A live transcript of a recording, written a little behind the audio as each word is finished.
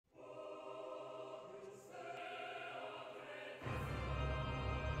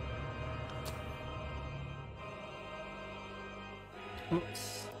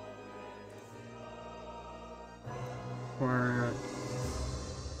Oops. Where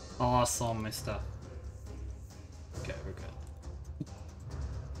I lost all my stuff. Okay, we're good.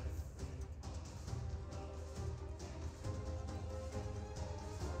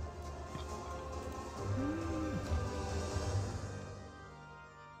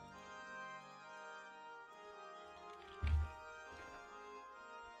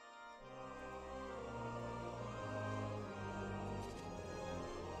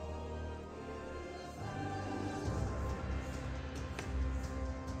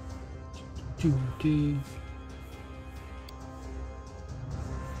 Do.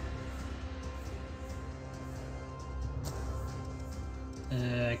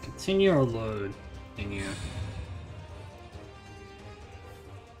 Continue or load? Continue.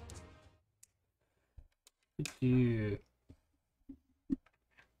 Do.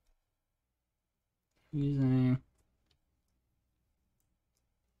 Using.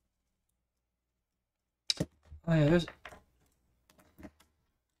 Oh yeah, there's.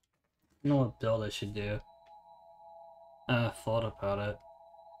 I know what build I should do. I thought about it.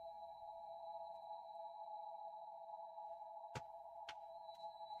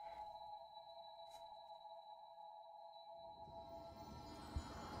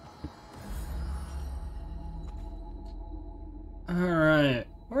 Alright,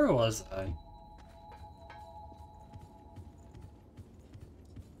 where was I?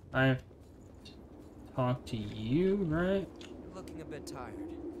 I've talked to you, right? You're looking a bit tired.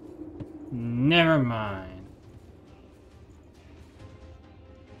 Never mind.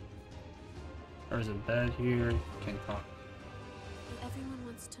 There's a bed here. Can talk. But everyone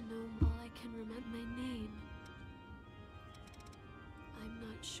wants to know all I can remember my name. I'm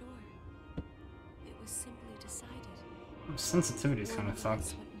not sure. It was simply decided. Sensitivity is kind of fucked.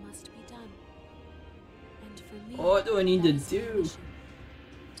 That's what must be done. And for me, What do I need to that's my do? mission,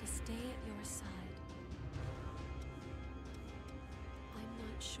 to stay at your side. I'm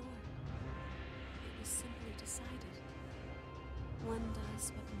not sure. It was simply decided. One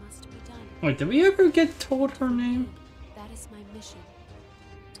does what must be done. Wait, did we ever get told her name? That is my mission.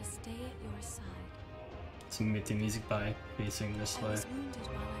 To stay at your side. So you get the music by facing this I way. was wounded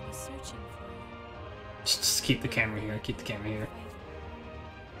while I was searching for you. Just keep the camera here. Keep the camera here.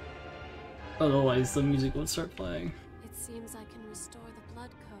 Otherwise, the music will start playing. It seems I can restore the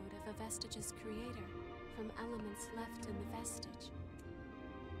blood code of a vestige's creator from elements left in the vestige.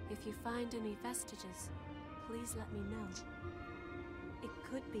 If you find any vestiges, please let me know. It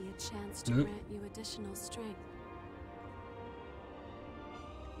could be a chance to grant you additional strength.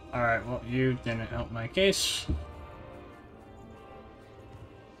 Alright, well, you didn't help my case.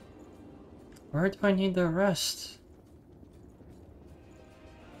 Where do I need the rest?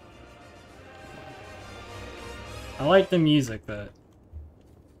 I like the music, but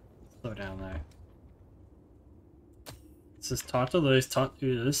slow down there. It says talk to Liz, talk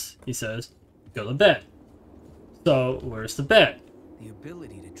to this. He says, go to bed. So, where's the bed? The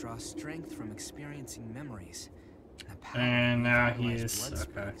ability to draw strength from experiencing memories. And the power And to now revitalize he's blood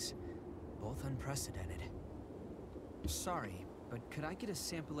okay. springs. Both unprecedented. Sorry, but could I get a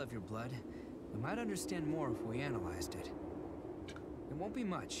sample of your blood? We might understand more if we analyzed it. It won't be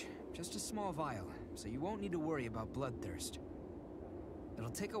much, just a small vial, so you won't need to worry about bloodthirst.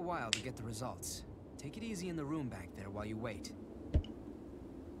 It'll take a while to get the results. Take it easy in the room back there while you wait.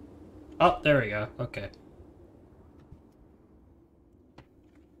 Oh, there we go. Okay.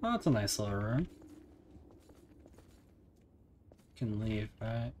 Oh, that's a nice little room. Can leave,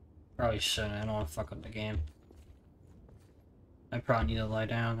 right? Probably shouldn't. I don't want to fuck up the game. I probably need to lie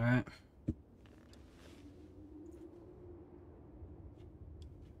down, right?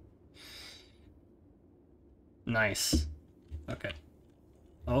 Nice. Okay.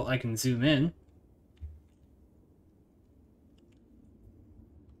 Oh, I can zoom in.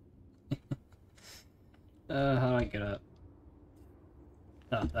 How do I get up?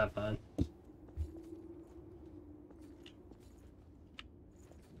 Not that bad.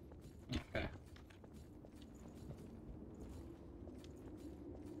 Okay.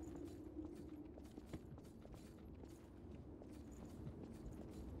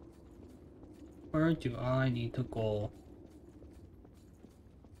 Where do I need to go?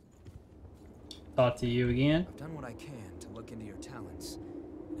 Talk to you again? I've done what I can to look into your talents,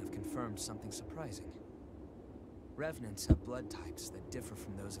 and have confirmed something surprising. Revenants have blood types that differ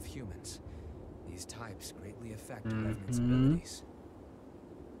from those of humans. These types greatly affect a Revenant's abilities.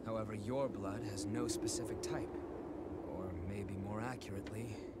 However, your blood has no specific type. Or maybe more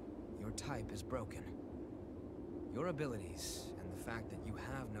accurately, your type is broken. Your abilities, and the fact that you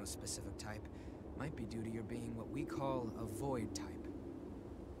have no specific type, might be due to your being what we call a void type.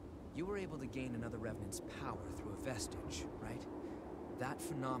 You were able to gain another Revenant's power through a vestige, right? That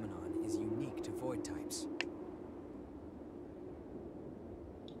phenomenon is unique to void types.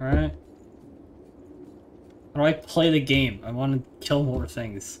 Alright. How do I play the game? I want to kill more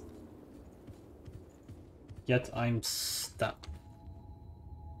things. Yet I'm stuck.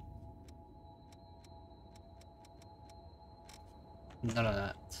 None of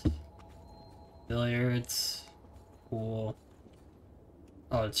that. Billiards. Cool.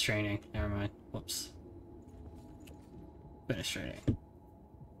 Oh, it's training. Never mind. Whoops. Finish training.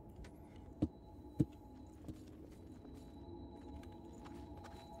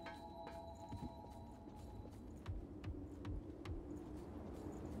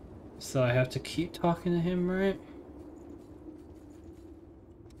 So I have to keep talking to him, right?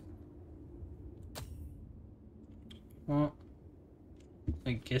 Well,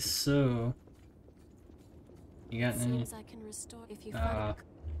 I guess so. You got any? Seems I can restore if you find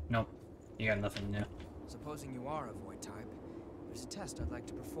Nope. You got nothing new. Supposing you are a void type, there's a test I'd like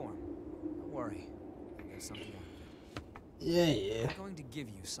to perform. Don't worry, I'll get something out of it. Yeah. I'm going to give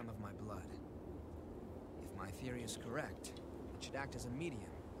you some of my blood. If my theory is correct, it should act as a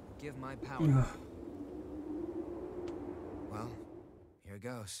medium, give my power. Well, here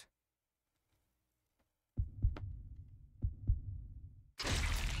goes.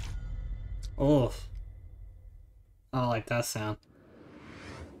 Oh. I don't like that sound.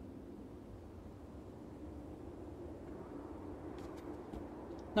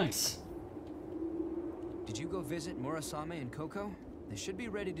 Nice. Did you go visit Murasame and Coco? They should be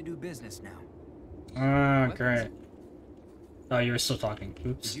ready to do business now. Ah, Weapons? great. Oh, you were still talking.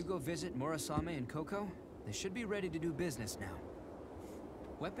 Oops. Did you go visit Murasame and Coco? They should be ready to do business now.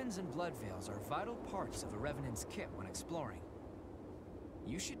 Weapons and blood veils are vital parts of a Revenant's kit when exploring.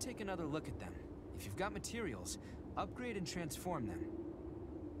 You should take another look at them. If you've got materials, upgrade and transform them.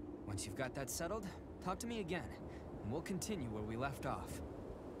 Once you've got that settled, talk to me again, and we'll continue where we left off.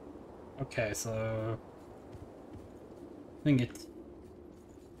 Okay, so I think it's.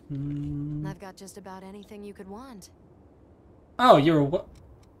 I've got just about anything you could want. Oh, you're what?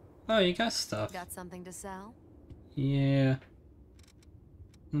 Oh, you got stuff. Got something to sell? Yeah.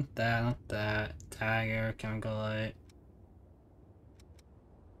 Not that, not that. Tiger, chemical light.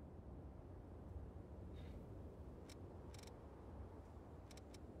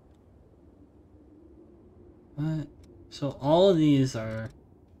 What? So all of these are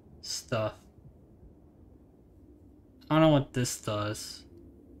stuff. I don't know what this does.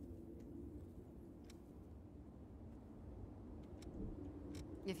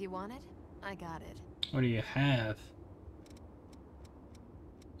 If you want it, I got it. What do you have?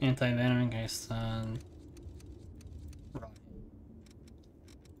 Anti-venom against Come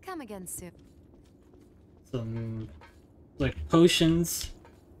again soon. some like potions.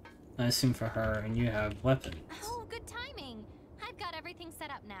 I assume for her, and you have weapons. Oh, good timing. I've got everything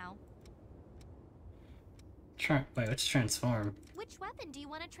set up now. Wait, let's transform. Which weapon do you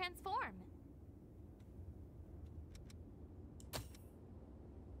want to transform?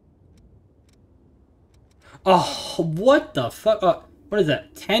 Oh, what the fuck? What is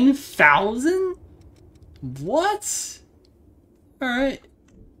that? 10,000? What? Alright.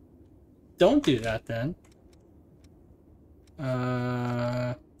 Don't do that then.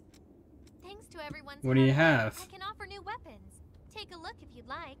 Thanks to everyone's What do you hard have? work, I can offer new weapons. Take a look if you'd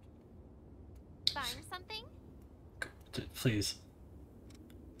like. Find something? Please.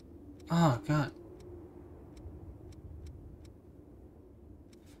 Oh, God.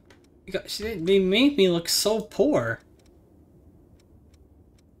 They make me look so poor.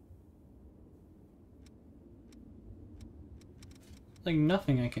 Like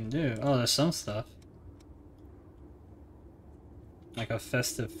nothing I can do. Oh, there's some stuff. Like a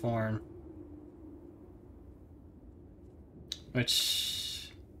festive thorn.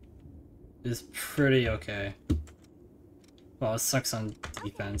 Which is pretty okay. Well, it sucks on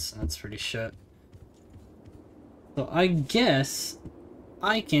defense, and that's pretty shit. So I guess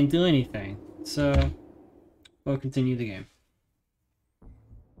I can't do anything. So we'll continue the game.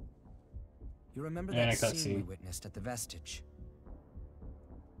 You remember And that a cutscene. scene we witnessed at the Vestige?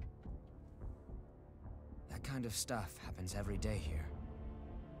 That kind of stuff happens every day here.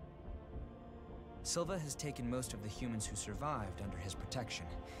 Silva has taken most of the humans who survived under his protection,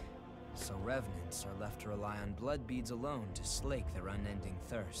 so revenants are left to rely on blood beads alone to slake their unending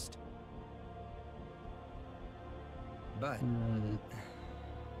thirst. But,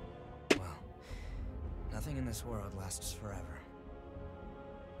 well, nothing in this world lasts forever.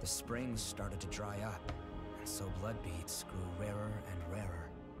 The springs started to dry up, and so blood beads grew rarer and rarer.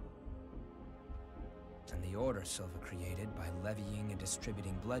 And the order Silva created by levying and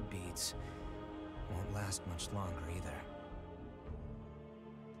distributing blood beads won't last much longer either.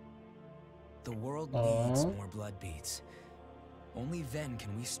 The world needs more blood beads. Only then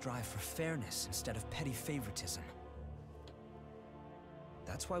can we strive for fairness instead of petty favoritism.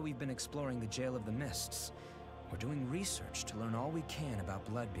 That's why we've been exploring the Jail of the Mists. We're doing research to learn all we can about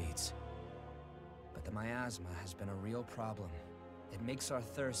blood beads. But the miasma has been a real problem. It makes our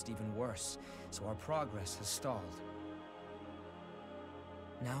thirst even worse, so our progress has stalled.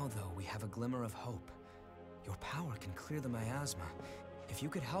 Now, though, we have a glimmer of hope. Your power can clear the miasma. If you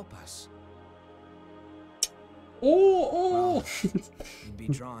could help us... Well, you'd be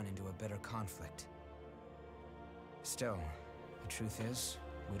drawn into a bitter conflict. Still, the truth is,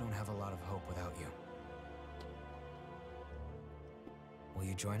 we don't have a lot of hope without you. Will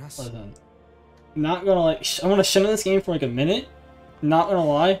you join us? Listen, not gonna like. I'm gonna shut on this game for like a minute. Not gonna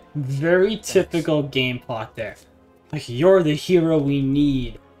lie, very typical game plot there. Like, you're the hero we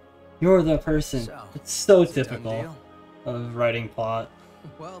need. You're the person. So, it's so is it done typical deal? of writing plot.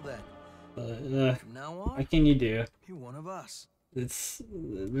 Well then, But from now what on, can you do? you're one of us. There's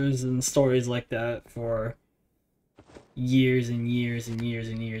been stories like that for years and years and years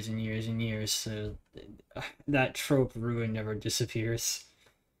and years and years and years. So that trope really never disappears.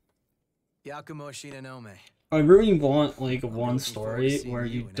 Yakumo Shinonome. I really want like one looking forward to story seeing where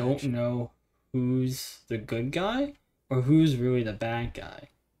you you in don't action. know who's the good guy or who's really the bad guy.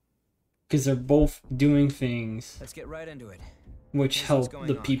 Because they're both doing things Let's get right into it. which Here's what's help going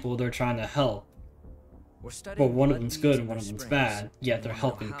the on. people they're trying to help. We're But studying one of blood them's beads good and and one their of them's springs. bad, yet We they're wanna know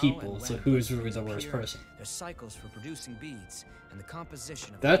helping how people, and so when who's blood really the beads worst appear, person? their cycles for producing beads, and the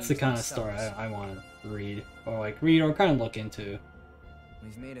composition of That's the beads kind of story themselves. I want to read, or read, or kind of look into.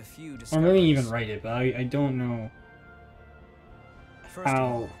 We've made a few Or discoveries. maybe even write it, but I don't know First of how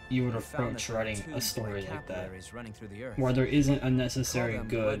all, you would we found approach that there are writing two a story blood like that. capillaries running through the earth. Where there isn't a necessary them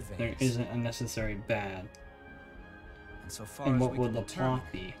good, blood there veins. isn't a necessary bad. And so far And as what we would can the determine,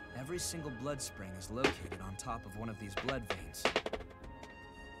 plot be? every single blood spring is located on top of one of these blood veins.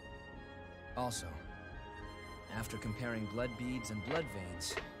 Also, after comparing blood beads and blood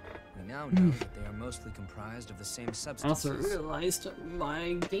veins, we now know that they are mostly comprised of the same I also substances. realized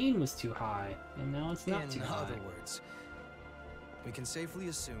my gain was too high, and now it's not too In high. other words, we can safely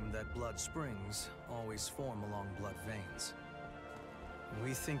assume that blood springs always form along blood veins.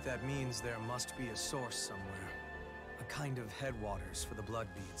 We think that means there must be a source somewhere, a kind of headwaters for the blood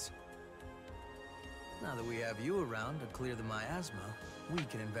beads. Now that we have you around to clear the miasma, we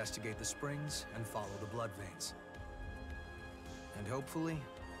can investigate the springs and follow the blood veins. And hopefully,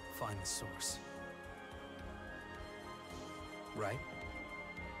 find the source. Right?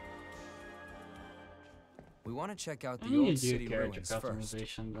 We want to check out I the need old to do city character ruins first.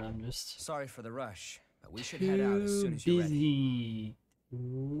 customization, but I'm just Sorry for the rush, but we should head out as soon as too you're ready. busy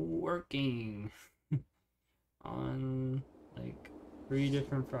working on like 3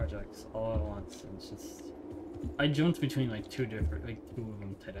 different projects all at once. And it's just I jumped between like 2 of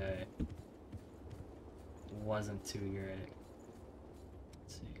them today. Wasn't too great.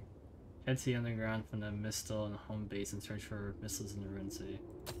 Let's see. Head to the underground from the Mistle and home base and search for missiles in the ruin city.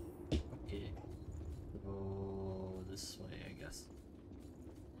 Okay. Go this way, I guess.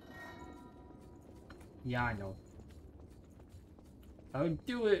 Yeah, I know. I would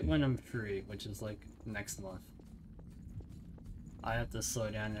do it when I'm free, which is like next month. I have to slow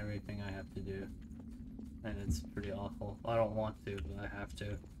down everything I have to do. And it's pretty awful. I don't want to, but I have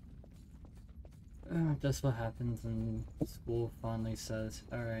to. That's what happens when school finally says,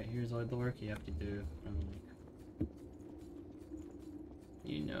 alright, here's all the work you have to do. I'm like,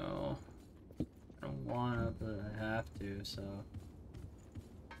 you know, I don't wanna, but I have to, so.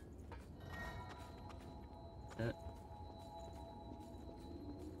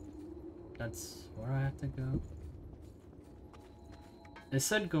 That's where I have to go. It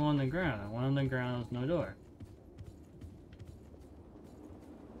said go on the ground. I went on the ground with no door.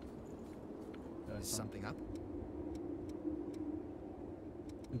 Is something up?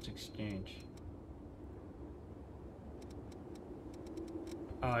 Let's exchange.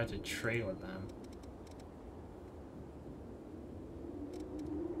 Oh, I have to trade with them.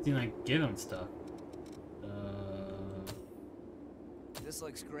 Didn't like give them stuff. This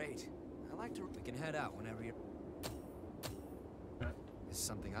looks great. I like to. We can head out whenever you're. Is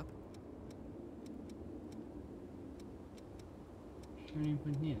something up? Training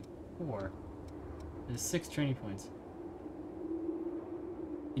point needed. 4. There's 6 training points.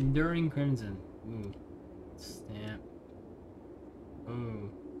 Enduring Crimson. Ooh. Stamp. Ooh.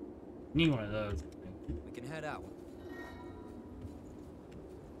 Need one of those, I think. We can head out.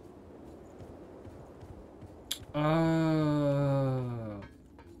 Oh,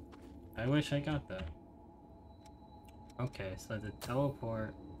 I wish I got that. Okay, so the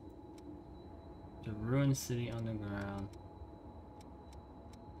teleport to ruined city underground.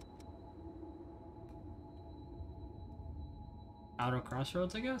 Outer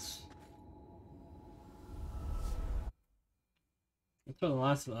crossroads, I guess. That's where the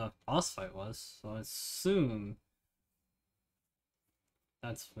last boss fight was, so I assume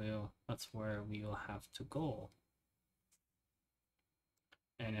that's where we will have to go.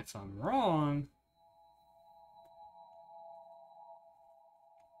 And if I'm wrong,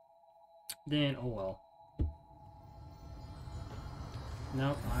 then oh well.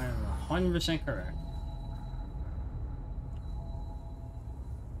 Nope, I am 100% correct.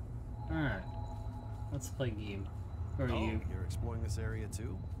 Alright, let's play game. Who are you? You're exploring this area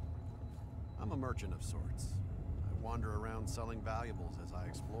too? I'm a merchant of sorts. I wander around selling valuables as I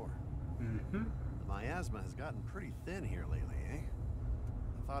explore. Mm-hmm. The miasma has gotten pretty thin here lately, eh?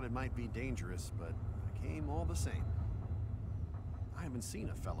 I thought it might be dangerous, but I came all the same. I haven't seen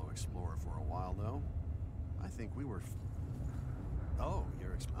a fellow explorer for a while, though. I think we were... Oh,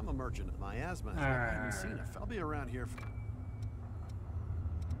 I'm a merchant of miasma. I haven't seen a fellow. I'll be around here for...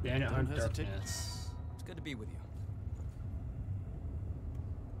 The end of hesitate. darkness. It's good to be with you.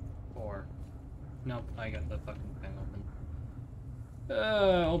 4. Nope, I got the fucking thing open.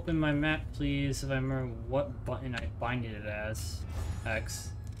 Open my map, please, if I remember what button I binded it as.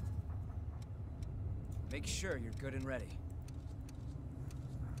 X. Make sure you're good and ready.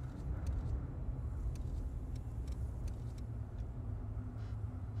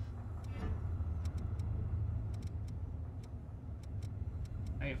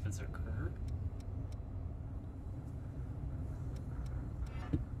 I if it's a curve.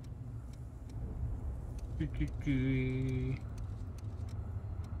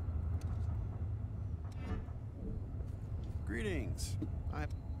 Greetings.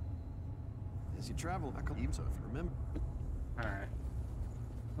 As you travel, I can so if you remember. Alright.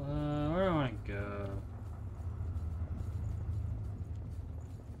 Where do I want to go?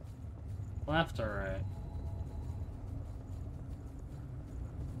 Left or right?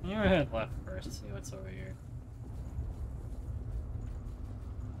 I'm gonna head left first, see what's over here.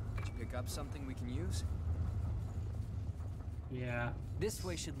 Did you pick up something we can use? Yeah. This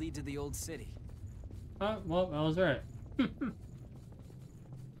way should lead to the old city. Oh, well, I was right.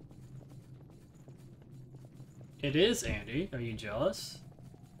 It is Andy. Are you jealous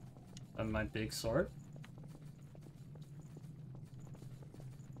of my big sword?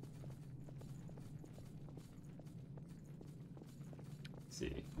 Let's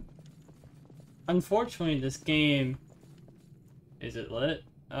see. Unfortunately, this game... Is it lit?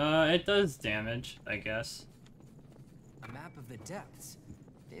 It does damage, I guess. A map of the depths.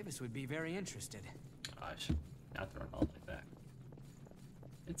 Davis would be very interested. Gosh, not throwing all the way back.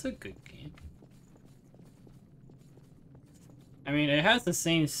 It's a good game. I mean, it has the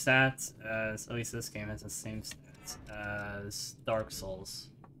same stats as, at least this game has the same stats as Dark Souls.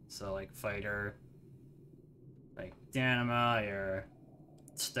 So, like, fighter, like, Danima, your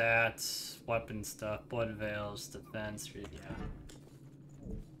stats, weapon stuff, blood veils, defense, yeah.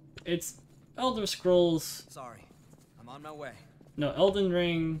 It's Elder Scrolls. Sorry, I'm on my way. No, Elden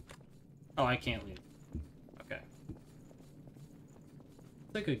Ring. Oh, I can't leave. Okay.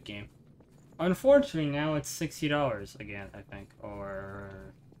 It's a good game. Unfortunately, now it's $60 again, I think, or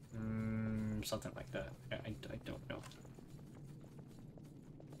something like that. I don't know.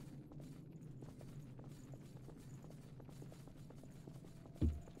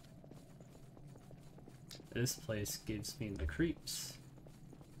 This place gives me the creeps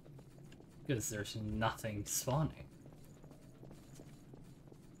because there's nothing spawning.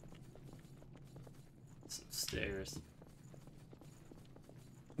 Some stairs.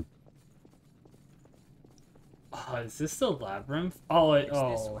 Oh, is this the labyrinth? Oh, It's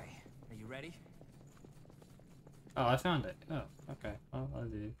this way. Are you ready? Oh, I found it. Oh, okay. Well, I'll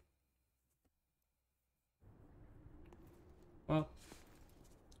do. Well,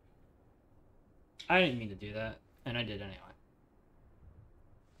 I didn't mean to do that, and I did anyway.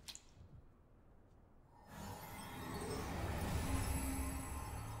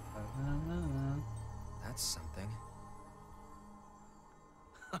 That's something.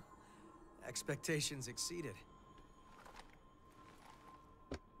 Expectations exceeded.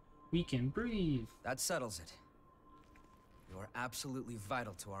 We can breathe. That settles it. You are absolutely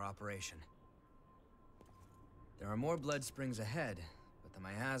vital to our operation. There are more blood springs ahead, but the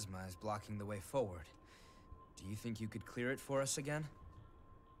miasma is blocking the way forward. Do you think you could clear it for us again?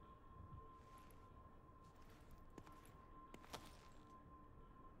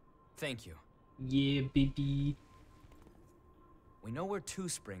 Thank you. Yeah, baby. We know where two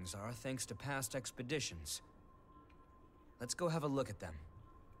springs are thanks to past expeditions. Let's go have a look at them.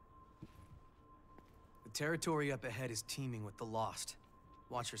 The territory up ahead is teeming with the lost.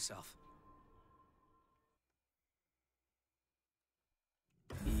 Watch yourself.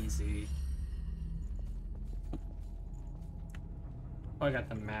 Easy. Oh, I got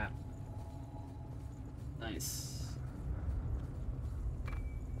the map. Nice.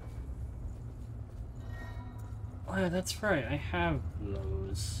 Oh yeah, that's right. I have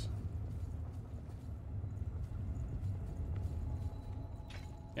those.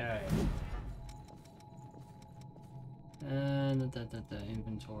 Okay. And the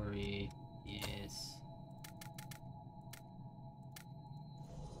inventory. Yes.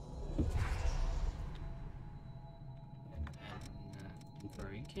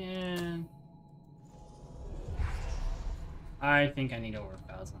 Inventory again. I think I need over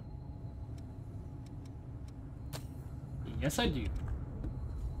 1,000. Yes, I do.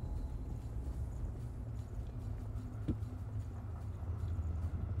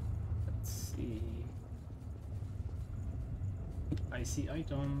 Let's see. I see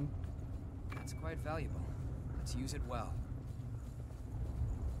item. That's quite valuable. Let's use it well.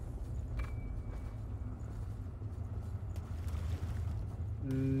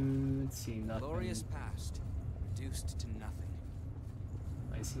 Let's see, nothing. Glorious past, reduced to nothing.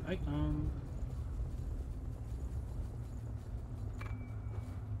 I see item.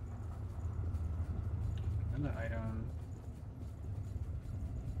 Another item.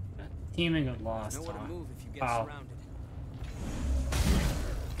 Teaming of lost. Know where to move if you get Wow. surrounded.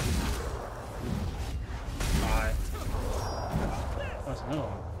 Bye. That's another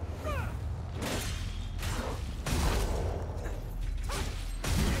one.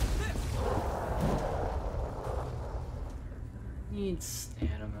 Need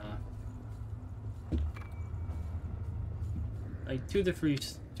stamina. Like two to three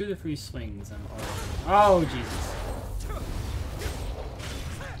swings and all. Oh Jesus!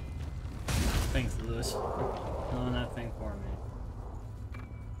 Thanks, Lewis, for killing that thing for me.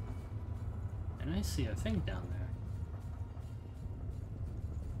 And I see a thing down there.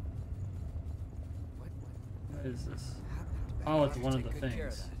 What is this? Oh, it's one of the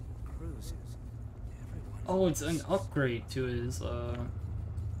things. Oh, it's an upgrade to his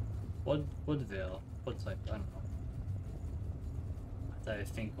Woodvale. What type? I don't know. I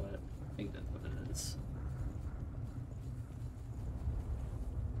think that's what it is.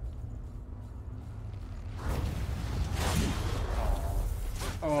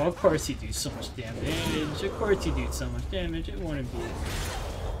 Oh, of course you do so much damage. Of course you do so much damage. It wouldn't be.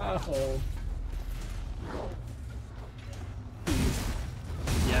 Oh.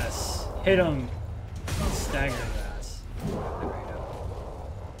 Yes. Hit him. Stagger his ass.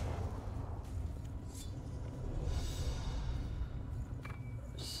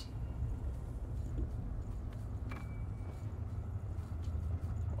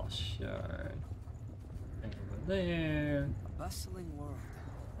 Oh, sure. And over there. A bustling world,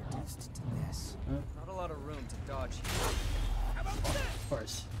 reduced to this. Not a lot of room to dodge here. How about this? Of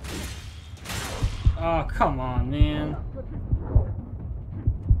course. Oh, come on, man.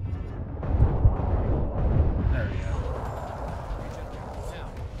 There we go.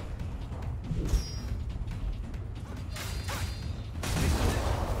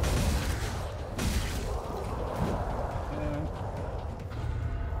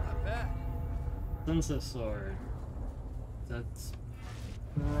 Not bad. Sunset sword. That's.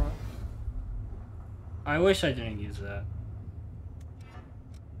 I wish I didn't use that.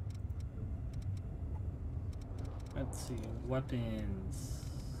 Let's see. Weapons.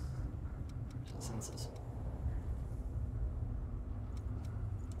 Census.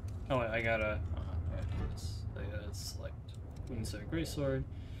 Oh wait, I gotta do this. I gotta select Moonset Greatsword.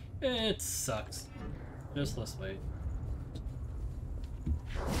 It sucks. Just let's wait.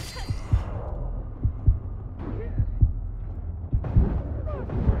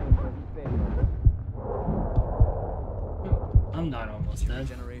 I'm not almost dead.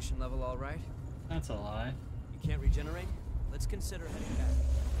 Regeneration level all right? That's a lie. You can't regenerate? Let's consider heading back.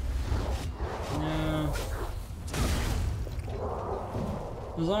 No.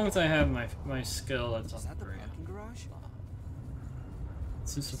 As long as I have my skill, that's Is that the great. parking garage?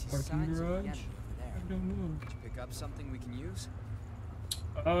 Is this a See parking signs of the garage? enemy over I there. don't know. Did you pick up something we can use?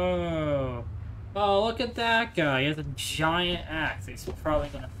 Oh. Oh, look at that guy. He has a giant axe. He's probably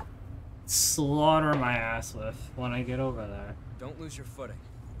gonna slaughter my ass with when I get over there. Don't lose your footing.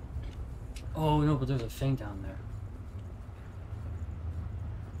 Oh, no, but there's a thing down there.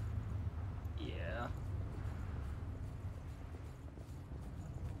 Yeah.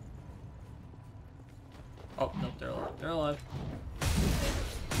 They're alive.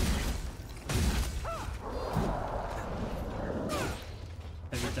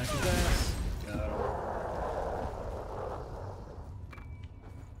 Heavy attack his ass. Got him.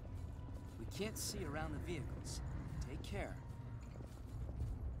 We can't see around the vehicles. Take care.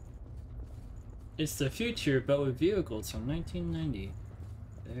 It's the future, but with vehicles from 1990.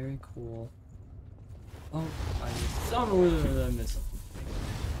 Very cool. Oh, I missed something.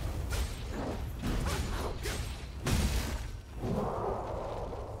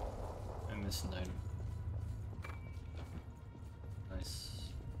 I missed an item. Nice.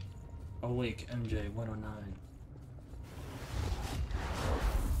 Awake MJ 109.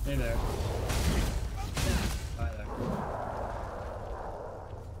 Hey there. Hi there.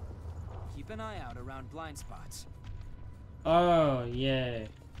 Keep an eye out around blind spots. Oh, yay.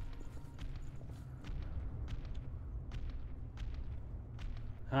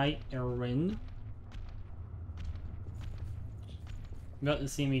 Hi, Erin. You got to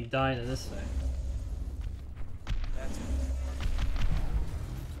see me die to this thing. That's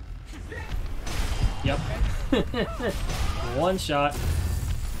it. Yep. One shot.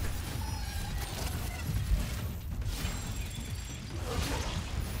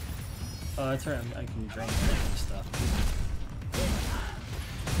 Oh, that's right. I can drink and stuff.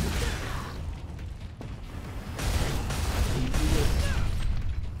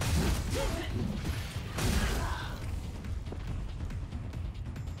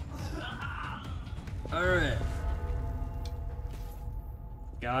 Alright.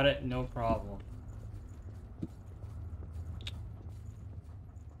 Got it, no problem.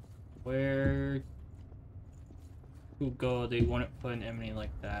 Where to go? They wouldn't put an enemy like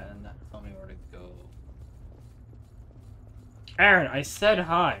that and not tell me where to go. Aaron, I said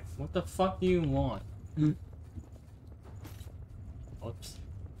hi. What the fuck do you want? Oops.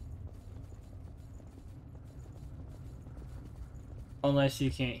 Unless you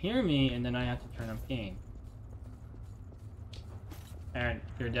can't hear me, and then I have to turn on ping. Aaron,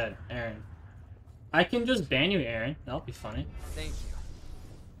 you're dead. Aaron. I can just ban you, Aaron. That'll be funny. Thank you.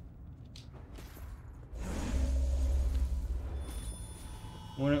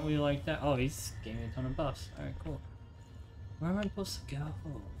 Wouldn't we like that? Oh, he's giving me a ton of buffs. Alright, cool. Where am I supposed to go?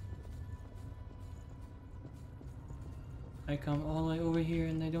 I come all the way over here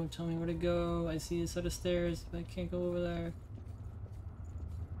and they don't tell me where to go. I see a set of stairs, but I can't go over there.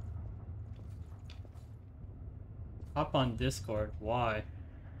 Hop on Discord. Why?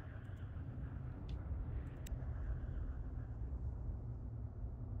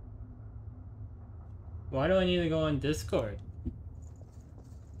 Why do I need to go on Discord?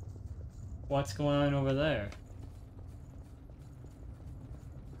 What's going on over there?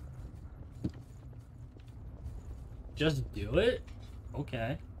 Just do it?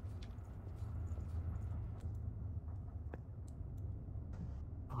 Okay.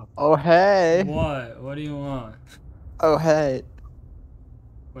 Oh hey. What? What do you want? Oh hey.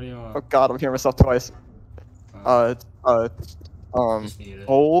 What do you want? Oh god, I'm hearing myself twice. Just need it.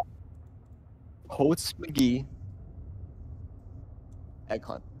 Hold McGee. Egg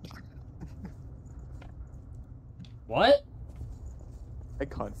hunt. What?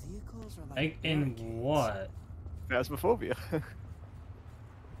 Egg hunt. Vehicles are like Egg in barricades. what? Phasmophobia.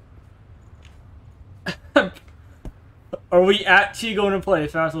 Are we actually going to play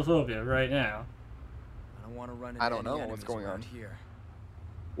Phasmophobia right now? I don't want to run into I don't know any what's enemies going around on. here.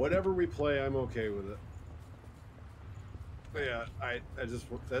 Whatever we play, I'm okay with it. But yeah, I just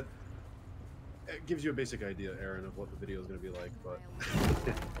that it gives you a basic idea, Aaron, of what the video is going to be like. But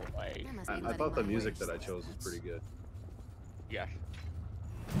I thought the music that I chose was pretty good. Yeah.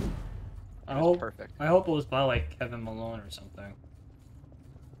 I hope. Perfect. I hope it was by like Kevin Malone or something.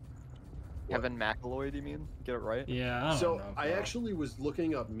 Kevin McAloy, do you mean? Get it right? Yeah, I don't So know. I bro. actually was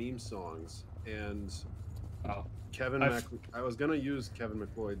looking up meme songs, and Oh. I was gonna use Kevin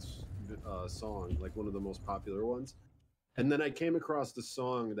McLeod's song, like one of the most popular ones, and then I came across the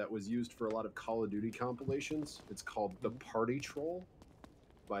song that was used for a lot of Call of Duty compilations. It's called "The Party Troll"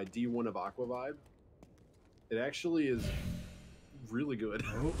 by D1 of Aqua Vibe. It actually is really good,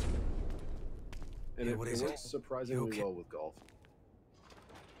 Oh. and Hey, it what is it? works surprisingly okay? well with golf.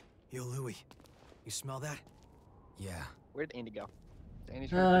 Yo, Louis, you smell that? Yeah, Where'd Andy go? Did Andy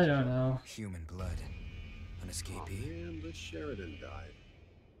I don't know. human blood. An Oh, escapee. man, Liz Sheridan died.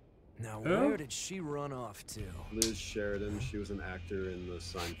 Now, Who? where did she run off to? Liz Sheridan, she was an actor in the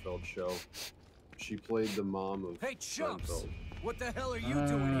Seinfeld show. She played the mom of Hey, chumps! Seinfeld. What the hell are you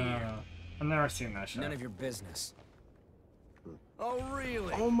doing here? I've never seen that show. None of your business. Oh,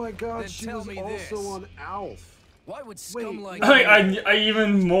 really? Oh my god, Then she tell was me also this. on Alf. Why would scum Wait, like I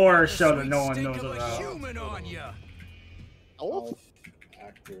even more show that sweet no one stink knows of a about. human on ya? Elf?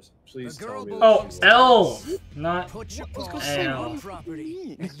 Actors. Please The tell girl me. Oh, that she elf, not Put your I was paw gonna say, on Elf. my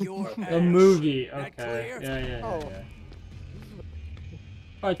property. Your the ass. movie. That Okay. clear? Yeah. Oh.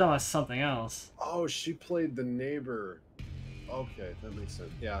 Oh, I thought it was something else. Oh, she played the neighbor. Okay, that makes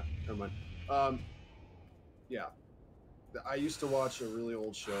sense. Yeah, never mind. Yeah. I used to watch a really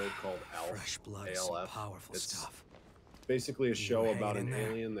old show called ALF. Fresh blood, ALF. some powerful It's stuff. basically a Do you show hang about in an there?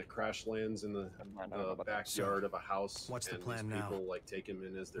 alien that crash lands in the backyard of a house. what's the and plan these now? people like take him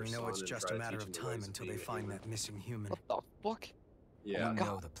in as their We son know it's and just try a to matter teach of him the time ways of until being they a find human. that missing human. What the fuck? Yeah, We God.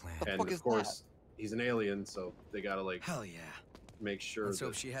 know the plan. What the and fuck of is course he's an alien, so they gotta like Hell yeah. make sure Let's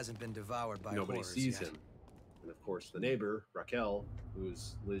hope that she hasn't been devoured by nobody horrors sees yet. him. And of course, the neighbor Raquel,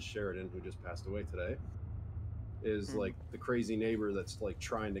 who's Liz Sheridan, who just passed away today, is like the crazy neighbor that's like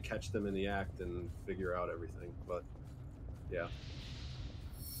trying to catch them in the act and figure out everything. But yeah,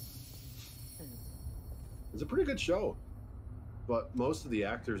 it's a pretty good show. But most of the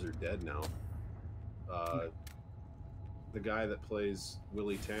actors are dead now. The guy that plays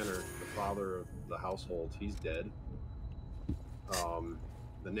Willie Tanner, the father of the household, he's dead.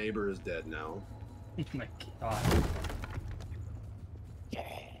 The neighbor is dead now. Oh my god.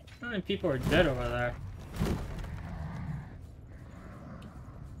 How many people are dead over there?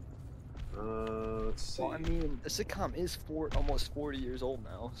 Let's see. Well, I mean, the sitcom is almost 40 years old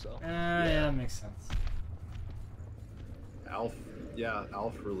now, so. Yeah, that makes sense. Alf, yeah,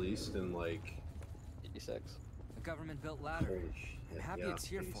 Alf released in like 86. A government-built ladder. holy shit. I'm happy Yeah, it's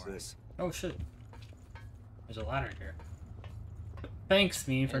here for 86. us. Oh shit. There's a ladder here. Thanks,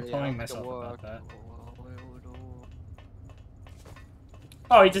 me, for telling myself about that.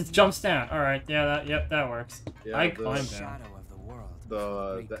 Oh, he just jumps down. Alright, yeah, that works. Yeah, I the- climbed down. Shadow of the world.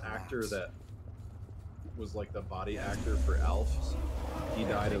 The Great actor collapse. that was like the body actor for Alf, he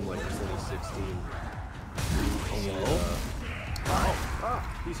died in like 2016.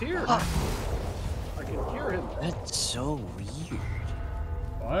 He's here. I can hear him. That's so weird.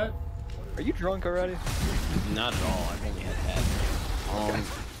 What? Are you drunk already? Not at all. I've only had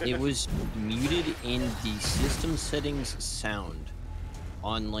that. It was muted in the system settings sound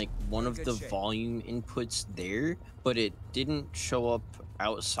on like one of the volume inputs there, but it didn't show up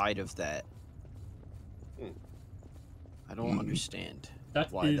outside of that. I don't understand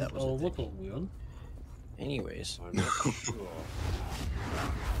That why is that was a a thing. little weird. Anyways. I'm not sure.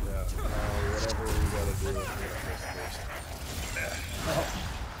 Yeah, whatever we gotta do is make this first.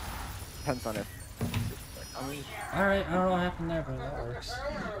 Depends on it. Alright, I don't know what happened there, but that works.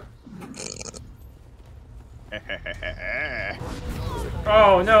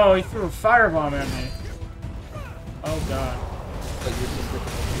 Oh no, he threw a firebomb at me. Oh god.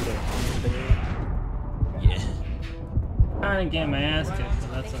 Yeah. I didn't get my ass kicked,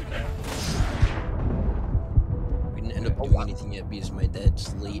 but that's okay. We didn't end up doing anything yet because my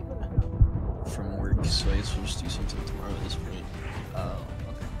dad's late from work, so I guess we'll just do something tomorrow at this point. Oh,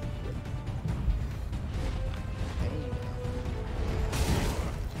 okay.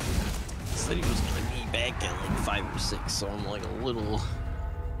 Said he was gonna be back at like 5 or 6, so I'm like a little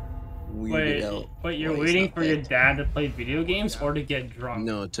weirded out. Wait, you're why he's waiting not for your back. dad to play video games or to get drunk?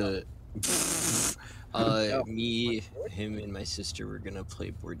 No, to me, him, and my sister were gonna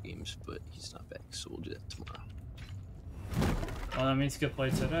play board games, but he's not back, so we'll do that tomorrow. Well, that means you could play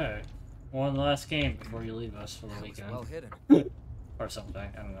today. One last game before you leave us for the That was weekend. well hidden. Or something,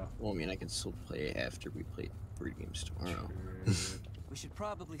 I don't know. Well, I mean, I can still play after we play board games tomorrow. We should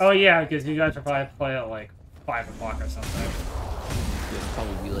probably. Oh yeah, because you guys will probably play at like 5 o'clock or something. It'll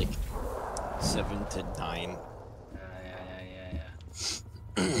probably be like 7 to 9,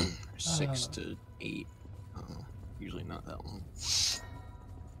 Yeah. or 6 to 8. Usually not that long.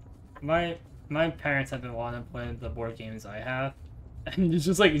 My parents have been wanting to play the board games I have, and it's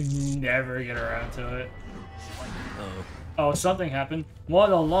just like never get around to it. Oh. Oh, something happened.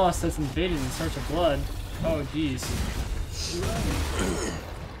 One on lost has invaded in search of blood. Oh jeez.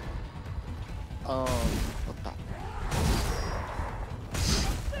 What the?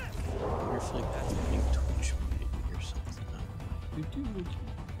 I wonder if like that's playing Twitch maybe or something.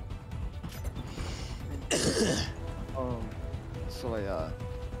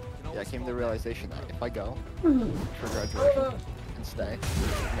 So I came to the realization that if I go for graduation and stay,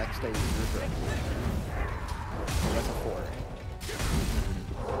 the next day is your break. So that's a 4.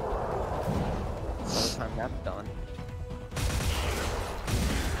 By the time that's done,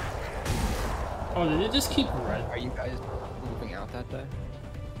 Oh, did it just keep red? are you guys moving out that day?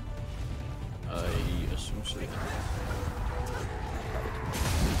 I assume so.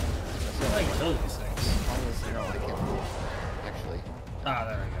 I can kill these things. As long as, you know, I can actually Ah,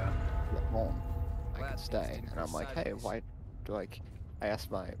 there we go. get home, I can stay. And I'm like, hey, why like, I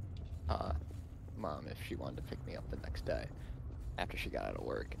asked my mom if she wanted to pick me up the next day after she got out of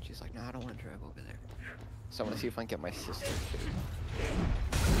work, and she's like, no, I don't want to drive over there. So I'm gonna see if I can get my sister too,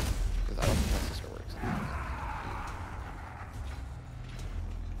 because I don't think my sister works.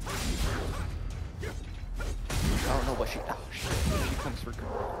 I don't know what she. Oh shit! She comes for.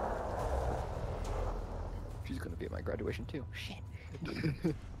 She's gonna be at my graduation too. Shit.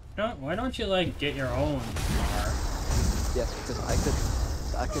 Why don't you like get your own car? Yes, because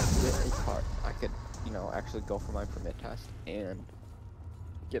I could get a car. I could, you know, actually go for my permit test and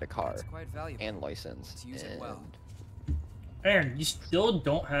get a car It's quite valuable. and license. Let's use it well. Aaron, you still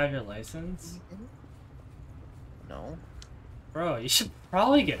don't have your license? No. Bro, you should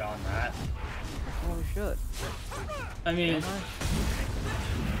probably get on that. Oh, we should. I mean,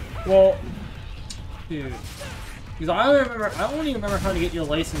 well, dude, because I only remember how to get your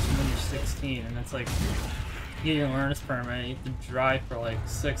license when you're 16, and it's like, you get your learner's permit, you have to drive for like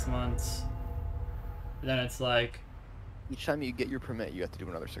 6 months, then it's like, Each time you get your permit, you have to do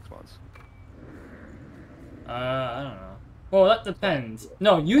another 6 months. I don't know. Well, that depends.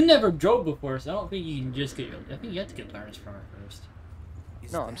 No, you never drove before, so I don't think you can just get your, I think you have to get learner's permit first.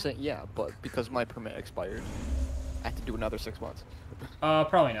 No, I'm saying, yeah, but because my permit expired, I have to do another 6 months.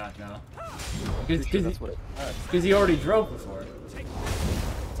 Probably not, no. Because you already drove before.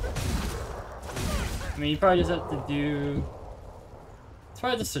 I mean, you probably just have to do... It's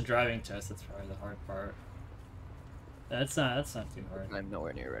probably just a driving test, that's probably the hard part. That's not too hard. I'm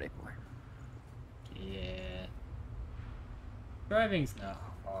nowhere near ready for it. Yeah. Driving's not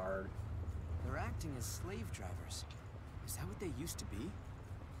hard. They're acting as slave drivers. Is that what they used to be?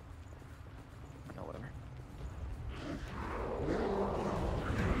 No, whatever.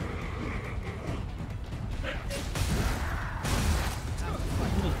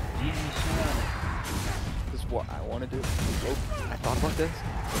 This is what I want to do. I thought about this.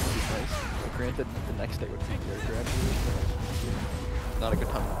 It would be nice. But granted, the next day would be your graduation. Not a good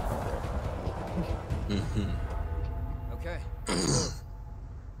time to come there. Okay.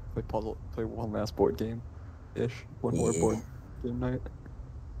 Play puzzle. Play one last board game. Ish. One more board game night.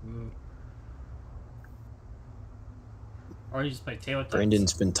 Or you just play tabletop.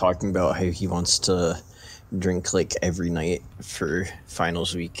 Brandon's been talking about how he wants to drink like every night for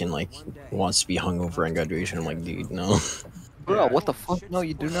finals week and like wants to be hungover on graduation. I'm like, dude, no. Bro, what the fuck? No,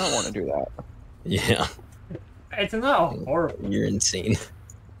 you do not want to do that. Yeah. It's not horrible. You're insane.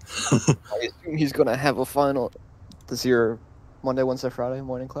 I assume he's gonna have a final. Does your Monday, Wednesday, Friday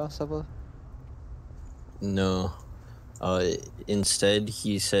morning class have a? No. Instead,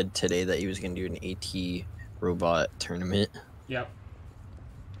 he said today that he was gonna do an AT robot tournament. Yep.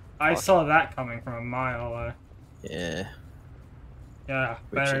 I saw that coming from a mile away. Yeah. Yeah,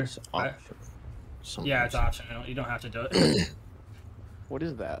 Which better. is optional. Yeah, it's optional. You don't have to do it. What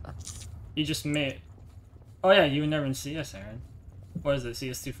is that? You just made. Oh yeah, you were never in CS, Aaron. What is it?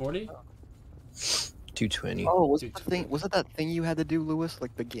 CS 240? 220. Oh, was it the thing? Was it that thing you had to do, Lewis?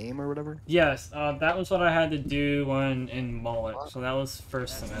 Like the game or whatever? Yes, that was what I had to do when in Mullet. So that was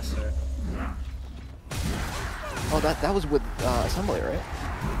first semester. Oh, that was with assembly, right?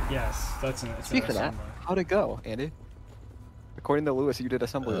 Yes, that's an. Speak of that, how'd it go, Andy? According to Lewis, you did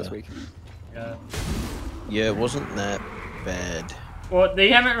assembly this week. Yeah. Yeah, it wasn't that bad. Well, they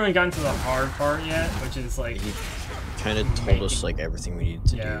haven't really gotten to the hard part yet, which is like. He kind of told us like everything we needed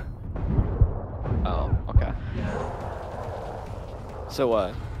to do. Oh, okay. Yeah.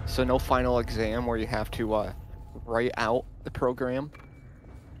 So no final exam where you have to write out the program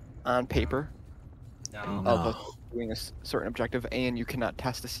on paper of doing a certain objective, and you cannot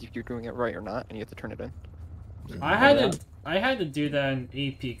test to see if you're doing it right or not, and you have to turn it in. I had to do that in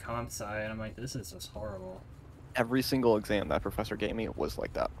AP Comp Sci, and I'm like, this is just horrible. Every single exam that professor gave me was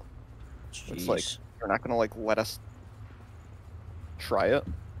like that. Jeez. It's like, you're not gonna like let us try it,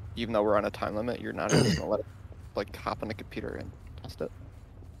 even though we're on a time limit. You're not just gonna let us like hop on the computer and test it.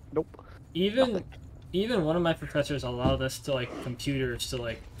 Nope. Even one of my professors allowed us to like computers to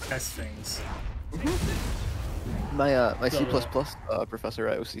like test things. My my C++ professor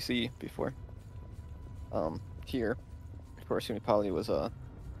at OCC before, here, before SUNY Poly was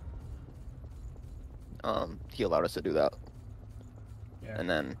he allowed us to do that. Yeah. And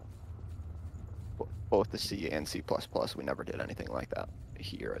then both the C and C++, we never did anything like that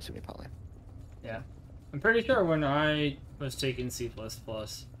here at SUNY Poly. Yeah, I'm pretty sure when I was taking C++,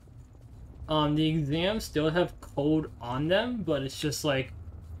 the exams still have code on them, but it's just like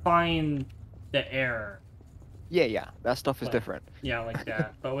find the error. Yeah, that stuff is Like, different. Yeah, like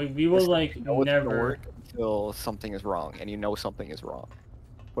that. But we will like never work until something is wrong, and you know something is wrong.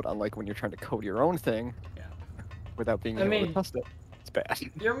 But unlike when you're trying to code your own thing, yeah, without being I able to mean- test it. It's bad.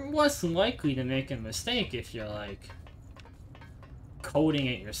 You're less likely to make a mistake if you're like coding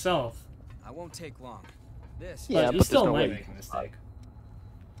it yourself. I won't take long. This. Yeah, But you but still there's no might way. make a mistake.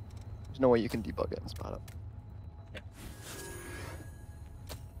 There's no way you can debug it and spot it.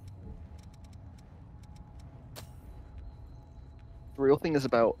 The real thing is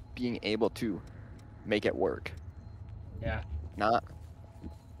about being able to make it work, Yeah. not,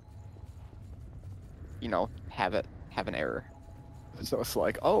 you know, have an error. So it's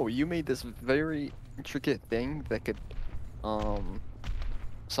like, oh, you made this very intricate thing that could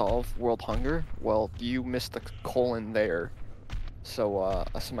solve world hunger. Well, you missed the colon there, so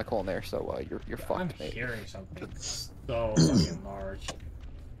a semicolon there. So you're I'm fucked, mate. hearing something so fucking large.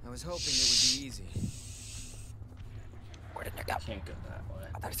 I was hoping it would be easy. Where did I go? Can't go that way.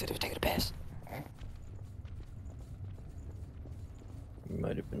 I thought he said he was taking a piss. You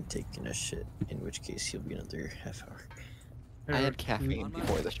might have been taking a shit, in which case he'll be another half hour. I had caffeine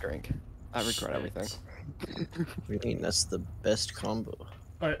before this drink. I regret Shit. everything. I mean, that's the best combo.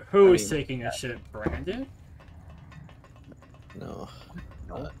 Alright, who I is mean, taking a shit? Brandon? No,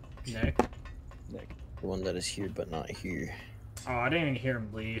 Nick? Nick. the one that is here but not here. Oh, I didn't even hear him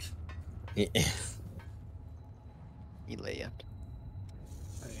leave. He left.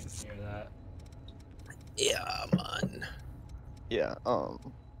 I didn't hear that. Yeah, man. Yeah,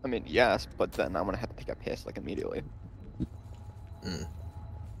 I mean, yes, but then I'm gonna have to take a piss, like, immediately. Mm.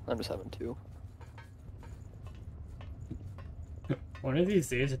 I'm just having two. One of these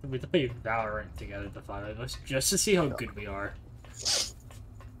days, we have to play Valorant together, the five of us, just to see how good we are.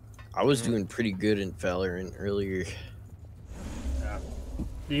 I was doing pretty good in Valorant earlier. Yeah.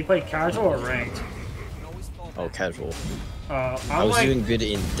 Do you play casual or ranked? Oh, casual. I I was like... doing good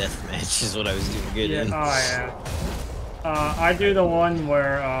in deathmatch, is what I was doing good Yeah, in. oh yeah. I do the one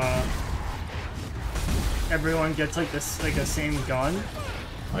where, everyone gets like this, like the same gun.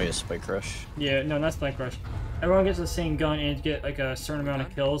 Oh yeah, Spike Rush. Yeah, no, not Spike Rush. Everyone gets the same gun and you get like a certain amount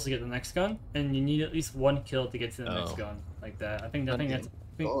of kills to get the next gun, and you need at least one kill to get to the next gun, like that. I think that's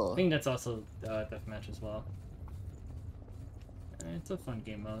I think that's also deathmatch as well. It's a fun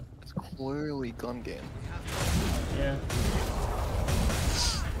game mode. It's clearly gun game. Yeah.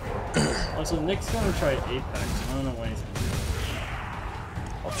 Also, Nick's gonna try Apex. I don't know when he's gonna do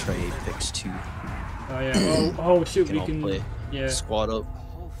it. I'll try Apex 2. Oh yeah. Oh shoot, Can we all can. play. Yeah. Squad up, A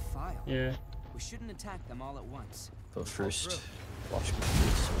whole file. Yeah. We shouldn't attack them all at once. but first, watch me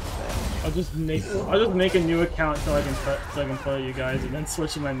do some bad. I'll just make a new account so I can play you guys, and then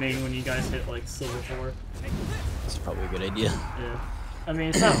switch to my main when you guys hit like silver 4. That's probably a good idea. Yeah. I mean,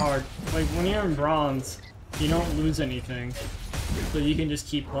 it's not hard. Like when you're in bronze, you don't lose anything, so you can just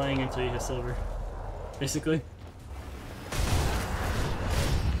keep playing until you hit silver. Basically.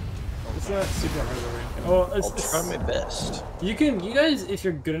 It's not super hard to rank. Oh, I'll try my best. You guys, if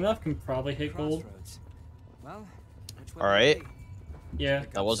you're good enough, can probably hit gold. Crossroads. Well, which way Alright. would it Yeah.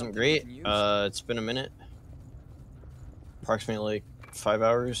 That wasn't great. It's been a minute. Approximately like 5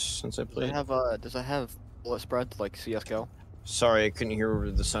 hours since I played. Does it have bullet spreads like CS:GO? Sorry, I couldn't hear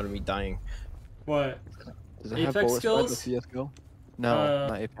over the sound of me dying. What? Does it Apex have bullet skills? spreads like CS:GO? No,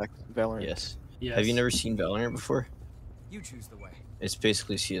 not Apex. Valorant. Yes. Yes. Have you never seen Valorant before? be? You choose the way. It's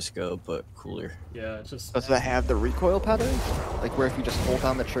basically CS:GO, but cooler. Yeah, it's just. Does it have the recoil pattern? Like where if you just hold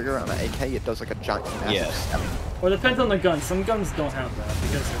down the trigger on an AK, it does like a giant massive Yeah. step? Well, it depends on the gun. Some guns don't have that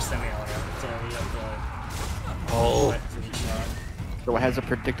because they're semi-auto, so you have to Oh. like for each shot. So it has a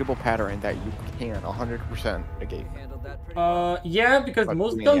predictable pattern that you can 100% negate. Handled that pretty well. Yeah, because But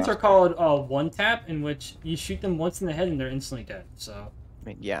most doing guns the are called one tap, in which you shoot them once in the head and they're instantly dead. So I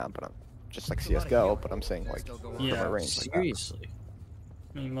mean, yeah, but I'm just like CS:GO, but I'm saying like Still go on. Yeah. from a range like that. Seriously.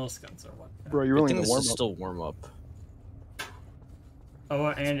 I mean, most guns are one tap. Bro, you're I really think in the this warm is up. still warm up. Oh,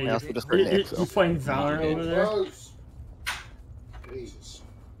 Andy, I also just heard you're Nick, so. playing Valorant over there? Jesus.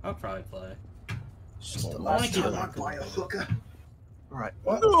 I'll probably play. So I wanna keep I buy a hooker. Alright,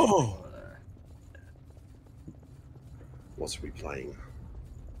 what? over there. What's we playing?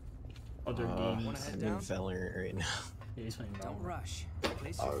 Other I'm games. head in down? Valorant right now. Yeah, he's playing Don't Valorant. rush.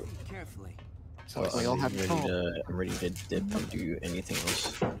 Place your feet carefully. So we all have I'm ready to dip and do anything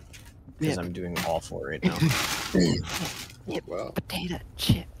else. Yeah. Because I'm doing awful right now. Well, potato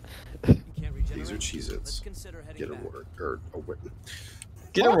chip. You can't regenerate. these are Let's Cheez-Its. consider heading Get a back. word, or a whip.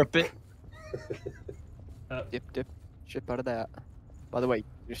 Get a rip it. Dip, chip out of that. By the way,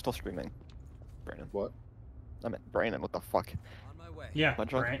 you're still streaming, Brandon. What? I meant Brandon. What the fuck? On my way. Yeah,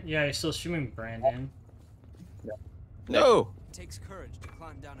 Bunch of- yeah, he's still streaming Brandon. No! It takes courage to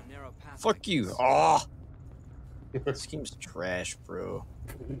climb down a narrow path. Fuck like you. this. Oh! This game's trash, bro.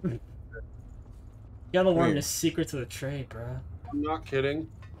 gotta learn Weird. the secrets of the trade, bro. I'm not kidding.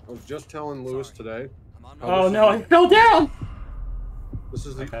 I was just telling Lewis today. I'm on how Oh this no, is I fell down! This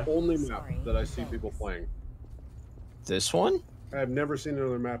is the Okay. only map Sorry, that I see focus. people playing. This one? I have never seen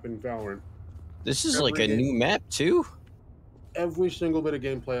another map in Valorant. This is like Every a game- new map too. Every single bit of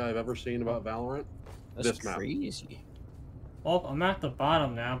gameplay I've ever seen about Valorant, That's this map. crazy. Well, I'm at the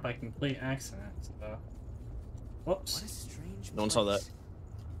bottom now by complete accident, so... What Whoops. a strange No one saw that. place.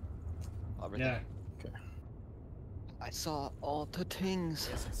 Everything. Yeah. I saw all the things.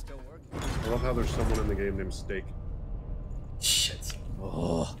 Guess it's still working. I love how there's someone in the game named Steak. Shit.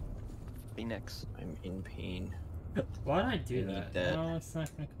 Oh, Phoenix I'm in pain. Why did I do I need that? that. No, it's not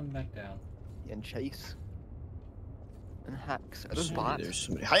gonna come back down. and Chase. And Hacks. Are those Maybe bots? There's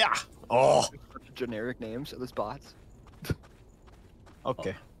somebody. Hiya! Oh, Such generic names. Are those bots?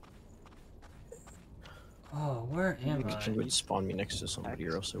 okay. Oh, where am Maybe I? you would spawn me next to somebody,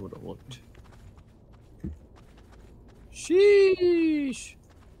 or else I would have looked. Sheesh.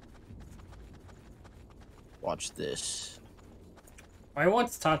 Watch this. I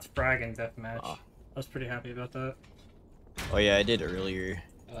once taught frag in deathmatch. Ah. I was pretty happy about that. Oh yeah, I did earlier. It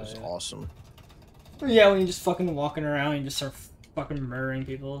Oh, was yeah. awesome. Yeah, when you're just fucking walking around and you just start fucking murdering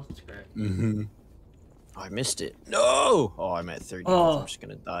people. It's great. Mm-hmm. I missed it. No! Oh, I'm at 30. Oh. I'm just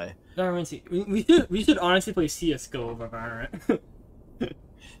gonna die. Darwin, we should honestly play CS:GO over Valorant.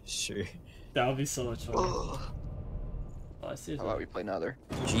 Sure. That would be so much fun. Ugh. Oh, How seriously. about we play another?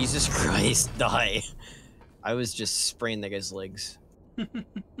 Jesus Christ, die. I was just spraying that guy's legs.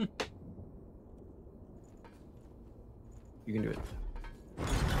 You can do it.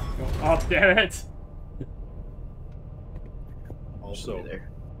 Oh, damn it! Also, there.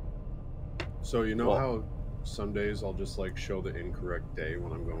 so you know Well- how some days I'll just like show the incorrect day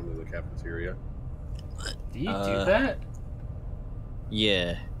when I'm going to the cafeteria? Do you do Uh, that?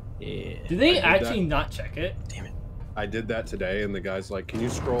 Yeah. Yeah. Do they I did actually not check it? Damn it. I did that today, and the guy's like, "Can you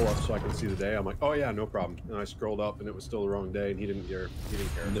scroll up so I can see the day?" I'm like, "Oh yeah, no problem." And I scrolled up, and it was still the wrong day, and he didn't care. He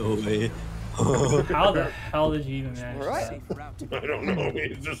didn't care. No way. How the hell did you even manage Right. that? Safe route to I don't know. He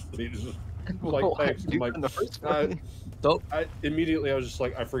just like Well, thanks. you I'm like, in the first uh, one. Nope. I immediately I was just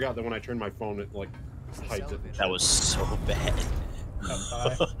like, I forgot that when I turned my phone, it like hides it. That was so bad.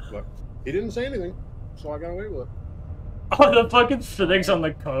 But he didn't say anything, so I got away with it. Oh, the fucking fittings on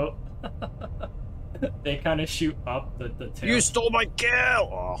the coat. They kind of shoot up the tail. You stole my kill!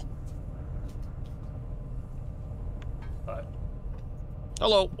 Oh. But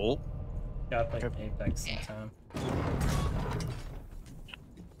Hello. Oh. gotta play Apex sometime.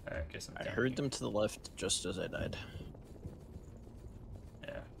 Alright, guess I'm I down heard here. them to the left just as I died.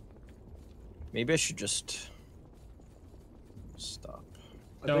 Yeah. Maybe I should just stop.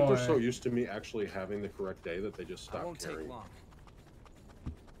 I Don't think they're so worry. used to me actually having the correct day that they just I stopped won't caring. take long.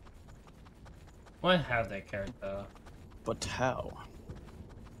 Why have they cared though? But how?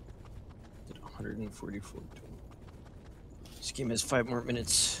 Did 144. This game has 5 more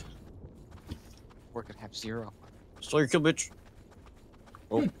minutes. We're gonna have 0. Stole your kill, bitch.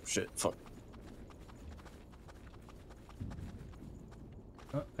 Oh, shit. Fuck.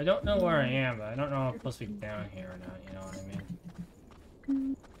 I don't know where I am, but I don't know if I'm supposed to be down here or not, you know what I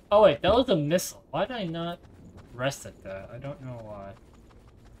mean? Oh wait, that was a missile. Why did I not rest at that? I don't know why.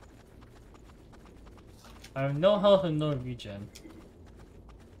 I have no health and no regen.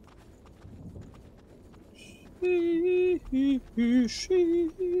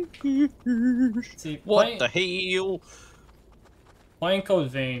 See, What the hell? playing Code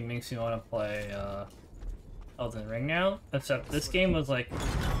Vein makes me want to play Elden Ring now. Except this game was like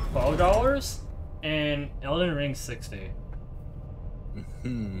 $12 and Elden Ring $60.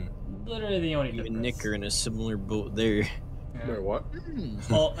 Hmm. Literally the only You difference. and Nick are in a similar boat there. Yeah. Wait, what?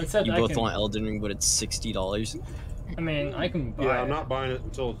 Well, except You I both can. want Elden Ring, but it's $60. I mean, I can buy Yeah, it. I'm not buying it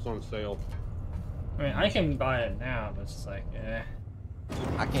until it's on sale. I mean, I can buy it now, but it's just like, eh.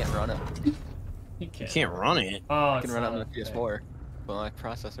 I can't run it. You You can't. can't run it. Oh, I it's can run it on the not- PS4, but my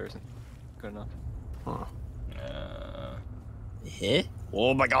processor isn't good enough. Huh. Yeah,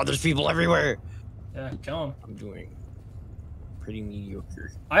 Oh my god, there's people everywhere! yeah, kill him. I'm doing pretty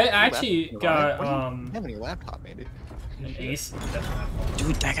mediocre. I actually What got do you have on your laptop, maybe? an ace in deathmatch.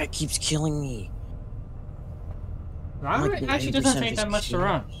 Dude, that guy keeps killing me. Robert actually doesn't take that much to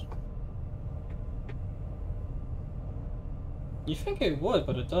run. You think it would,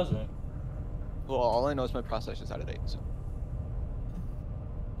 but it doesn't. Well, all I know is my processor's out of date, so.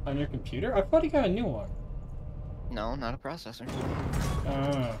 On your computer? I thought you got a new one. No, not a processor.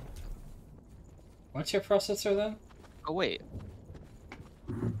 What's your processor then? Oh, wait.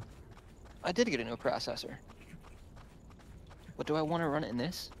 I did get a new processor. But do I want to run it in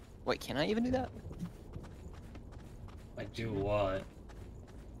this? Wait, can I even do that? I do what?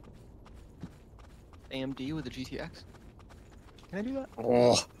 AMD with a GTX. Can I do that?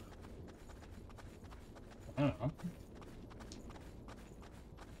 Oh, I don't know.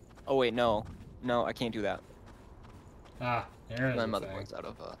 Oh wait, no, no, I can't do that. Ah, there is My a thing. motherboard's out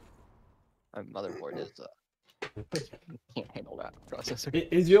of my motherboard is can't handle that processor.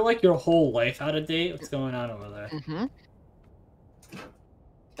 Is your like your whole life out of date? What's going on over there? Mm-hmm.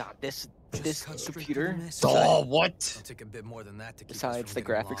 God, this cut straight computer. to the message. oh, what? It'll take a bit more than that to keep us Besides from the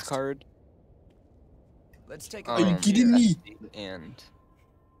getting graphics lost. card, Let's take a Are you look. kidding me? and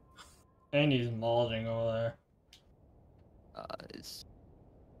And he's molding over there. is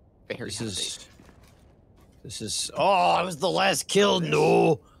very This out of date. is. Oh, I was the last kill. No.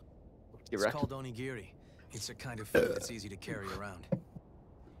 You It's wrecked? called onigiri. It's a kind of food that's easy to carry around.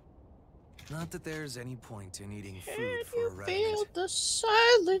 Not that there's any point in eating food for a revenant. the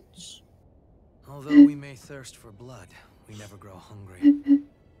silence? Although we may thirst for blood, we never grow hungry.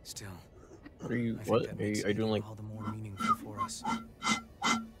 Still, Are you I think what? that Are you, makes are you doing eating like? all the more meaningful for us.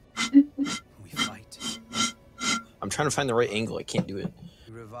 We fight. I'm trying to find the right angle. I can't do it.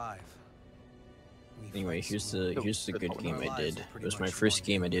 We revive. We Anyway, fight here's some the more. good game Our I lives did. are It pretty was my much first one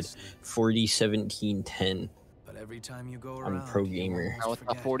game I did. endless sleep. 40, 17, 10. But every time you go I'm a around, pro you gamer. almost Now with a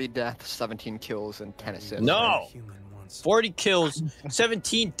forget 40 deaths, 17 kills, and 10 assists. No! human once. 40 kills,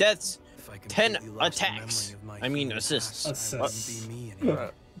 17 deaths, If I 10 completely lost the attacks. memory of my I mean human assists. past, I Assists. wouldn't be me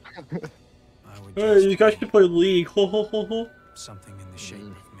anymore. I would Hey, just you guys be should play League. Ho ho ho ho. something in the shape of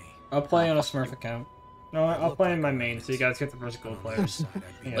me. I'll play on a Smurf account. No, I I'll look play like in my a main, so you guys get the first gold But on the players. inside,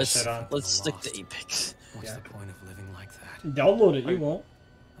 I'd be Yeah, Let's shit on. let's stick to lost. Apex. What's Yeah. the point of living like that? Download it, you won't.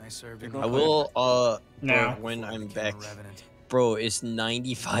 I served You're in I going the will Now. when I'm became a back. revenant. Bro, it's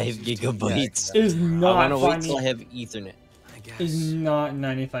 95 gigabytes. Is I not wanna wait funny. till I have Ethernet. I guess. Is not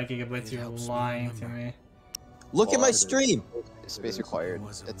 95 gigabytes. It You're helps me lying to remember. me. Look at my It is. stream. Space is. required. It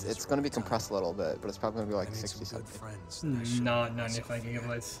was a It's going to be miserable compressed a little bit, but it's probably going to be I like made 60 some good something. friends that I shouldn't Not let myself 95 forget.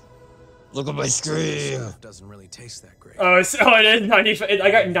 gigabytes. Look at my This stream. stuff doesn't really taste that great. Oh, so it is 95.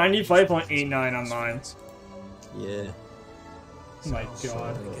 I got 95.89 on mine. Yeah. Oh my So,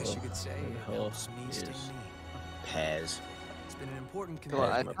 god. I guess you could say it hell helps me stay is- me. Paz. It's been an important Well,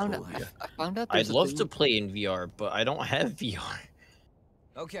 I commitment found in out. my life. I found out. I'd there's a love thing- to play in VR, but I don't have VR.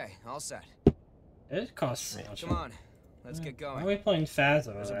 Okay, all set. It costs so much. Come on, let's get Why are going. we playing phas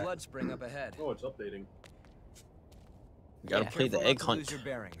over There's a there? blood spring up ahead. Oh, it's updating. You gotta Yeah. play the Careful not egg to hunt. lose your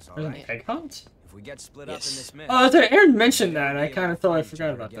bearings, all There's an right? egg hunt? If we get split up in Yes. this mess, Oh, that's right. Aaron mentioned we'll that. never I be kind able of to thought I find each forgot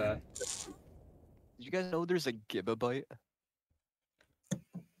other about that. again. Did you guys know there's a gigabyte?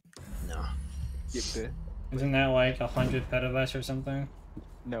 No. Gigabyte? Isn't that like 100 petabytes or something?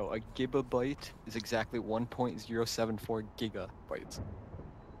 No, a gigabyte is exactly 1.074 gigabytes.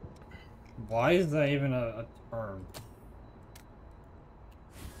 Why is that even a term?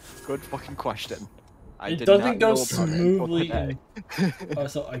 Good fucking question. I It did doesn't not go know about it until smoothly today. Oh,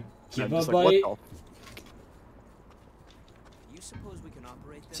 so a I'm just like, gigabyte? what You suppose we can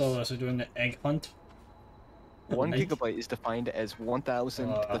operate this? So we're doing the egg hunt? the? 1 Right. gigabyte is defined as 1,000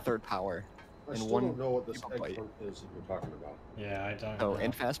 to the third power. I And still one don't know what this egg gigabyte. hunt is that you're talking about. Yeah, I don't So know.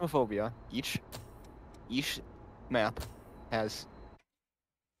 in Phasmophobia, each map has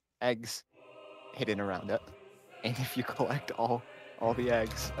eggs hidden around it, and if you collect all the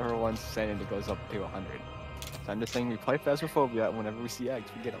eggs, everyone's sanity goes up to 100. So I'm just saying we play Phasmophobia, and whenever we see eggs,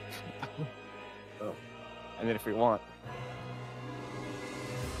 we get them. Oh. And then if we want,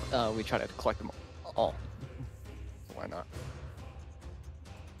 we try to collect them all. So why not?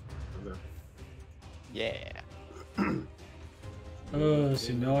 Okay. Yeah. Oh,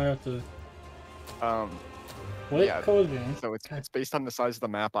 so now I have to... What Yeah, coding? So it's based on the size of the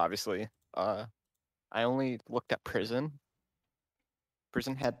map, obviously. I only looked at Prison.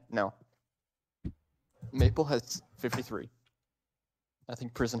 Prison had no. Maple has 53. I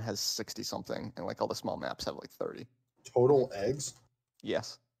think Prison has 60 something, and like all the small maps have like 30. Total eggs?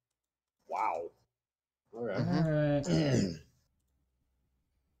 Yes. Wow. Okay. Alright.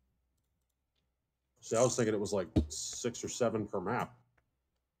 See, I was thinking it was like 6 or 7 per map.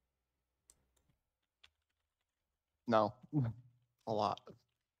 No. A lot.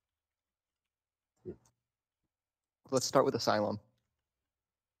 Let's start with Asylum.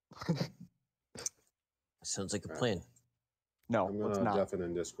 Sounds like a plan. No, I'm let's gonna not. deafen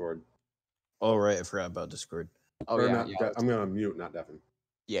in Discord. Oh right, I forgot about Discord. Oh Or yeah, not yeah. de- I'm gonna mute, not deafen.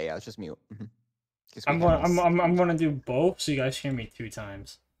 Yeah, let's just mute. 'Cause I'm we have gonna this- I'm gonna do both so you guys hear me 2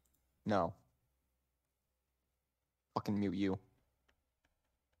 times. No. Fucking mute you.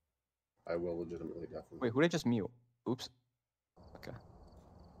 I will legitimately deafen. Wait, who did I just mute? Oops. Okay.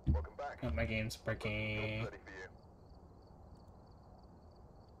 Oh, my game's breaking.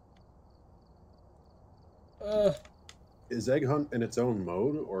 Is Egg Hunt in its own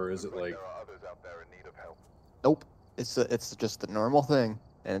mode, or is it like? Nope. It's just the normal thing,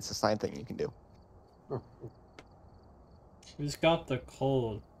 and it's a side thing you can do. Oh. Who's got the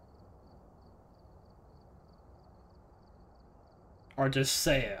code? Or just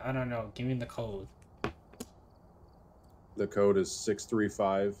say it. I don't know. Give me the code. The code is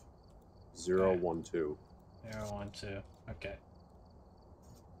 635012. 012. Okay.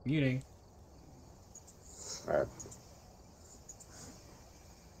 Muting. All right.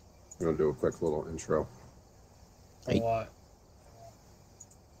 I'm gonna do a quick little intro, For what?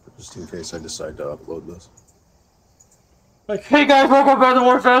 just in case I decide to upload this. Like, hey guys, welcome back to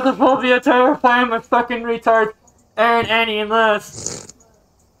more Phasmophobia. Today we're playing with fucking retards, Aaron, Annie, and Liz.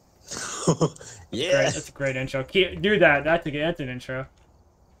 Yeah. That's a great intro. Do that. That's an intro.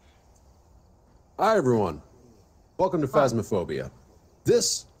 Hi everyone, welcome to Phasmophobia.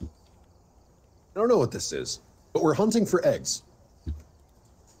 This, I don't know what this is, but we're hunting for eggs.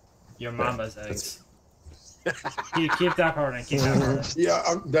 Your mama's eggs. Keep that part in. Keep that part in.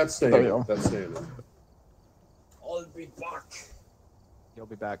 Yeah, that's staying. That's staying. I'll be back. You'll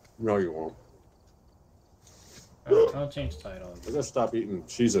be back. No, you won't. I'll change title. I'm gonna stop eating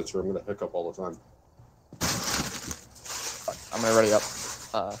Cheez-Its, or I'm gonna hiccup all the time. I'm gonna ready up.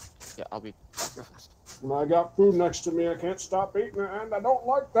 Yeah, I'll be back real fast. When I got food next to me, I can't stop eating it, and I don't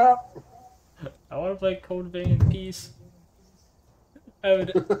like that. I want to play Code Vein in peace. I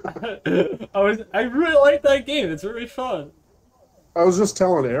really like that game. It's really fun. I was just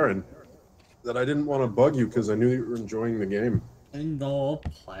telling Aaron that I didn't want to bug you because I knew you were enjoying the game. And I'll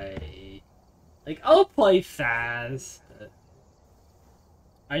play. Like, I'll play phas.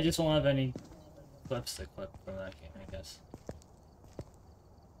 I just won't have any clips to clip from that game, I guess.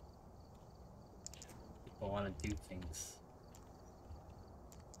 People want to do things.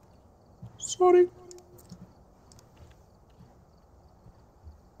 Sorry.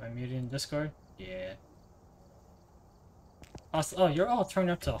 Am I muted in Discord? Yeah. Also, oh, you're all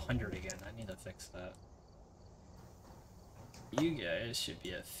turned up to 100 again. I need to fix that. You guys should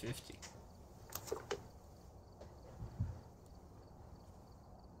be at 50.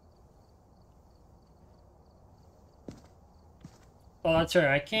 Oh, that's right.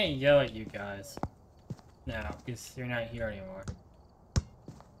 I can't yell at you guys now because you're not here anymore.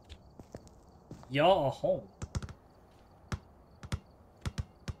 Y'all are home.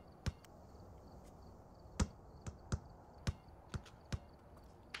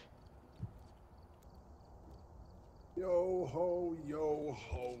 Yo ho,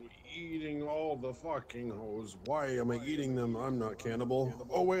 eating all the fucking hoes. Why am I eating them? I'm not cannibal.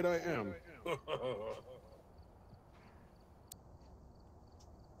 Oh wait, I am.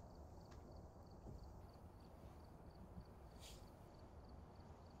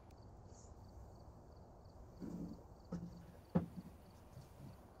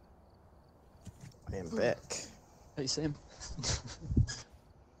 I am back. Hey, Sam.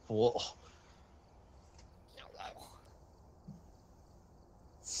 Whoa.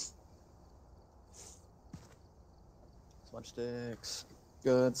 Smudge sticks.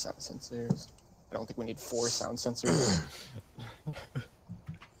 Good. Sound sensors. I don't think we need 4 sound sensors.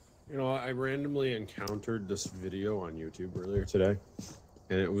 You know, I randomly encountered this video on YouTube earlier today,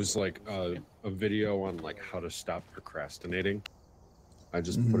 and it was like a video on like how to stop procrastinating. I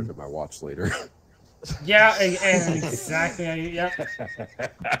just put it in my watch later. Yeah, exactly. Yeah.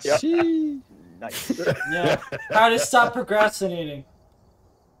 Yep. Nice. Yeah. How to stop procrastinating.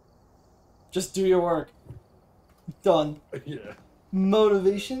 Just do your work. Done. Yeah.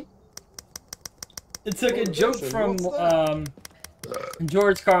 Motivation. It's like a joke from What's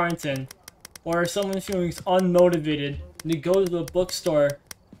George Carlington, where someone's feeling unmotivated and they go to the bookstore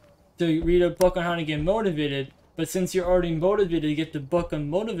to read a book on how to get motivated, but since you're already motivated to get the book on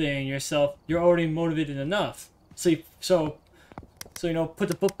motivating yourself, you're already motivated enough. So you know, put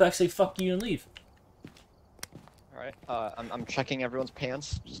the book back, say fuck you, and leave. All right. I'm checking everyone's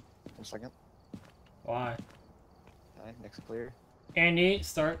pants. Just 1 second. Why? Okay, next clear. Andy,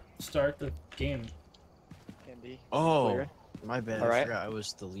 start the game. Andy. Oh, Clear. my bad. All right. I forgot I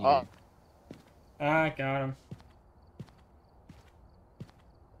was the leader. Oh. Ah, got him.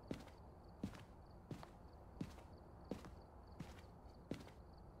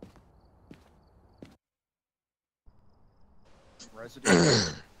 Residue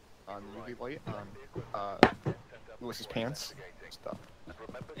on the UV light on Lewis's pants. Stuff.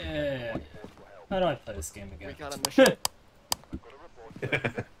 Yeah. How do I play this game We again? got a mission.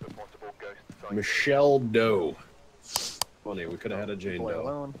 Michelle Doe. Funny, we could have had a Jane Boy Doe.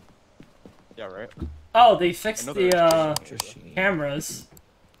 alone. Yeah, right. Oh, they fixed Another the Interesting. cameras.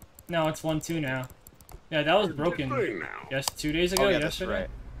 No, it's 1-2 now. Yeah, that was broken. Yes, 2 days ago, Oh, yeah, yesterday. that's right.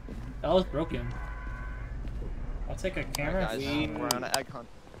 That was broken. I'll take a camera. Guys, we're on an egg hunt.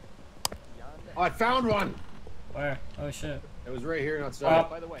 Oh, I found one! Where? Oh shit. It was right here outside. Oh,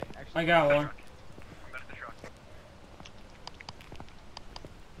 By the way, actually, I got one. Back to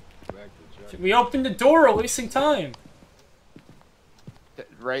the truck. We opened the door, we're wasting time.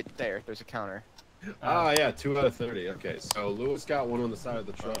 Right there, there's a counter. Oh, yeah, 2 out of 30. Okay, so Lewis got one on the side of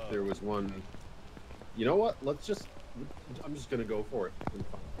the truck. There was one. You know what? I'm just gonna go for it.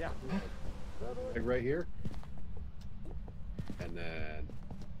 Yeah. Egg right here. And then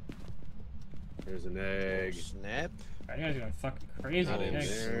there's an egg. Snap. You guys are going fucking crazy. Not in Eggs.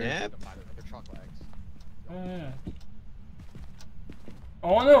 there. Snap. The truck legs. Oh yeah. I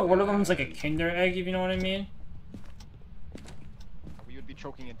wonder one of them's like a Kinder egg, if you know what I mean. We would be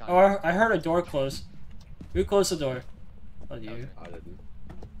choking it down. Oh, I heard a door close. Who closed the door? Oh, you. I didn't.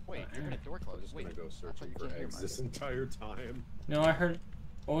 Wait, you heard a door I'm close. just Wait, gonna go I thought searching you for can't hear eggs mine. this entire time. No, I heard.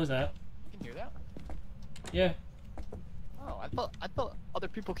 What was that? You can hear that? Yeah. Oh, I thought other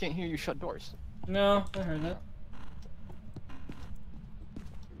people can't hear you shut doors. No, I heard that.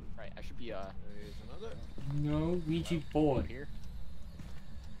 Right, I should be There's another. No Ouija board. here.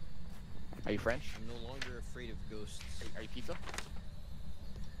 Are you French? I'm no longer afraid of ghosts. Are you pizza?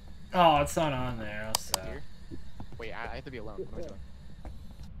 Oh, it's not on there. I'll say. Here? Wait, I have to be alone. What am I doing?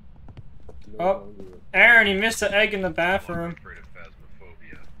 No Oh. longer. Aaron, you missed the egg in the bathroom. Afraid of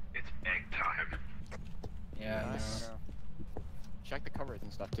phasmophobia. It's egg time. Yeah, I know. Check the covers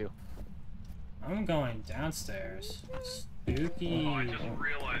and stuff too. I'm going downstairs. Spooky. Oh, I just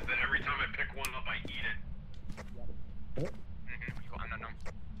realized that every time I pick one up, I eat it.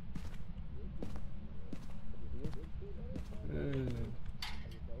 Ooh.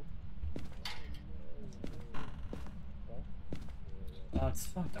 Oh, it's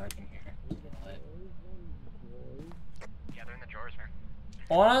so dark in here. Yeah, they're in the drawers,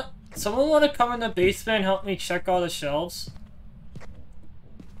 man. Someone wanna come in the basement and help me check all the shelves?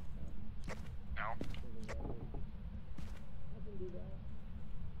 No.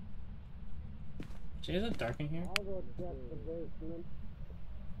 Gee, is it dark in here?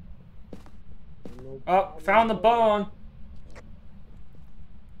 Oh, found the bone!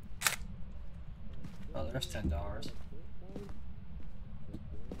 Oh, there's $10.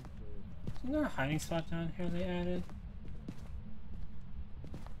 Isn't there a hiding spot down here they added?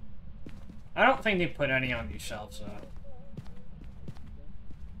 I don't think they put any on these shelves, though.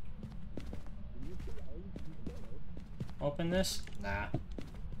 Open this? Nah.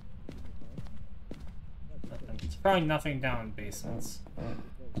 Nothing. It's probably nothing down in basements.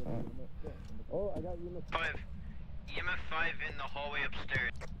 Oh, I got EMF 5. EMF 5 in the hallway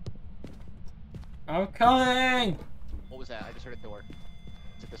upstairs. I'm coming! What was that? I just heard a door.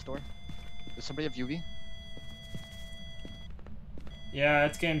 Is it this door? Does somebody have UV? Yeah,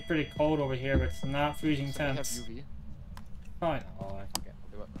 it's getting pretty cold over here, but it's not freezing Does somebody have temps. UV? Probably not. Okay,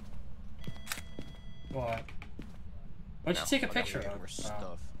 I'll do it. What? What'd you take a picture of? More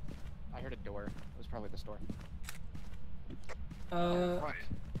stuff. I heard a door. It was probably this door. Right.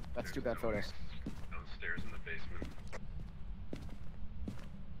 That's two bad photos. Downstairs in the basement.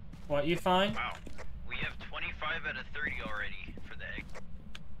 What, you find? Wow. We have 25 out of 30 already for the egg.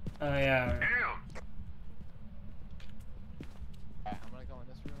 Oh, yeah. Damn! I'm gonna go in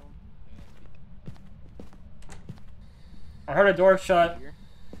this room I heard a door shut. and here.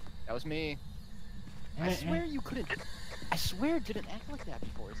 That was me. I swear you couldn't. I swear it didn't act like that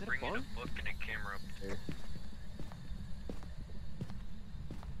before. Is it a Bring in bug? a book and a camera up there.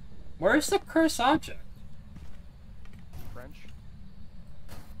 Where's the cursed object? French.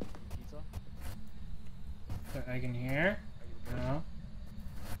 Pizza. The egg in here? No.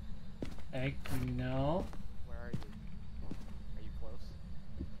 Egg, no. Where are you? Are you close?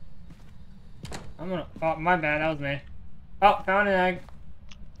 I'm gonna. Oh, my bad, that was me. Oh, found an egg.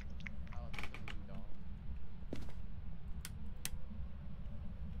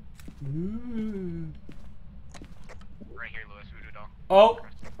 Ooh. Right here, Lewis, voodoo doll.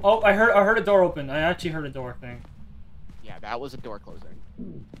 Oh, I heard a door open. I actually heard a door thing. Yeah, that was a door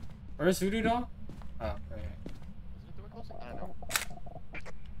closing. Where's Voodoo Doll? Oh, right. Is it a door closing? I don't know.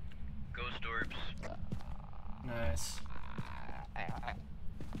 Ghost orbs. Nice.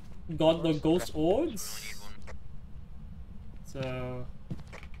 Got the ghost orbs? We only need one. So,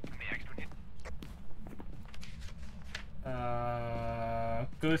 How many eggs do we need?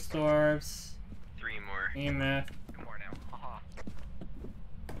 ghost orbs, 3 more. EMF. 2 more now. Haha.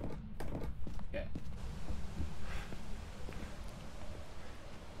 Okay.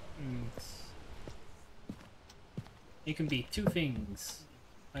 It can be 2 things.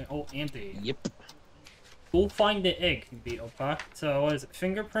 Oh, Andy. Yep. Go find the egg, Beetle Puck. So what is it?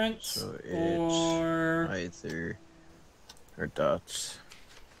 Fingerprints So it's or either or dots.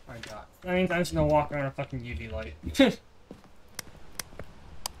 or dots. That means I'm just gonna walk around a fucking UV light.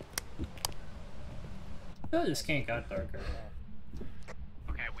 Oh, this can't got darker.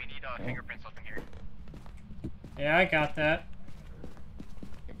 Okay, we need fingerprints up in here. Yeah, I got that.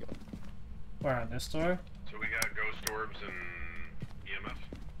 Where, on this door? So we got ghost orbs and EMF.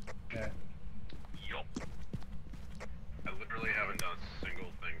 Yeah. Yup. I literally haven't done a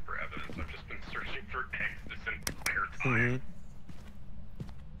single thing for evidence. I've just been searching for eggs this entire time.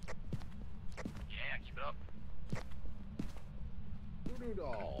 Yeah, keep it up. Voodoo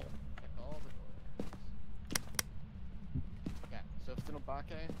doll. Yeah, so if it's an Obake,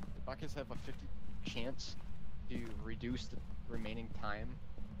 the Obakes have a 50 chance to reduce the remaining time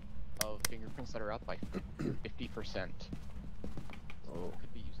of fingerprints that are up by 50%. So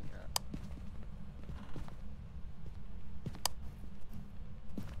could be using that.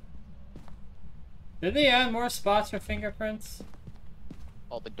 Did they add more spots for fingerprints?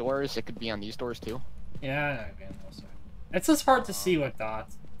 All the doors, it could be on these doors too. Yeah, it's just hard to see with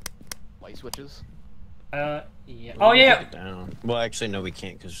dots. Light switches. Yeah. Well, Oh we can yeah. take it down. Well, actually, no, we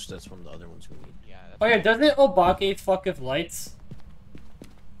can't because that's one of the other ones we need. Yeah. Oh yeah, doesn't Obake fuck with lights?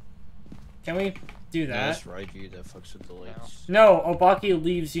 Can we do No, that? that's Raiju that fucks with the lights. No, Obake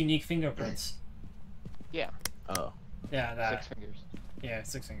leaves unique fingerprints. Yeah. Oh. Yeah, that. 6 fingers. Yeah,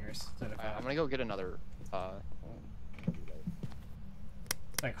 6 fingers. I'm gonna go get another.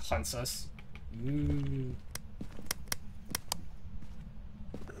 Like hunts us. Ooh.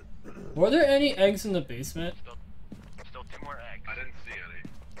 Were there any eggs in the basement? Still 2 more eggs. I didn't see any.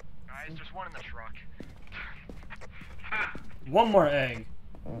 Guys, there's one in the truck. One more egg.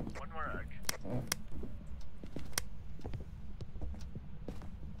 One more egg.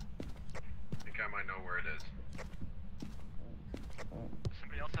 I think I might know where it is. Does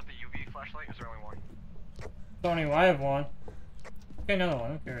somebody else have the UV flashlight? Is there only one? Tony, I have one. Okay, another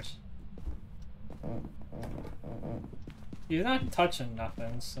one. Who cares? He's not touching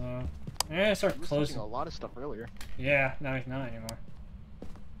nothing, so I'm gonna start He was closing. touching a lot of stuff earlier. Yeah, now he's not anymore.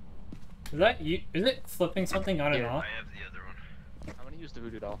 Is that you? Is it flipping something on and off? I have the other one. I'm gonna use the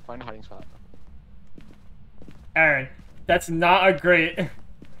voodoo doll. Find a hiding spot. Aaron, that's not a great.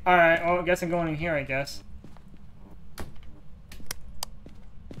 All right, well, I guess I'm going in here. I guess.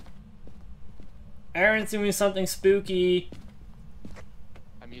 Aaron's doing something spooky.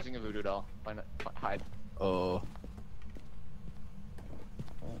 I'm using a voodoo doll. Find it. Hide. Oh.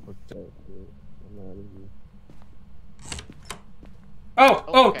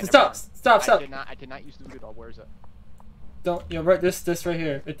 Oh, okay, stop, stop, stop. I did not use the voodoo doll. Where is it? Don't, you're right, this right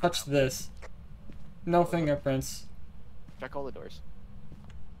here. It touched this. No fingerprints. Check all the doors.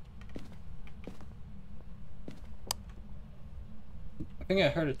 I think I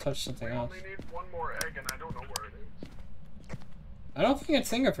heard it touch something We else. only need one more egg and I don't know where it is. I don't think it's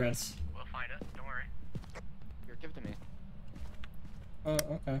fingerprints. We'll find it. Don't worry. Here, give it to me. Oh,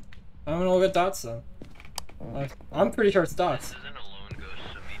 okay. I'm gonna look at dots then. I'm pretty sure it's dots. This isn't a lone ghost,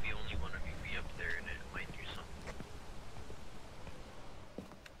 so maybe only one of you be up there and it might do something.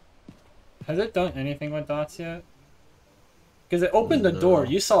 Has it done anything with dots yet? Because it opened the door.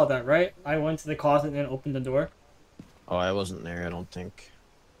 You saw that, right? I went to the closet and then opened the door. Oh, I wasn't there, I don't think.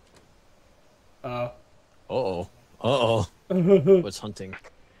 Uh-oh. Uh-oh. Uh-oh. What's hunting?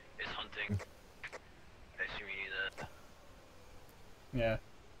 It's hunting. I assume you knew that. Yeah.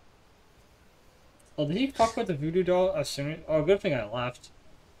 Oh, did he fuck with the voodoo doll as soon as... Oh, good thing I left.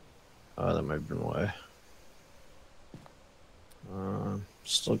 Oh, that might have been why.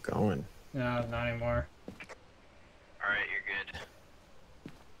 Still going. No, not anymore. Alright, you're good.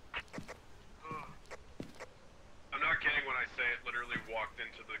 I'm not kidding when I say it literally walked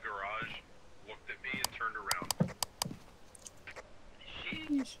into the garage, looked at me, and turned around.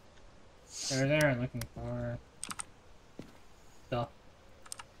 Sheesh. There's Aaron looking for... stuff.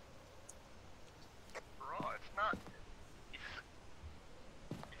 Bro, it's not.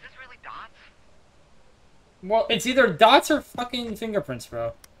 Is this really dots? Well, it's either dots or fucking fingerprints,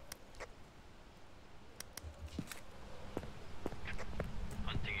 bro.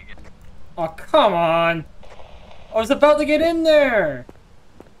 Hunting again. Oh, come on! I was about to get in there!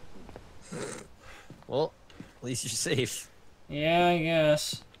 Well, at least you're safe. Yeah, I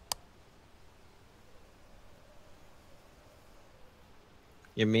guess.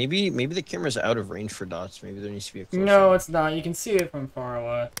 Yeah, maybe the camera's out of range for dots. Maybe there needs to be a closer. No, it's not. You can see it from far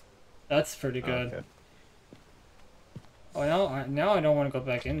away. That's pretty good. Okay. Oh, now I don't want to go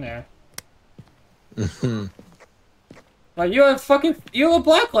back in there. Like, you have a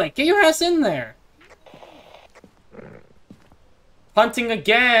black light. Get your ass in there. Hunting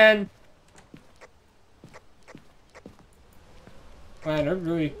again! Man, they're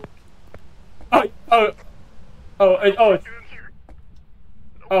really...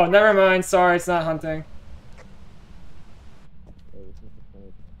 Oh, never mind. Sorry, it's not hunting. Are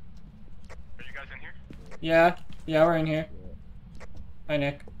you guys in here? Yeah. Yeah, we're in here. Hi,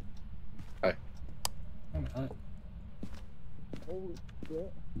 Nick. Hi. Oh my God. Holy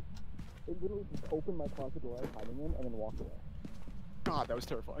shit. It literally just opened my closet door I was hiding in and then walked away. God, that was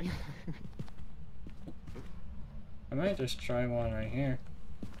terrifying. I might just try one right here.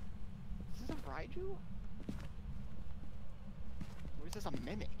 Is this a Raiju? Or is this a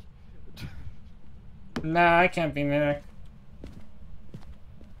mimic? Nah, I can't be Mimic.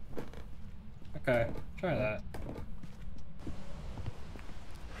 Okay, try that.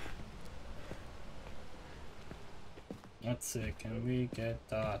 Let's see, can we get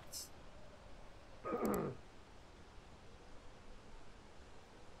dots?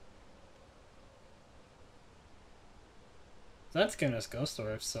 That's giving us ghost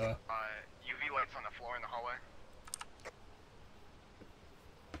orbs, so... UV lights on the floor in the hallway.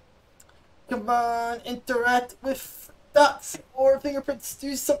 Come on, interact with dots or fingerprints,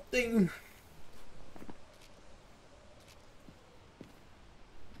 do something!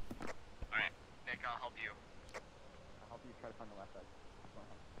 Alright, Nick, I'll help you. I'll help you try to find the left edge.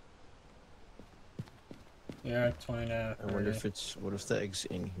 Yeah, 29. I wonder if it's... What if the egg's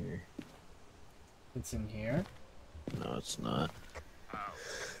in here? It's in here? No, it's not.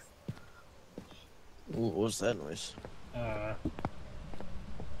 Ooh, what was that noise?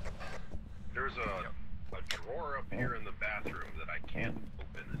 There's a drawer up here in the bathroom that I can't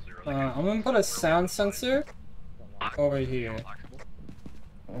open. Is there like I'm gonna put a sound sensor over here.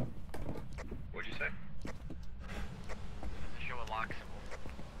 What'd you say? Show a lock symbol.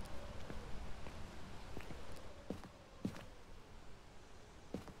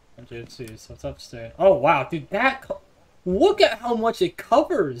 I did see, so it's upstairs. Oh wow, dude, that look at how much it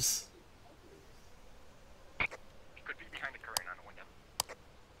covers! Could be behind the curtain on a window.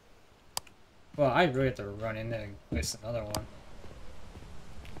 Well, I really have to run in there and place another one.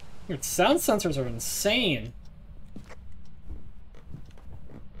 Dude, sound sensors are insane!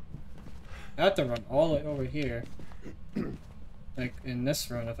 I have to run all the way over here. Like, in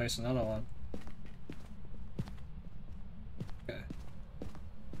this room to place another one. Okay.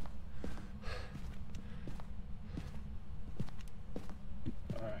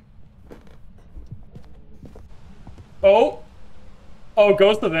 Alright. Oh! Oh,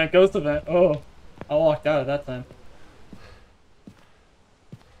 ghost event, ghost event. Oh. I walked out at that time.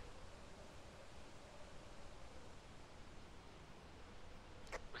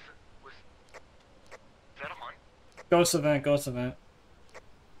 Was that a hunt? Ghost event, ghost event.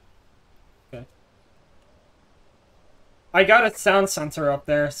 Okay. I got a sound sensor up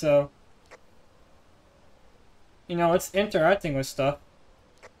there, so... You know, it's interacting with stuff.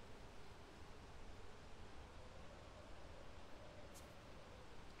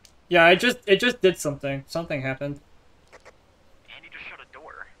 Yeah, it just did something. Something happened. Andy just shut a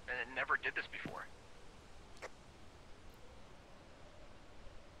door, and it never did this before.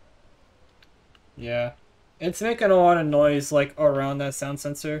 Yeah. It's making a lot of noise, like, around that sound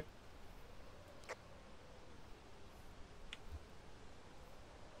sensor.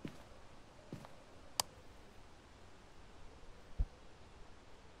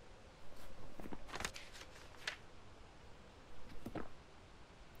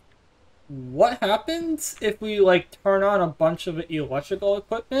 What happens if we, like, turn on a bunch of electrical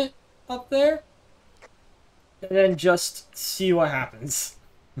equipment up there? And then just see what happens.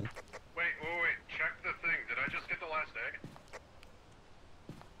 Wait. Check the thing. Did I just get the last egg?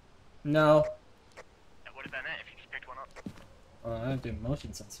 No. That would have been it if you just picked one up. Oh, I have to do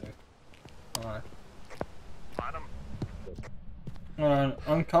motion sensor. Hold on. Bottom. Hold on.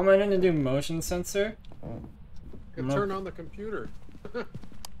 I'm coming in to do motion sensor. Could turn on the computer.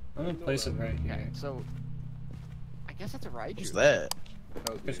 I'm gonna place it right here. Okay, so I guess that's a Raiju. What's that?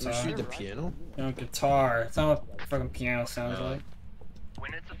 Guitar. Shoot the piano? No, guitar. It's not what fucking piano sounds like.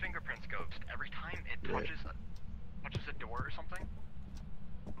 When it's a fingerprints ghost, every time it touches a door or something,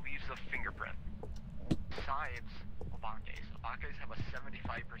 it leaves a fingerprint. Besides Abake's. Abake's have a 75%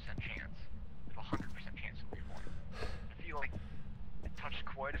 chance, with a 100% chance to leave one. I feel like it touched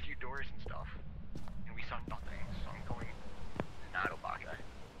quite a few doors and stuff, and we saw nothing, so I'm going not Abake.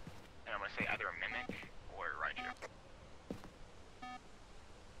 And I'm gonna say either a mimic or Raiju.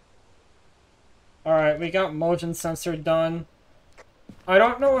 Alright, we got motion sensor done. I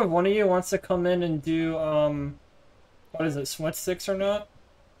don't know if one of you wants to come in and do, what is it, switch sticks or not?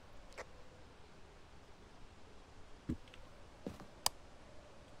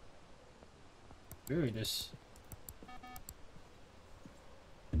 Really just...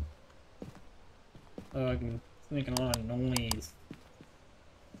 Oh, I'm making a lot of noise.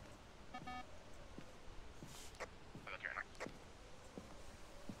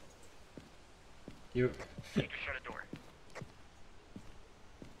 You... Need to shut a door.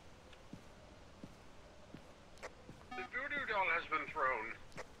 The voodoo doll has been thrown.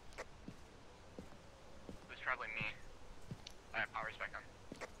 It was probably me. I have powers back on.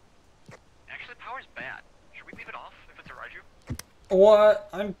 Actually, power's bad. Should we leave it off if it's a Raiju? What?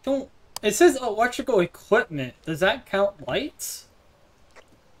 I don't... It says electrical equipment. Does that count lights?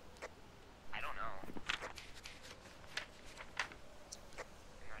 I don't know.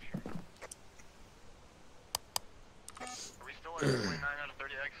 I'm not sure. Are we still at 29 out of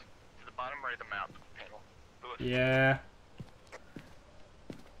 30x? To the bottom right of the map panel. Lewis. Yeah.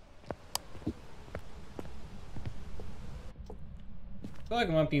 I feel like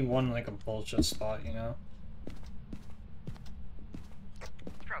it might be one like a bullshit spot, you know? It's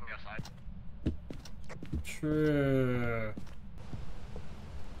probably outside. True.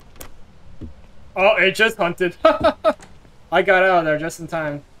 Oh, it just hunted. I got out of there just in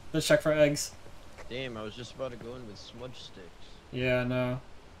time. Let's check for eggs. Damn, I was just about to go in with smudge sticks. Yeah, no.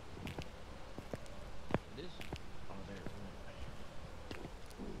 It is. Oh, there.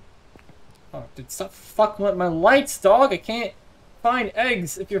 Oh, dude, stop fucking with my lights, dog. I can't find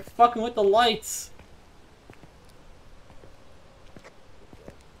eggs if you're fucking with the lights.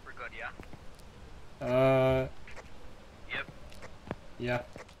 We're good, yeah? Yep. Yeah.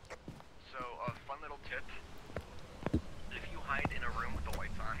 So, a fun little tip. If you hide in a room with the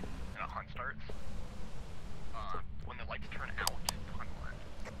lights on and a hunt starts, when the lights turn out, the hunt will end.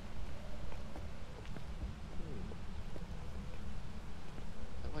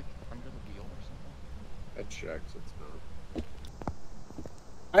 Is that like under the wheel or something? I checked. It's not.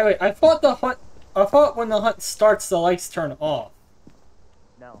 I thought the hunt. I thought when the hunt starts, the lights turn off.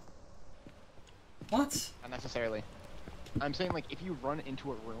 No. What? Not necessarily. I'm saying like if you run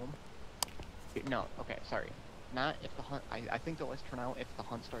into a room. No. Okay. Sorry. Not if the hunt. I think the lights turn out if the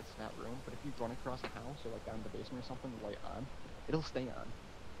hunt starts in that room. But if you run across a house or like down in the basement or something, the light on, it'll stay on.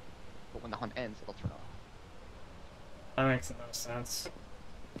 But when the hunt ends, it'll turn off. That makes no sense.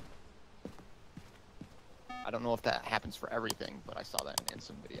 I don't know if that happens for everything, but I saw that in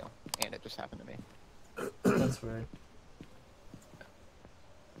some video, and it just happened to me. That's weird.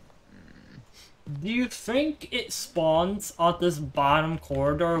 Do you think it spawns at this bottom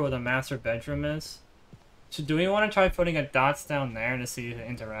corridor where the master bedroom is? So do we want to try putting a dots down there to see if it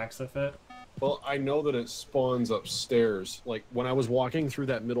interacts with it? Well, I know that it spawns upstairs. Like, when I was walking through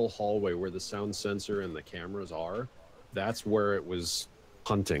that middle hallway where the sound sensor and the cameras are, that's where it was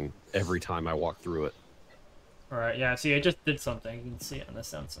hunting every time I walked through it. Alright, yeah, see, it just did something. You can see it on the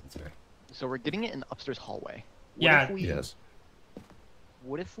sound sensor. So we're getting it in the upstairs hallway. Yes.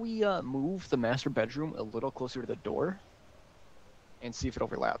 What if we move the master bedroom a little closer to the door and see if it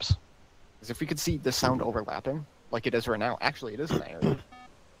overlaps? Because if we could see the sound overlapping, like it is right now, actually it is in the area. Okay,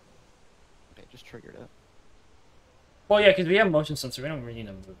 just triggered it. Well, yeah, because we have motion sensor. We don't really need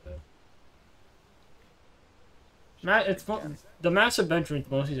to move it. The master bedroom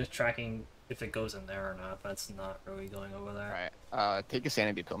is mostly just tracking if it goes in there or not, but it's not really going over there. Alright, take a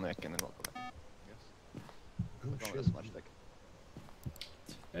sanity pill, Nick, and then we'll go back. Oh, shit.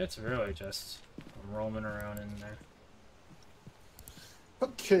 It's really just roaming around in there.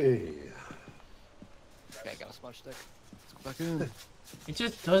 Okay. Okay, I got a smudge stick. Let's go back in. It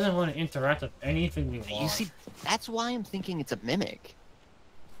just doesn't want to interact with anything we want. You see, that's why I'm thinking it's a mimic.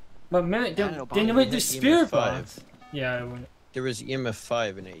 But Mimic, I don't know, then you Bonnie, would do EMF spirit 5. bombs. Yeah, I wouldn't. There was EMF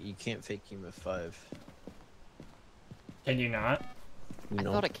 5 in it. You can't fake EMF 5. Can you not? I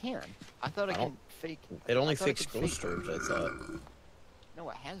No. thought it can. I thought it can fake. It only I thought it fakes could ghost fake- orbs, I thought. No,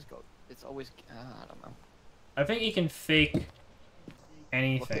 it has go. It's always. I don't know. I think you can fake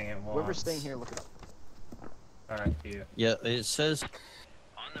anything it wants. Whoever's staying here, look it up. Alright, you. Yeah, it says On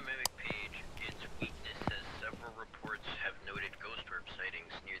the Mimic page, its weakness says several reports have noted ghost orb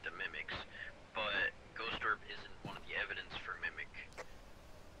sightings near the Mimics, but ghost orb isn't one of the evidence for Mimic.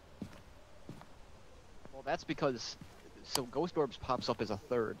 Well, that's because so ghost orbs pops up as a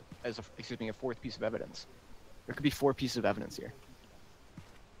third, as a a fourth piece of evidence. There could be 4 pieces of evidence here.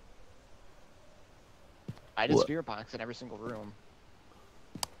 I did What? spirit box in every single room.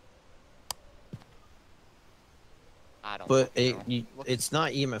 I don't. But fucking know. it's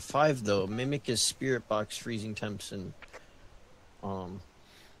not EMF 5 though. Mimic is spirit box, freezing temps, and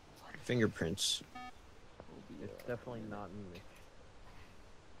fingerprints. It's definitely not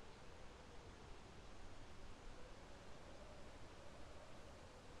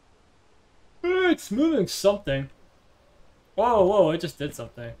Mimic. it's moving something. Whoa, whoa, it just did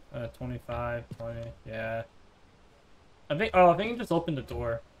something. 25, 20, yeah. I think it just opened the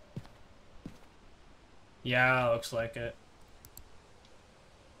door. Yeah, looks like it.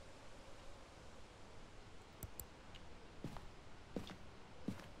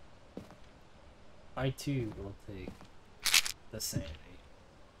 I too will take the sanity.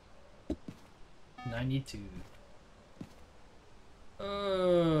 92. I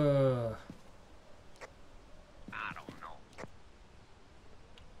don't know.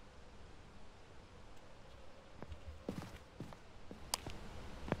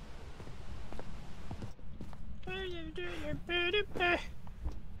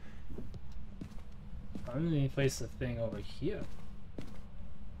 I'm gonna place the thing over here.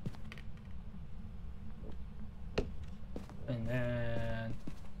 And then...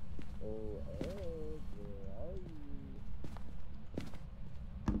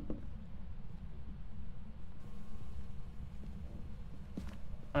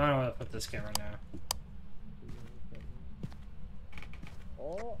 I don't know where to put this camera now.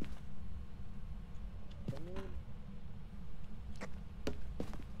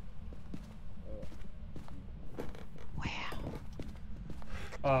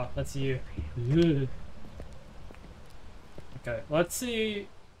 Oh, that's you. Okay, let's see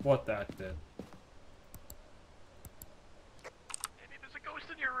what that did. Andy, there's a ghost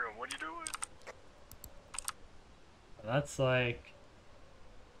in your room. What are you doing? That's like...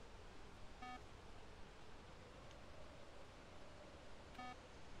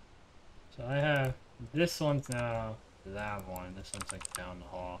 So I have... This one's now that one. This one's like down the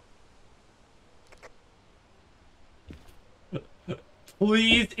hall.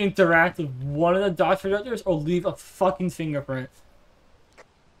 Please interact with one of the dot projectors or leave a fucking fingerprint.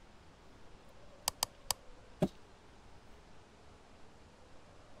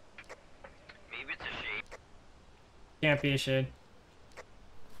 Maybe it's a shade. Can't be a shade.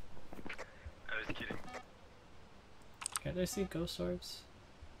 I was kidding. Can't I see ghost orbs?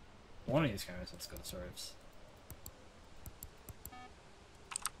 One of these guys has ghost orbs.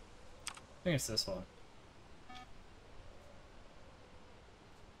 I think it's this one.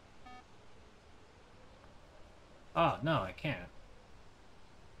 Oh, no, I can't.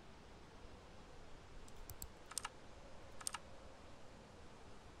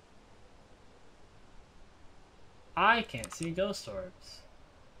 I can't see ghost orbs.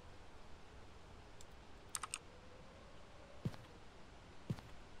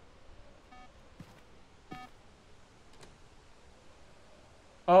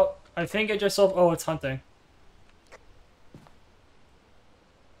 Oh, I think it just... Oh, it's hunting.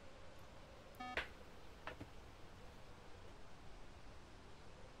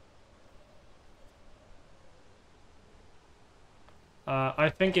 I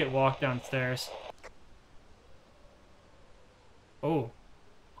think it walked downstairs. Oh,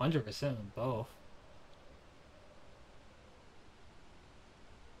 100% on both.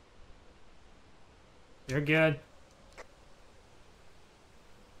 You're good.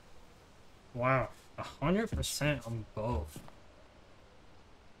 Wow, 100% on both.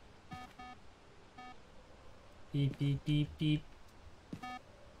 Beep, beep, beep, beep.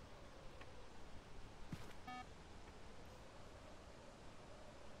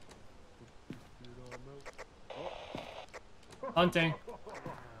 Hunting.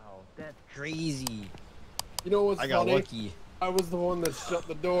 Wow, that's crazy. You know what's I got funny? lucky. I was the one that shut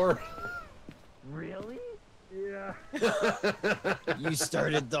the door. Really? Yeah. You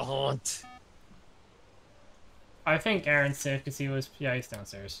started the haunt. I think Aaron's safe because he was... Yeah, he's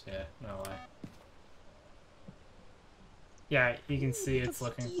downstairs. Yeah, no way. Yeah, you can see it's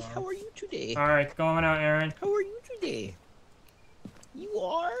looking for him. How are you today? Alright, going out, Aaron. How are you today? You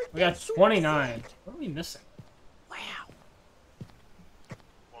are? We got 29. What are we missing? Wow.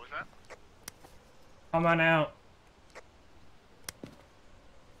 What was that? Come on out.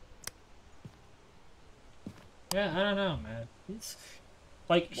 Yeah, I don't know, man. He's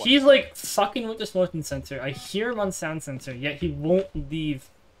like, he's like fucking with this motion sensor. I hear him on sound sensor, yet he won't leave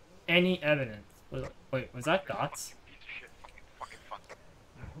any evidence. Wait, was that Dots?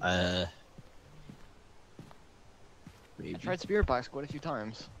 I Maybe. tried spirit box quite a few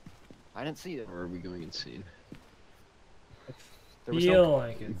times. I didn't see it. Or are we going insane? There was Feel no...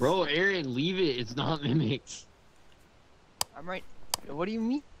 like it. Bro, Aaron, leave it. It's not mimicked. I'm right. What do you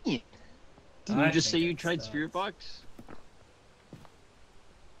mean? Didn't I you just say think you it's tried Dots. Spirit Box?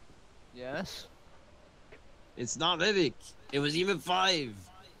 Yes. It's not mimic. It was even 5.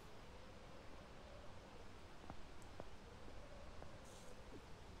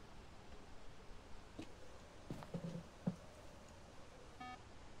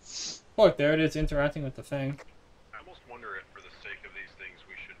 Look, there it is interacting with the thing. I almost wonder if, for the sake of these things,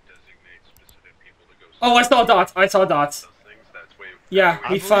 we should designate specific people to go. Oh, I saw dots. I saw dots. Yeah,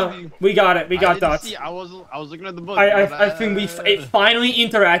 we got it. We got dots. I was looking at the book. I think it finally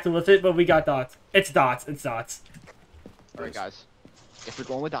interacted with it, but we got dots. It's dots. It's dots. All right, guys. If we're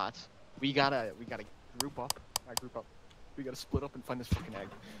going with dots, we gotta group up. We gotta split up and find this fucking egg.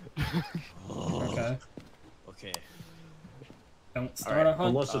 Okay. Okay. Don't start a hunt.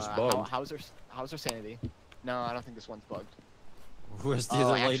 Unless it's bugged. How's our sanity? No, I don't think this one's bugged. Where's the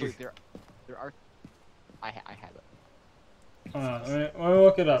other lady? Actually, there are. I have it. Hold on, let me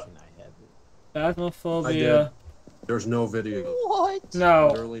look it up. Phasmophobia. There's no video. What? No.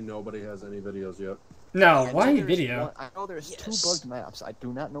 Literally nobody has any videos yet. No, why video? I know there's 2 bugged maps. I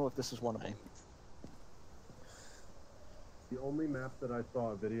do not know if this is one of them. The only map that I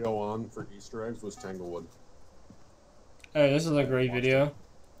saw a video on for Easter eggs was Tanglewood. Hey, this is a great video.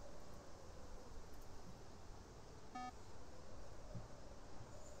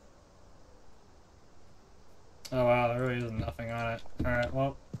 Oh wow, there really is nothing on it. Alright,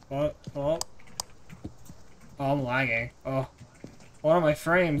 well. Oh, I'm lagging. Oh. What are my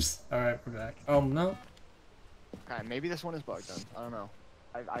frames? Alright, we're back. Oh, no. Okay, maybe this one is bugged then. I don't know.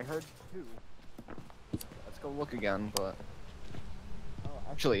 I heard 2. Let's go look again, but... Oh,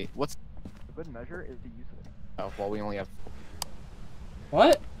 actually, what's a good measure is the use of it. Oh, well, we only have...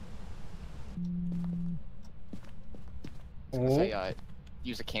 What? Say,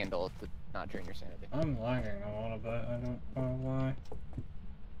 use a candle to not drain your sanity. I'm lagging a little bit. I don't know why.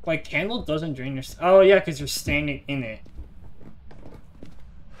 Like, candle doesn't drain your... Oh, yeah, because you're standing in it.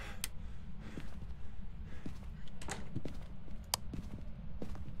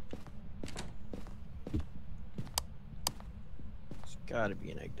 There's gotta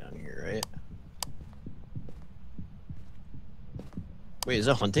be an egg down here, right? Wait, is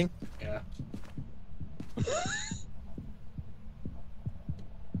that hunting? Yeah.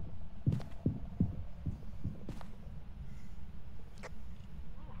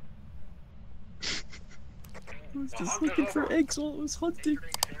 I was just looking for eggs while it was hunting.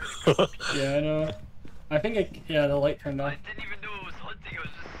 Yeah, I know. I think yeah, the light turned off. I didn't even know it was hunting. I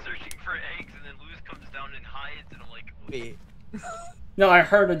was just searching for eggs, and then Luz comes down and hides, and I'm like, wait. No, I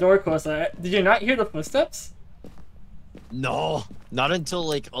heard the door close. Did you not hear the footsteps? No, not until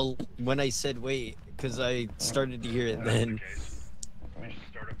like when I said wait, because I started to hear it then. Let me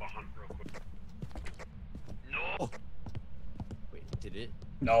start up a hunt real quick. No. Wait, did it?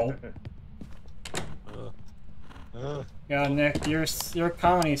 No. Yeah, Nick, your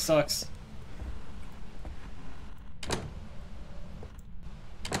comedy sucks.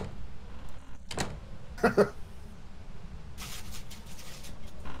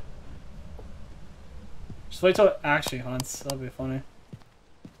 Just wait till it actually hunts. That'll be funny.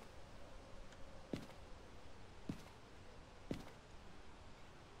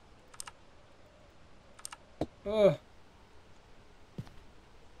 Ugh.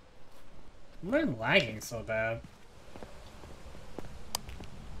 Why am I lagging so bad?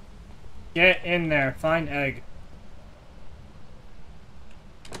 Get in there. Find egg.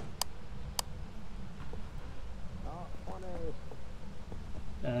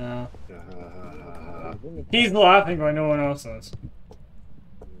 He's laughing but no one else is.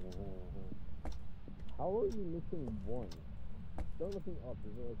 How are you missing one? Start looking up.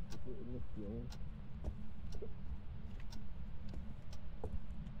 Is it like in this game?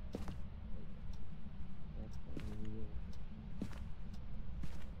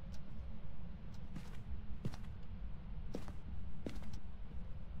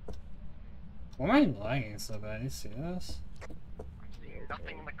 Why am I lagging so bad? You see this?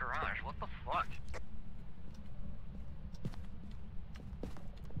 Nothing in the garage. What the fuck?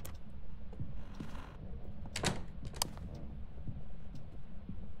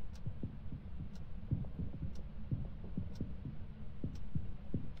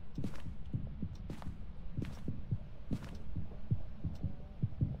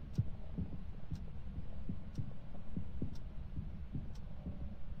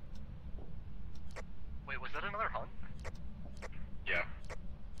 Wait, was that another hunt? Yeah.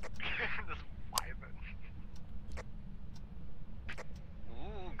 This vibing.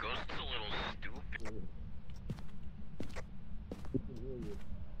 Ooh, Ghost's a little stupid.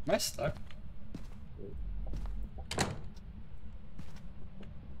 Am I stuck?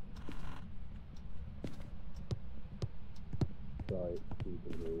 Sorry,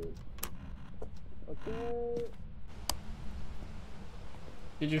 okay.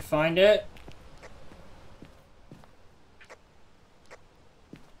 Did you find it?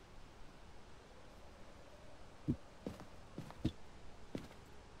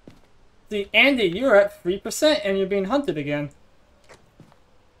 See, Andy, you're at 3% and you're being hunted again.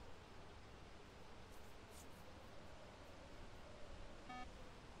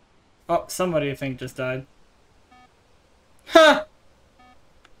 Oh, somebody I think just died. Ha!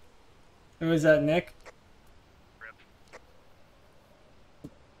 Who was that, Nick?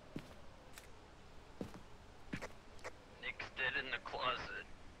 Nick's dead in the closet.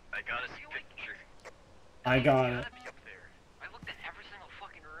 I got his picture. I got it. Gotta be up there. I looked at every single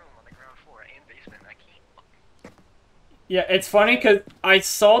fucking room on the ground floor and basement. I can't. Yeah, it's funny because I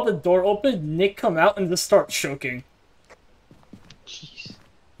saw the door open, Nick come out and just start choking. Jeez.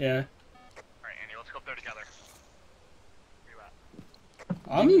 Yeah. Alright, Andy, let's go up there together. Where you at?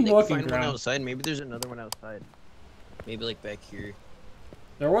 I'm Didn't Nick looking find one around. outside. Maybe there's another one outside. Maybe like back here.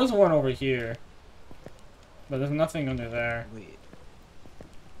 There was one over here. But there's nothing under there. Wait.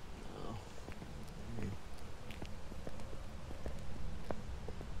 Oh.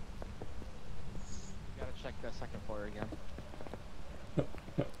 Gotta check the second floor again.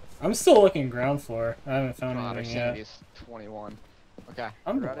 I'm still looking ground floor. I haven't found God, our anything yet. sanity's 21. Okay.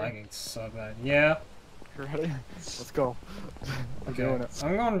 I'm you ready? lagging so bad. Yeah. You ready? Let's go. I'm Okay. doing it.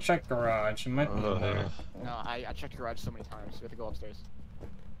 I'm going to check garage. It might be in there. No, I checked garage so many times. We have to go upstairs.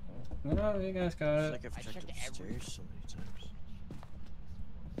 No, you guys got I feel it. like I've I checked checked upstairs so many times.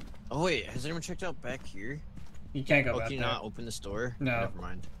 Oh wait, has anyone checked out back here? You can't go Oh, back can you there. not open this door? No. Never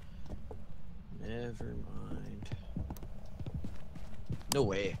mind. Never mind. No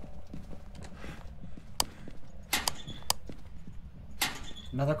way.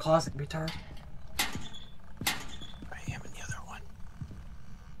 Another closet, retard. I am in the other one.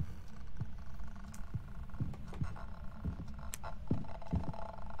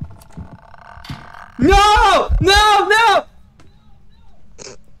 No! No! No!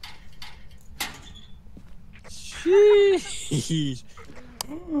 Jeez.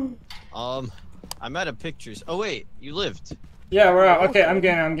 I'm out of pictures. Oh wait, you lived. Yeah, we're out. Okay, I'm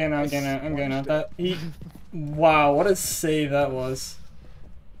getting out. Wow, what a save that was.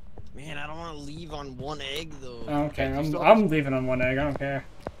 Man, I don't want to leave on one egg though. Okay, I'm leaving on one egg. I don't care.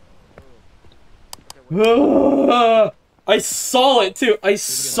 I saw it too. I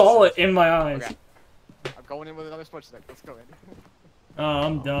saw it in my eyes. Okay. I'm going in with another sponge stick. Let's go in. Oh,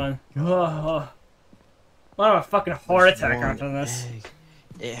 I'm done. I'm having a fucking heart attack One after this. egg.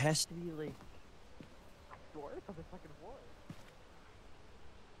 It has to be like. Door of the second floor.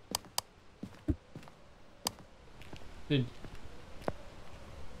 Dude.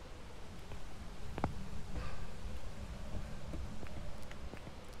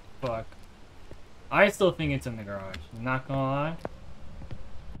 Fuck. I still think it's in the garage. Not gonna lie.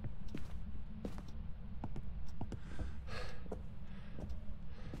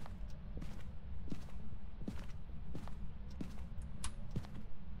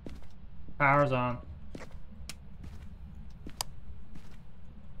 Power's on.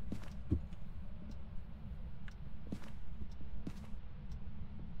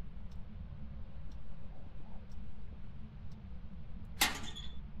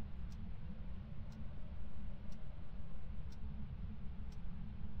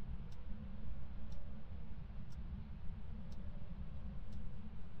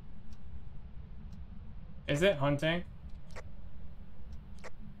 Is it hunting?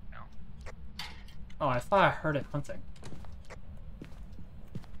 No. Oh, I thought I heard it hunting.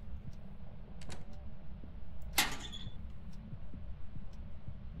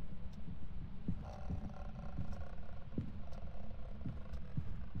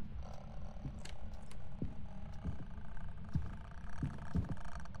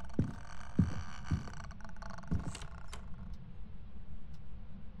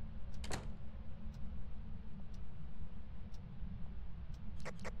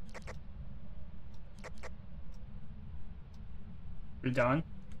 You done?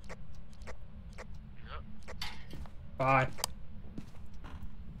 Yep. Bye.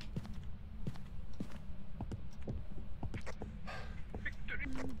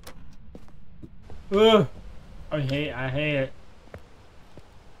 Ugh. I hate it.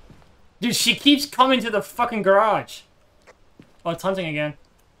 Dude, she keeps coming to the fucking garage. Oh, it's hunting again.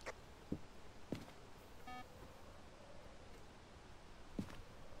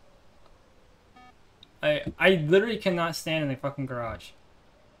 I literally cannot stand in the fucking garage.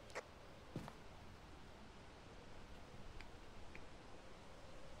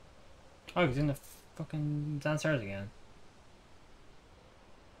 Oh, he's in the fucking downstairs again.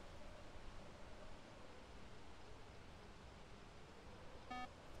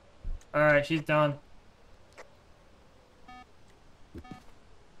 Alright, she's done.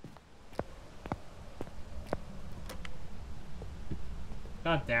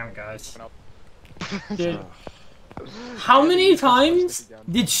 God damn, guys. Dude, how many times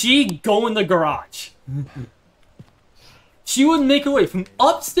did she go in the garage? She would make her way from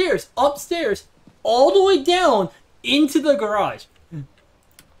upstairs, all the way down into the garage.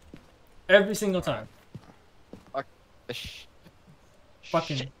 Every single time.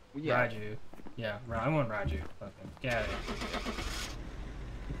 Fucking Raju. Yeah, I want Raju. Fucking get out of here.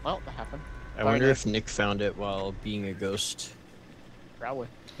 Well, that happened. I wonder if Nick found it while being a ghost. Probably.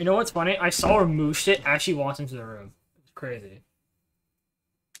 You know what's funny? I saw her move shit as she walked into the room. It's crazy.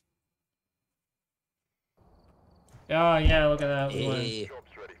 Oh yeah, look at that. Hey.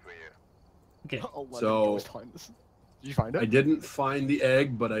 Okay. So, did you find it? I didn't find the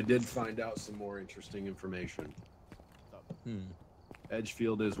egg, but I did find out some more interesting information.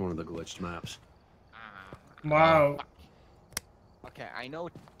 Edgefield is one of the glitched maps. Wow. Okay, I know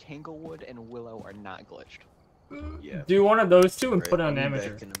Tanglewood and Willow are not glitched. Yeah. Do one of those two and Right, put it I'll on be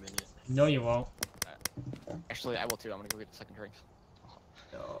amateur. back in a minute. No, you won't. Actually, I will too. I'm gonna go get the second drinks.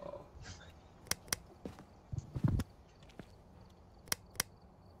 No.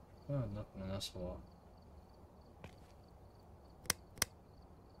 Oh, nothing in this wall.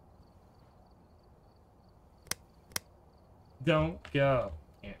 Don't go.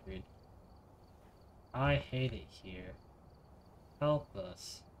 Can't read. I hate it here. Help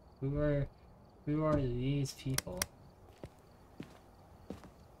us. Who are these people?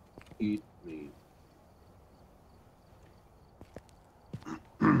 Eat me.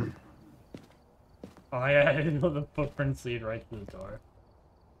 Oh yeah, I didn't know the footprints lead right to the door.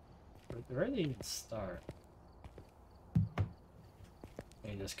 Where do they even start?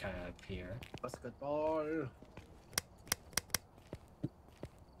 They just kind of appear. Basketball.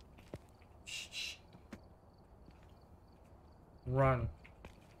 Shh. Run.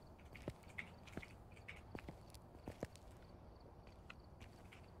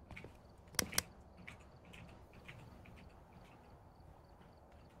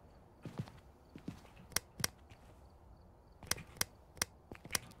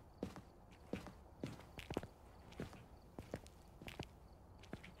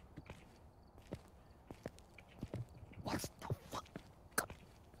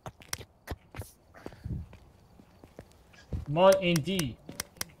 Mod and D.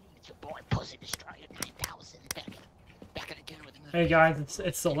 Your boy Pussy Destroyer 9000 back again with another. Hey guys,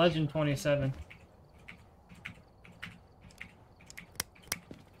 it's the Legend 27.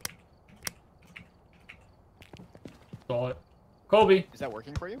 Saw it. Colby. Is that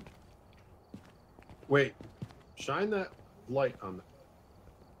working for you? Wait, shine that light on the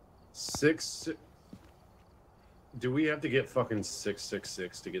six. Do we have to get fucking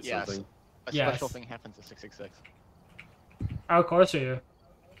 666 to get Yes. something? A special thing happens at 666. How close are you?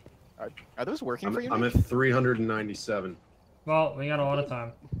 Are those working for you? I'm Nick? at 397. Well, we got a lot of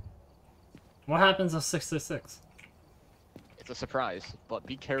time. What happens at 666? It's a surprise, but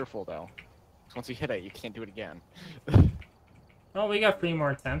be careful though. 'Cause once you hit it, you can't do it again. Oh, we got 3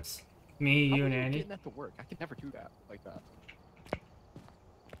 more attempts. Me, How you, are and Andy. getting that to work? I could never do that like that.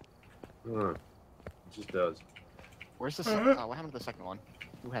 It just does. Where's the what happened to the second one?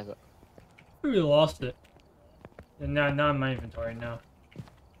 Who has it? We lost it. And now in my inventory now.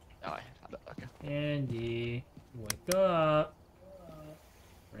 Oh, I found it. Okay. Andy, wake up.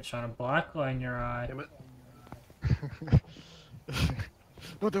 We're trying to black line your eye. Damn it.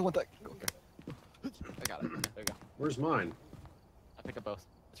 No, don't want that. Okay. I got it. There you go. Where's mine? I pick up both.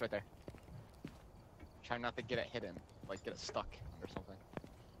 It's right there. Try not to get it hidden, like get it stuck or something.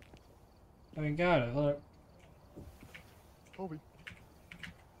 I got it, look. Kobe.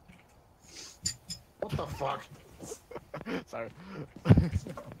 What the fuck? Sorry.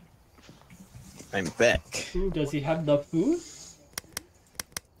 I'm back. Ooh, does he have the food?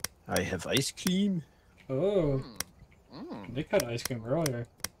 I have ice cream. Oh. They cut ice cream earlier.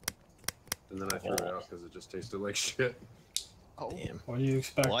 And then I threw it out because it just tasted like shit. Oh. Damn. What do you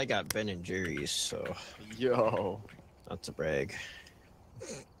expect? Well, I got Ben and Jerry's, so. Yo. Not to brag.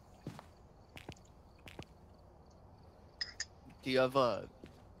 Do you have a?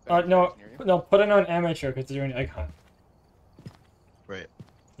 No, put it on amateur because you're doing egg hunt. Right.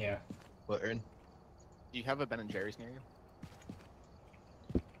 Yeah. What, Ern? Do you have a Ben and Jerry's near you?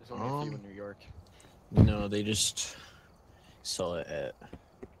 There's only a few in New York. No, they just sell it at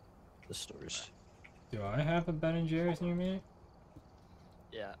the stores. Do I have a Ben and Jerry's near me?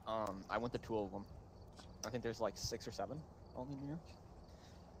 Yeah. I went to 2 of them. I think there's like 6 or 7 only in New York.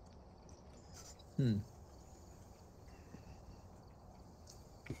 Hmm.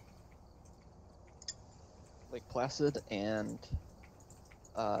 Lake Placid and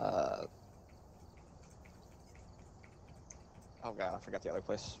Oh god, I forgot the other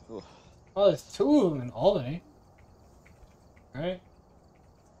place. Ooh. Oh, there's 2 of them in Albany. Right?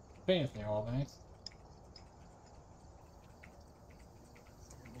 I think it's near Albany.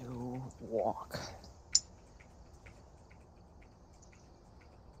 New walk.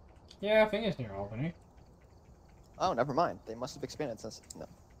 Yeah, I think it's near Albany. Oh, never mind. They must have expanded since. No.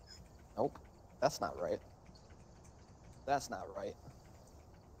 Nope. That's not right. That's not right.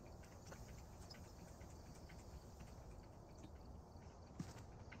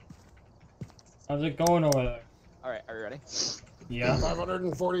 How's it going over there? Alright, are you ready? Yeah.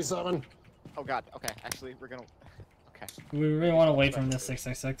 547. Oh god, okay. Actually, we're gonna... Okay. We really want to wait from this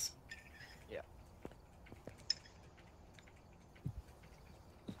 666. Yeah.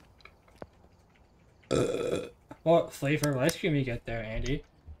 What flavor of ice cream you get there, Andy?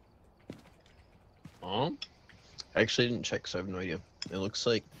 I actually didn't check, so I have no idea. It looks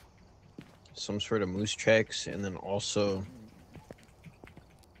like some sort of moose tracks, and then also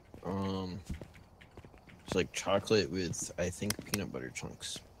it's like chocolate with, I think, peanut butter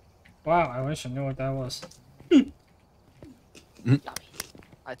chunks. Wow, I wish I knew what that was.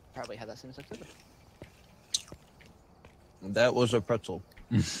 I probably had that same section. That was a pretzel.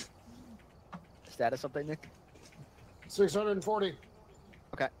 Status update, Nick? 640.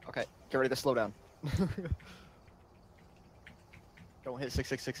 Okay, okay. Get ready to slow down. Don't hit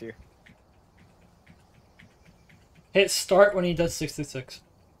 666 here. Hit start when he does 666.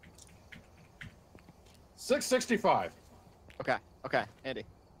 665. Okay, okay. Andy,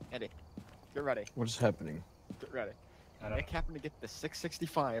 get ready. What is happening? Get ready. Nick happened to get the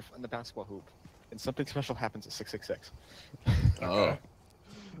 665 on the basketball hoop, and something special happens at 666. Oh.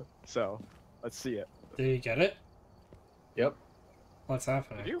 So, let's see it. Did you get it? Yep. What's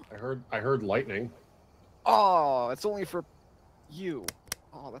happening? Did you? I heard lightning. Oh, it's only for you.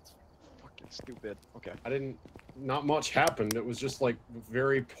 Oh, that's fucking stupid. Okay. I didn't. Not much happened. It was just like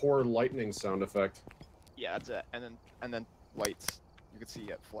very poor lightning sound effect. Yeah, that's it. And then lights. You can see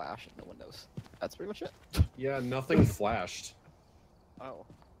it flash in the windows. That's pretty much it. Yeah, nothing flashed. Oh.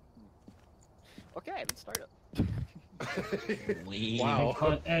 Okay, then start it.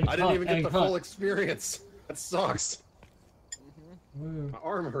 Wow. I didn't even get the full experience. That sucks. My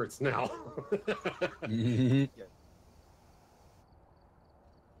arm hurts now. Yeah.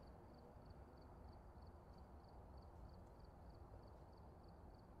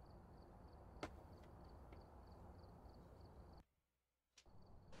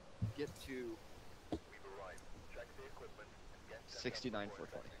 Get to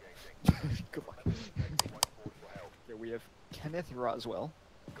 69,420. Come on. Okay, we have Kenneth Roswell.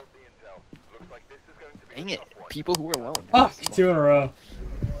 Dang it, people who are alone. Oh, 2 in a row.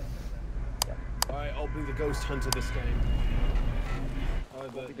 Alright, I'll be the ghost hunter this game.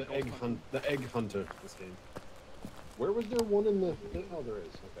 The egg hunter this game. Where was there one in the? Oh, there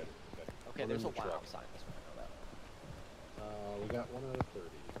is. Okay. Okay, there's a wow sign. We got 1 out of 30.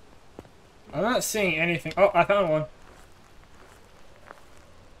 I'm not seeing anything. Oh, I found one.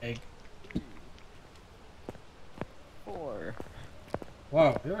 Egg. 4.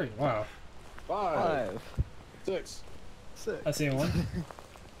 Wow, very wow. 5. 6. I see one.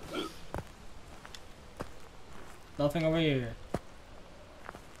 Nothing over here.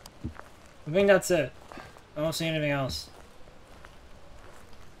 I think that's it. I don't see anything else.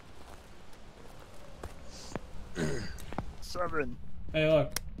 Seven. Hey,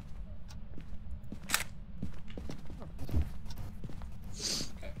 look.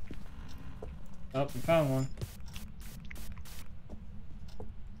 Okay. Oh, we found one.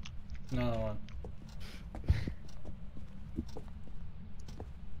 Another one.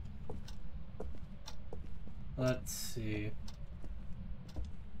 Let's see.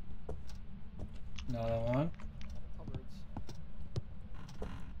 Another one.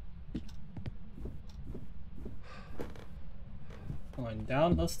 Going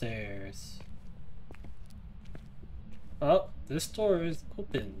down the stairs. Oh, this door is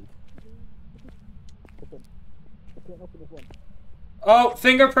open. Oh,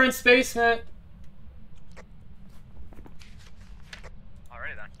 fingerprints basement.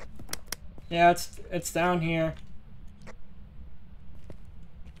 Alrighty then. Yeah, it's down here.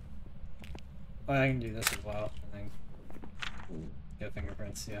 Oh, I can do this as well. I think. Get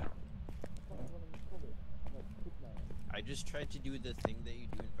fingerprints. Yeah. I just tried to do the thing that you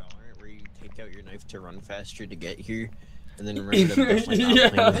do in Valorant, where you take out your knife to run faster to get here, and then remember that definitely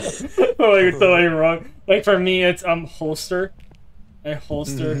not playing. Oh, you're totally wrong. Like for me, it's holster. I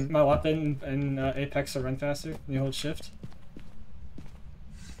holster my weapon in Apex to run faster. You hold shift.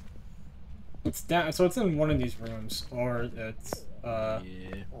 It's down, so it's in one of these rooms, or it's Yeah.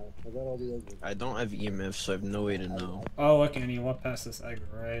 I don't have EMF, so I have no way to know. Oh, look, Andy, you walk past this egg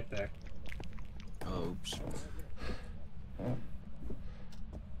right there. Oh, oops.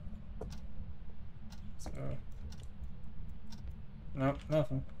 So... Nope,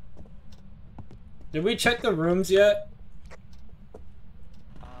 nothing. Did we check the rooms yet?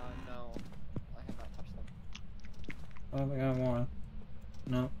 No. I have not touched them. I don't think I have one.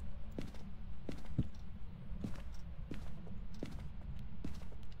 No.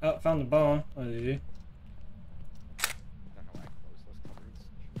 Oh, found the bone. Oh, did you? Don't know why I closed those cupboards.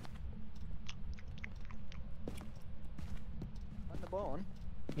 Find the bone.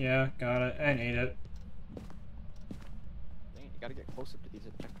 Yeah, got it. And ate it. Dang, you gotta get closer to these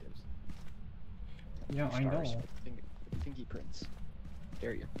objectives. Yeah, I know. Fingy prints.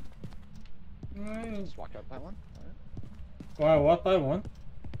 Dare you. Just walked out by one. Alright. Wow, what by one?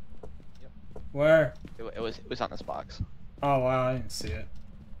 Yep. Where? It was on this box. Oh wow, I didn't see it.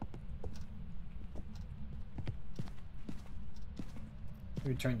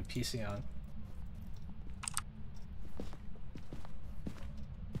 We turned the PC on.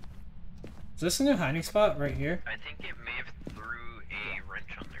 Is this a new hiding spot right here? I think it may have threw a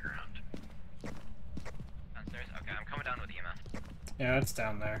wrench on the ground. Downstairs? Okay, I'm coming down with EMF. Yeah, it's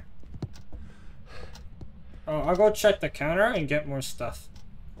down there. Oh, I'll go check the counter and get more stuff.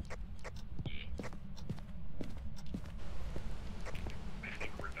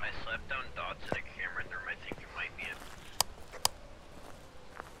 I slapped down dots in a camera in the room. I think it might be it.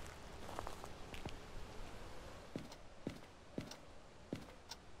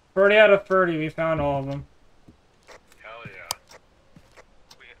 30 out of 30, we found all of them. Hell yeah.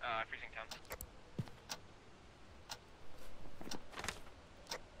 Freezing temps.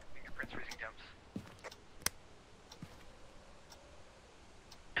 Fingerprints, freezing temps.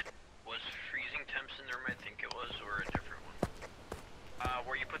 Was freezing temps in the room? I think it was, or a different one.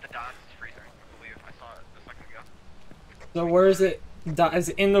 Where you put the dots, it's freezing. I believe I saw it a second ago. So where is it? Is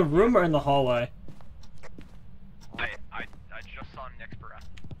it in the room or in the hallway? I just saw Nick's breath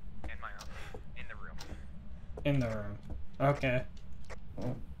in my own, in the room. In the room. Okay.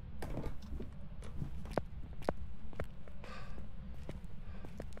 Oh,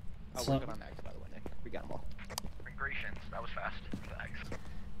 we're good on eggs, by the way, Nick. We got them all. Migrations, that was fast. For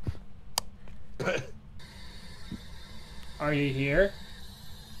the eggs. Are you here?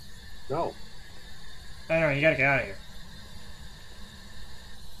 No. I know, you gotta get out of here.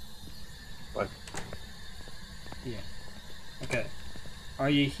 What? Yeah. Okay. Are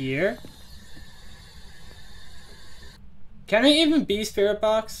you here? Can it even be Spirit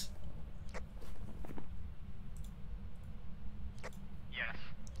Box? Yes.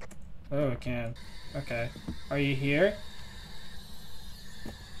 Oh, it can. Okay. Are you here?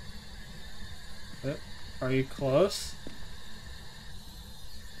 Are you close?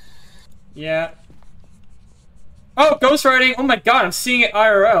 Yeah. Oh, ghostwriting! Oh my god, I'm seeing it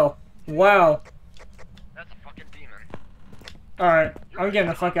IRL. Wow. That's a fucking demon. Alright, I'm getting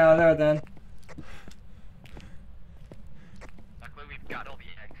the fuck out of there then. Luckily, we've got all the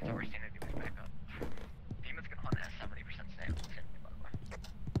eggs, so we're seeing a demon's back up. Demons can hunt at 70% save, by the way.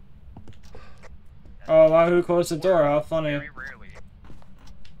 Oh wow, who closed the door? How funny. Very rarely.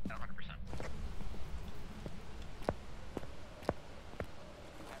 At 100%.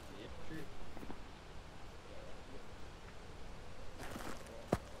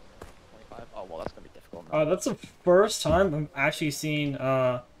 Oh well, that's gonna be difficult. That's the first time I'm actually seeing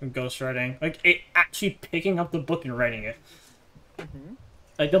ghostwriting. Like it actually picking up the book and writing it.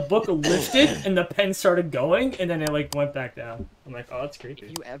 Like the book lifted and the pen started going and then it like went back down. I'm like, oh, that's creepy.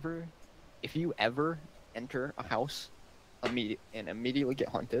 If you ever enter a house and immediately get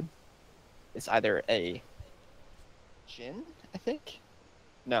haunted, it's either a djinn, I think.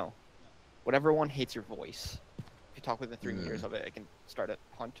 No, whatever one hates your voice. If you talk within 3 meters of it, it can start a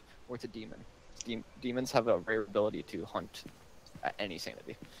hunt, or it's a demon. Demons have a rare ability to hunt at any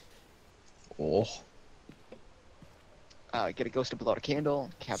sanity. Oh. Get a ghost to blow out a candle,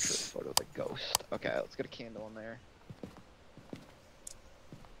 capture a photo of the ghost. Okay, let's get a candle in there.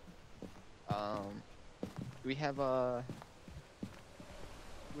 Do we have a...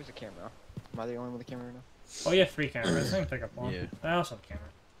 Where's the camera? Am I the only one with a camera right now? Oh yeah, 3 cameras. I can pick up one. Yeah. I also have a camera.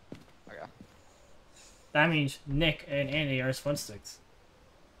 Okay. That means Nick and Andy are fun sticks.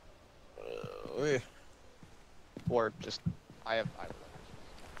 Or just... I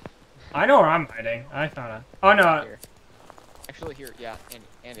I know where I'm hiding. I found it. Oh no. Here. Actually, here, yeah,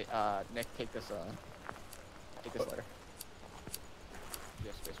 Andy, Nick, take this letter.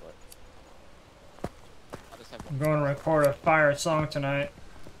 Yes, space what? I'll just have I'm going to record a fire song tonight.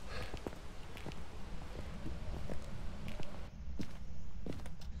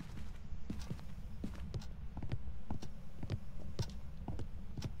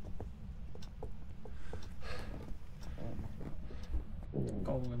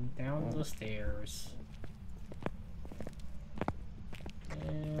 Going down the stairs.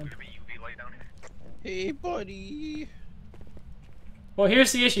 And... UV light down here. Hey, buddy. Well,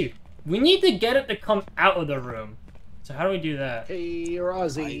 here's the issue. We need to get it to come out of the room. So how do we do that? Hey,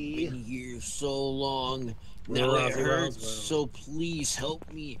 Rozzy. I've been here so long. Where Now it Rozzy hurts, Roswell? so please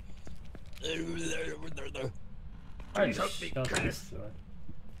help me. Please help me.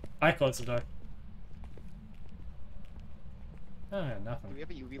 I closed the door. Oh, yeah, nothing. Do we have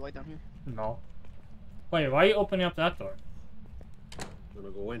a UV light down here? No. Wait, why are you opening up that door? I'm gonna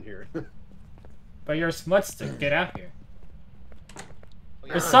go in here. But you're smart to get out here. Oh,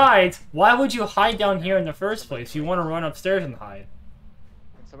 yeah. Besides, why would you hide down here in the first place? You want to run upstairs and hide.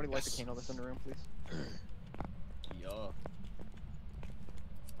 Can somebody light the candle that's in the room, please? Yeah.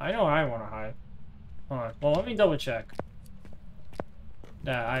 I know I want to hide. Hold on. Well, let me double check.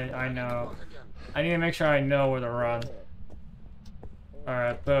 Yeah, I know. I need to make sure I know where to run.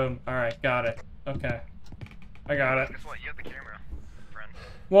 Alright, boom. Alright, got it. Okay. I got it. Guess what? You have the camera, friend.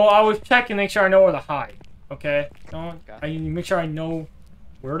 Well, I was checking to make sure I know where to hide. Okay? Don't. Okay. I need to make sure I know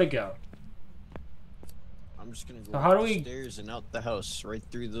where to go. I'm just gonna go So how do we- upstairs and out the house, right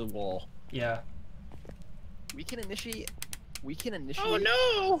through the wall. Yeah. We can initiate. Oh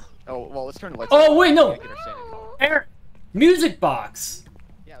no! Oh well, let's turn the lights. Oh, on. wait, no! Get our sanity going. Aaron! Music box!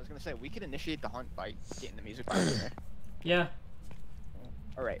 Yeah, I was gonna say we can initiate the hunt by getting the music box in there. Yeah.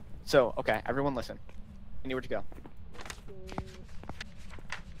 All right. So okay, everyone listen. Anywhere to go. Ow,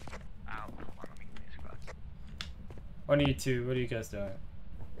 hold on, let me get the music box. What are you guys doing?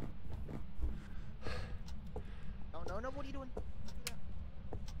 No, what are you doing?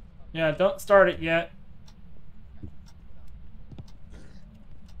 Yeah, don't start it yet.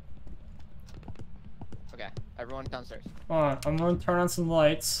 Okay, everyone downstairs. Hold on, I'm gonna turn on some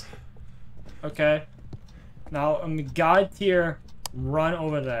lights. Okay. Now, I'm the guide tier. Run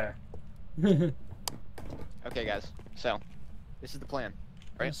over there. Okay, guys. So, this is the plan,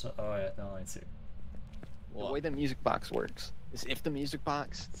 right? So, oh yeah, no lights here. The way the music box works is if the music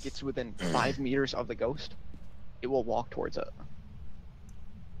box gets within 5 meters of the ghost, it will walk towards it.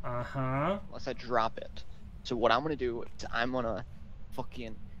 Uh-huh. Unless I drop it. So what I'm gonna do is I'm gonna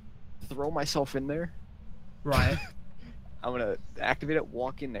fucking throw myself in there. Right. I'm gonna activate it,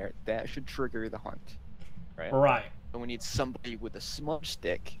 walk in there. That should trigger the hunt. Right? Right. And we need somebody with a smudge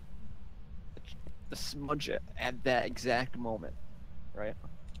stick to smudge it at that exact moment. Right?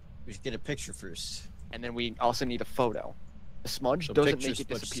 We should get a picture first. And then we also need a photo. The smudge So doesn't picture make it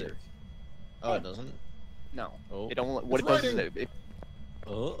smudge disappear. stick. Oh, it doesn't? No. Oh. It only, what It's it does is writing. it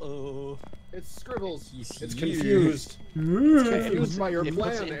Uh-oh. It's scribbles. He's It's here. confused. It's confused by your it puts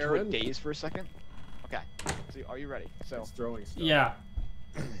plan, it into Aaron. a daze for a second. Okay. So are you ready? So It's throwing stuff. Yeah.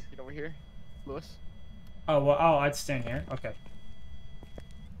 get over here, Lewis. Oh, well, oh, I'd stand here. Okay.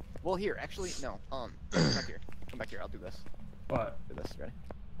 Well, here, actually, no. Come back here. Come back here. I'll do this. What? Do this. Ready?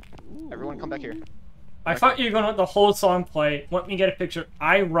 Everyone, come back here. I thought you were gonna let the whole song play, let me get a picture.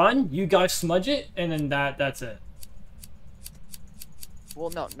 I run, you guys smudge it, and then that's it.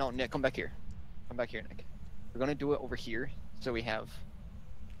 Well, no, Nick, come back here. Come back here, Nick. We're gonna do it over here, so we have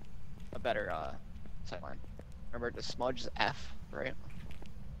a better sightline. Remember, the smudge is F, right?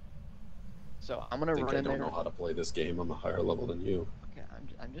 So I'm gonna I think run I in don't there. know how to play this game. I'm a higher level than you. Okay,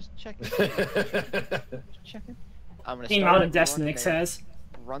 I'm just checking. Just checking. I'm gonna The start amount it, of deaths run in Nick there, says.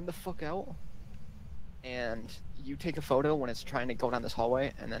 Run the fuck out, and you take a photo when it's trying to go down this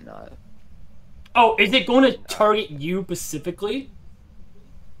hallway, and then Oh, is it going to target you specifically?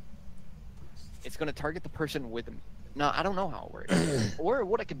 it's gonna target the person with them. No, I don't know how it works. Or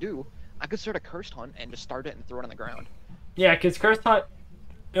what I could do, I could start a cursed hunt and just start it and throw it on the ground. Yeah, because Cursed Hunt,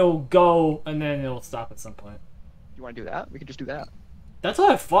 it'll go, and then it'll stop at some point. You want to do that? We could just do that. That's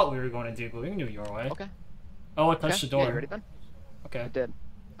what I thought we were going to do, but we can do it your way. Okay. Oh, I touched the door. Yeah, you ready, Ben? Okay. I did.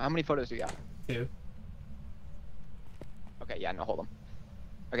 How many photos do you got? 2. Okay, yeah, no, hold them.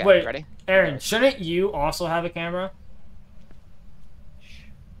 Okay, Wait, ready? Aaron, shouldn't you also have a camera?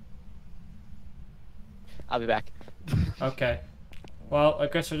 I'll be back. Okay. Well, I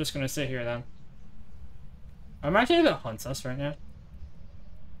guess we're just gonna sit here then. Imagine if it hunts us right now.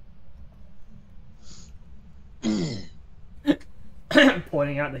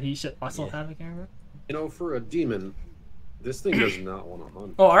 Pointing out that he should also have a camera. You know, for a demon, this thing does not want to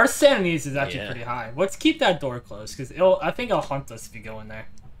hunt. Oh, our sanity is actually Yeah. pretty high. Let's keep that door closed, because I think it'll hunt us if you go in there.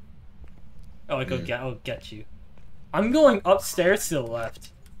 Oh, it'll get you. I'm going upstairs to the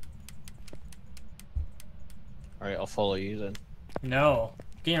left. Alright, I'll follow you then. No.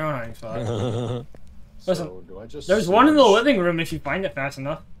 Get your own hiding spot. Listen, So, do I just there's one in the smudge? living room if you find it fast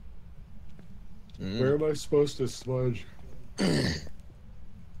enough. Where am I supposed to smudge?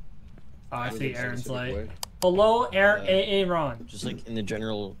 Oh, I see Aaron's Specific light. way? Hello, Aaron. Just like in the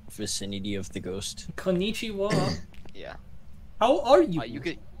general vicinity of the ghost. Konnichiwa. Yeah. How are you? You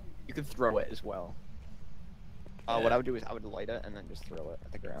could throw it as well. What I would do is I would light it and then just throw it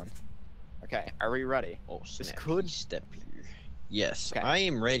at the ground. Okay, are we ready? Oh, this snap. could Step here. Yes, Okay. I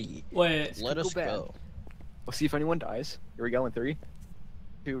am ready. Wait. Let us bad. go. We'll see if anyone dies. Here we go in 3,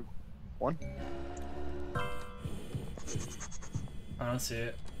 2, 1. I don't see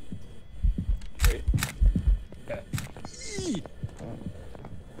it. Wait. Okay.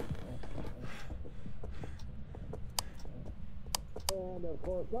 And of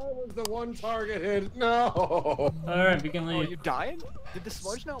course, I was the one targeted. No. Alright, we can leave. Oh, you died? Did the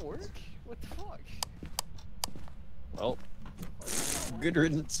smudge not work? What the fuck? Well, good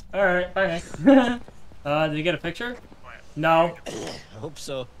riddance. Alright, bye. Did you get a picture? No. I hope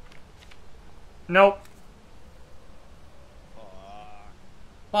so. Nope.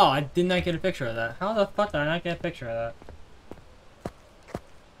 Oh, I did not get a picture of that. How the fuck did I not get a picture of that?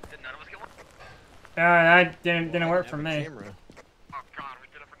 Did none of us get one? That didn't work for me. Oh god, we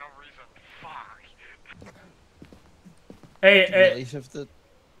did it for no reason. Fuck. Hey, You at least have to...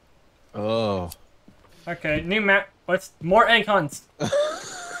 Oh. Okay, new map. What's more egg hunts?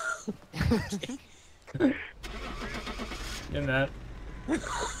 Get that.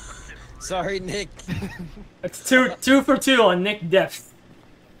 Sorry, Nick. It's two for 2 on Nick Depth.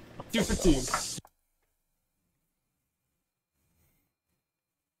 2 for 2.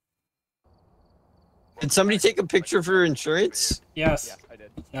 Did somebody take a picture for insurance? Yes. Yeah, I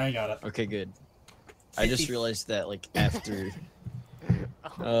did. Yeah, I got it. Okay, good. I just realized that, like, after...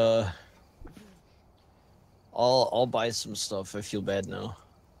 I'll buy some stuff. I feel bad now.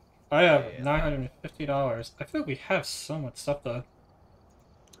 I have $950. I feel like we have so much stuff though.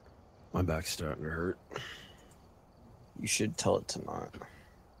 My back's starting to hurt. You should tell it to not.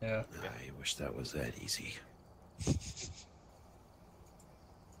 Yeah. I wish that was that easy.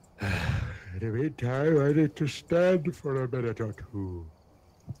 In the meantime, I need to stand for a minute or two.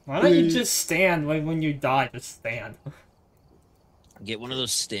 Why don't you just stand when you die? Just stand. Get one of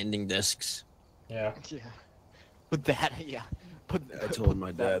those standing desks. Yeah. Yeah. Put that, yeah. I told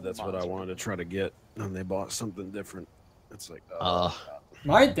my dad that's what I wanted to try to get, and they bought something different. It's like,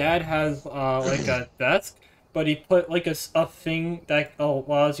 My dad has like a desk, but he put like a thing that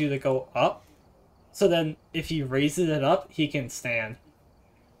allows you to go up. So then, if he raises it up, he can stand.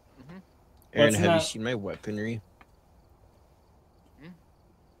 Aaron, have you seen my weaponry?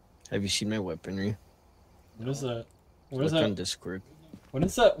 Have you seen my weaponry? What is that? What is Look that? on Discord. What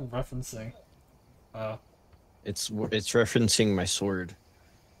is that referencing? It's referencing my sword.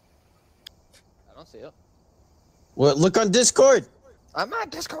 I don't see it. What? Look on Discord. I'm on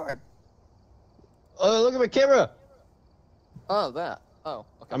Discord. Oh, look at my camera. Oh, that. Oh,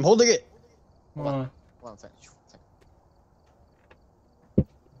 okay. I'm holding it. Hold on. Hold on a second.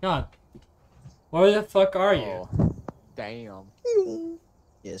 God. Where the fuck are you? Oh, damn.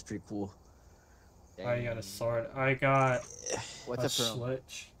 Yeah, it's pretty cool. I got a sword. I got What's a it from?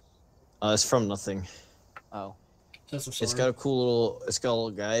 switch. It's from nothing. Oh. Just a sword. It's got a cool little. It's got a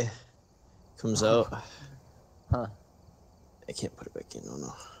little guy. Comes out. Huh. I can't put it back in. Oh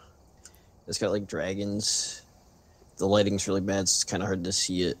no. It's got like dragons. The lighting's really bad, so it's kind of hard to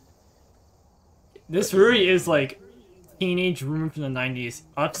see it. This really is like teenage room from the 90s.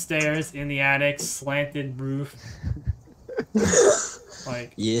 Upstairs in the attic, slanted roof.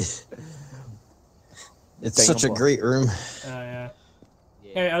 Like yeah. It's such a great room. yeah.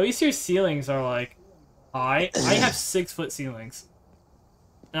 Hey, at least your ceilings are like high. I have 6-foot ceilings.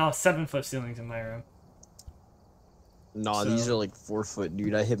 No, 7-foot ceilings in my room. Nah, these are like 4 foot,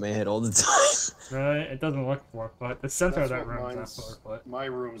 dude. I hit my head all the time. Really? It doesn't look 4 foot. The center of That's that what room is not mine's- 4 foot. my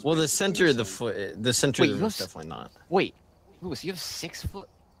room's. Well, the center of the foot, the center Wait, of the you room is have definitely not. Wait, Louis, you have 6-foot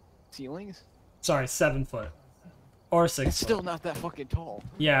ceilings? Sorry, 7 foot. Or 6 It's foot. still not that fucking tall.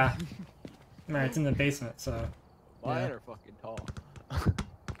 Yeah. Man, it's in the basement, so. Mine Yeah. are fucking tall.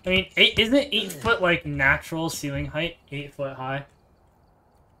 I mean, isn't 8 foot like natural ceiling height? 8 foot high?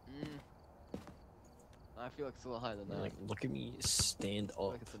 I feel like it's a little higher than that. Like, look at me stand I feel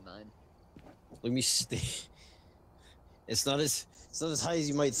up. like it's a 9. Look at me stand. It's not as high as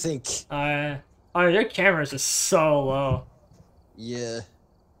you might think. Oh, your camera is just so low. Yeah.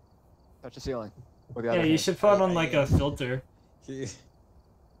 Touch the ceiling. With the Yeah, other you hand. should put on like a filter. Here.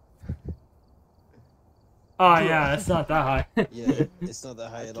 Oh yeah, it's not that high. Yeah, it's not that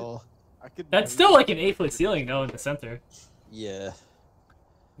high at all. That's still like an 8-foot ceiling though in the center. Yeah.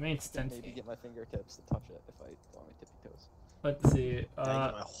 I mean, it's 10 Maybe feet. get my fingertips to touch it if I go on my tippy toes. Let's see. I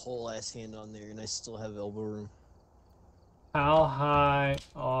got my whole ass hand on there, and I still have elbow room. How high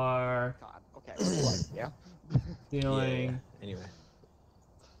are Yeah. ceiling Anyway.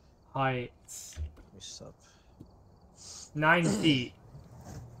 heights? Let me stop. 9 feet.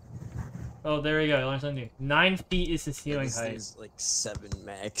 Oh, there we go. I learned something. 9 feet is the ceiling This height. thing's like 7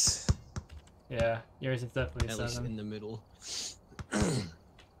 max. Yeah, yours is definitely At 7. least in the middle.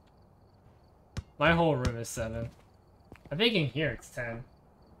 My whole room is 7. I think in here it's 10.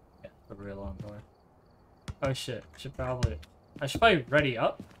 Yeah, a real long door. Oh shit, I should probably ready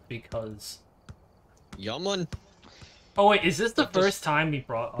up because. Yaman. Oh wait, is this the first time we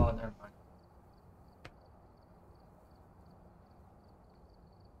brought? Oh, never mind.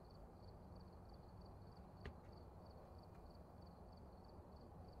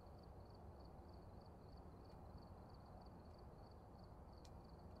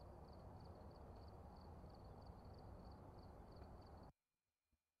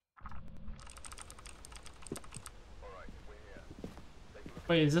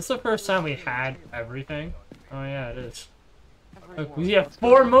 Wait, is this the first time we had everything? Oh yeah, it is. Look, we have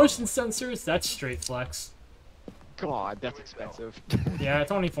 4 motion sensors. That's straight flex. God, that's expensive. Yeah,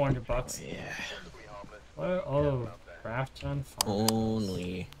 it's only 400 bucks. Yeah. What? Oh, craft on fire.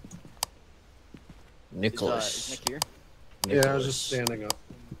 Only. Nicholas. Is Nick here? Yeah, I was just standing up.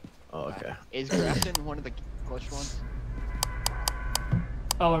 Oh, okay. Is Grafton one of the glitch ones?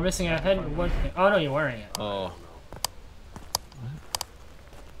 Oh, we're missing a head. What? Oh no, you're wearing it. Oh.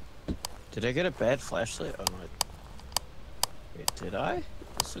 Did I get a bad flashlight? Oh no. Wait, did I?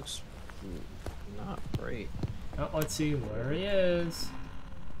 This looks not great. Oh, let's see where he is.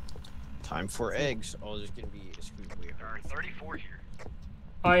 Time for eggs. Oh, there's gonna be a scoop. There are 34 here.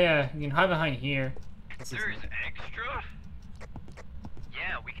 Oh yeah, you can hide behind here. There's extra?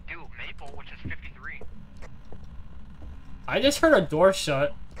 Yeah, we could do maple, which is 53. I just heard a door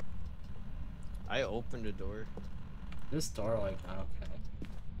shut. I opened a door. This door, like, not okay.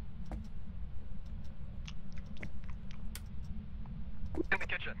 Who's in the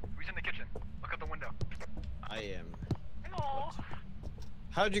kitchen? Who's in the kitchen? Look out the window. I am. Hello.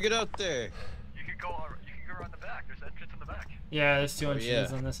 How'd you get out there? You could go around the back. There's an entrance in the back. Yeah, there's 2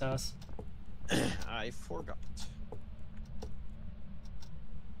 entrances yeah. in this house. I forgot.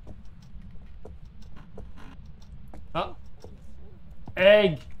 Oh.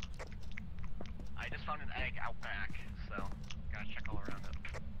 Egg! I just found an egg out back, so gotta check all around it.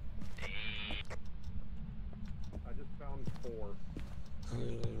 I just found 4.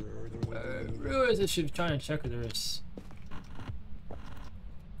 I realize I should be trying to check if there's. If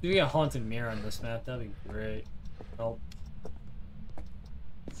we get a haunted mirror on this map, that'd be great. Nope.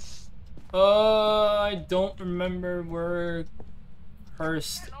 I don't remember where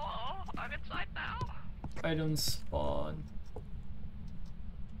cursed Hello, I'm inside now. items spawn.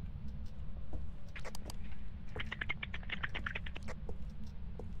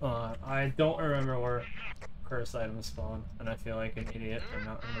 I don't remember where cursed items spawn, and I feel like an idiot for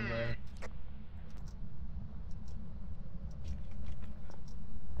not remembering.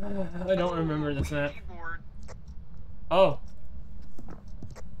 I don't remember this map. Oh.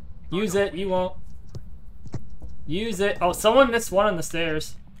 Use it, you won't. Use it. Oh, someone missed one on the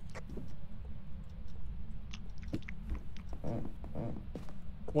stairs.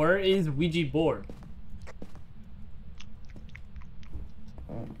 Where is Ouija board?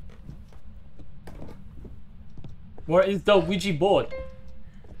 Where is the Ouija board?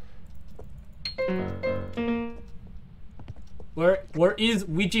 Where is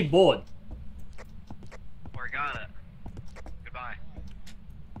Ouija board? Where got it? Goodbye.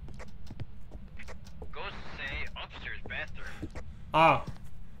 Go say upstairs bathroom. Ah,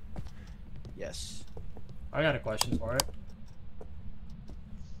 Yes. I got a question for it.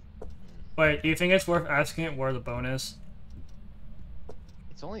 Wait, do you think it's worth asking it where the bone is?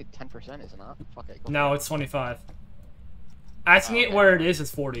 It's only 10%, isn't it? Fuck it. Go No, for it. it's 25. Asking it where it is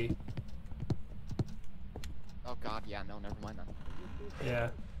 40. Oh god, yeah, no, never mind then. Yeah.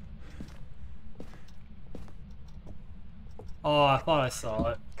 Oh, I thought I saw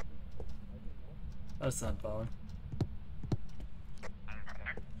it. That's not bone.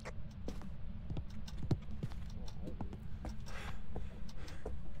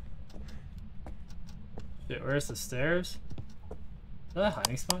 Shit, where's the stairs? Is that a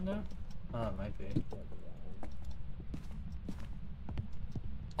hiding spot now? Oh, it might be.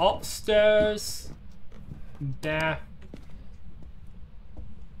 Upstairs! Nah.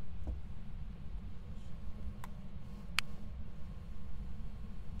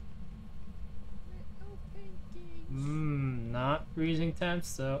 Not freezing temps,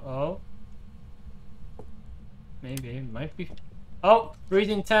 so oh. Maybe, it might be. Oh!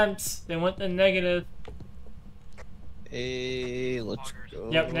 Freezing temps! They went to negative. Hey, let's go.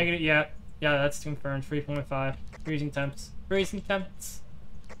 Yep, negative. Yeah, yeah, that's confirmed. 3.5. Freezing temps. Freezing temps.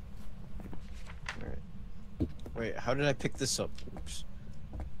 Alright. Wait, how did I pick this up? Oops.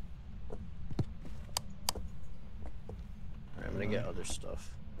 Alright, I'm gonna get other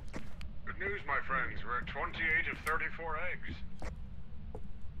stuff. Good news, my friends. We're at 28 of 34 eggs.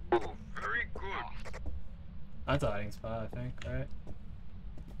 Ooh, very good. That's a hiding spot, I think, right?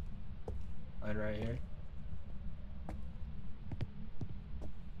 Right here.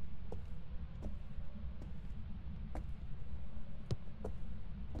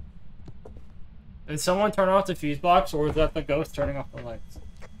 Did someone turn off the fuse box, or was that the ghost turning off the lights?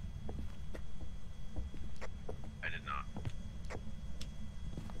 I did not.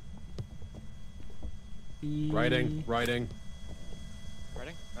 Writing. Writing?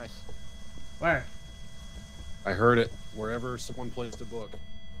 Nice. Where? I heard it. Wherever someone placed a book.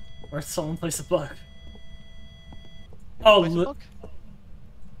 Where'd someone place a book? Oh, Place a book?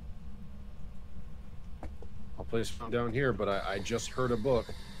 I'll place one down here, but I just heard a book.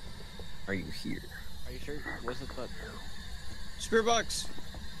 Are you here? Are you sure? Was it the... Spirit box!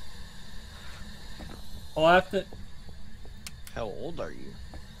 I'll have to... How old are you?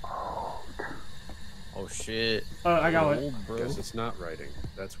 Oh shit. Oh, I got old, one. bro. Guess it's not writing.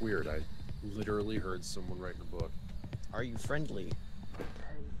 That's weird. I literally heard someone writing a book. Are you friendly? I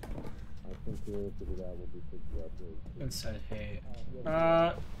think the answer to that will be suggested. It said, hey.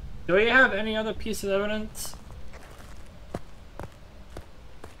 Do we have any other piece of evidence?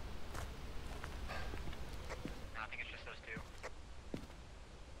 I think it's just those two.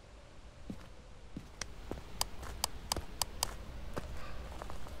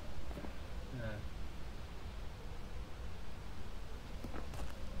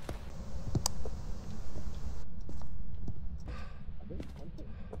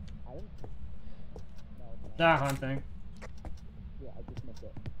 That hunting. Yeah, I just meant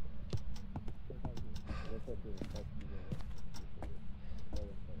that.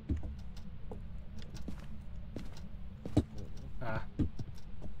 Ah.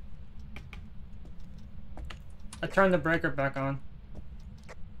 I turned the breaker back on.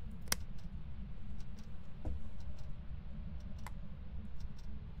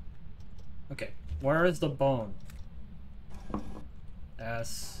 Okay, where is the bone?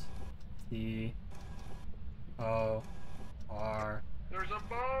 S T O R There's a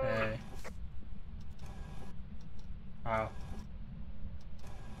bone! A. Oh.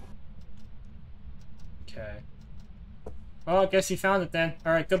 Okay. Well, I guess you found it then.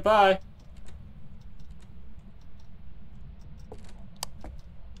 Alright, goodbye.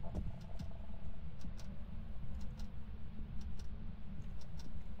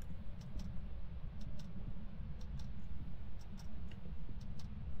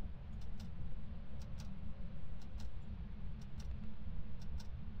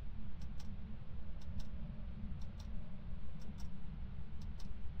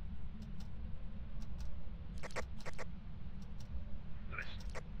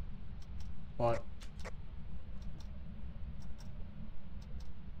 What?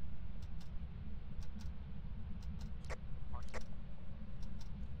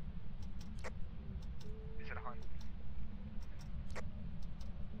 Is it a hunt?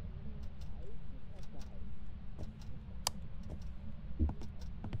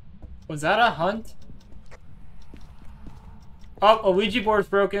 Was that a hunt? Oh, a Ouija board's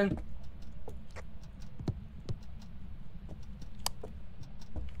broken.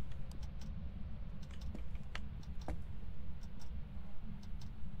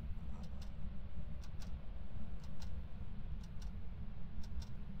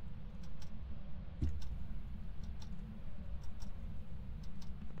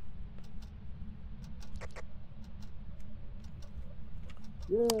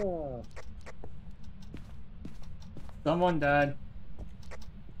 Yeah. Someone died.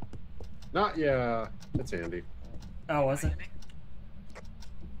 Not yeah. It's Andy. Oh, was it?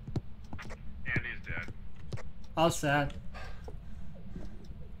 Andy's dead. How sad.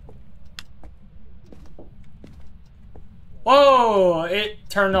 Whoa! It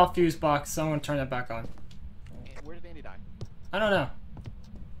turned off fuse box. Someone turned it back on. Where did Andy die? I don't know.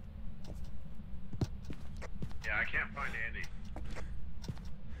 Yeah, I can't find Andy.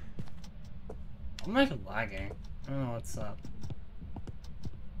 I'm like lagging. I don't know what's up.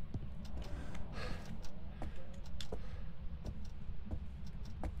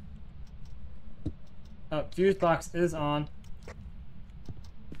 Oh, fuse box is on.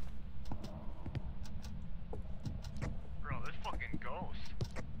 Bro, this fucking ghost.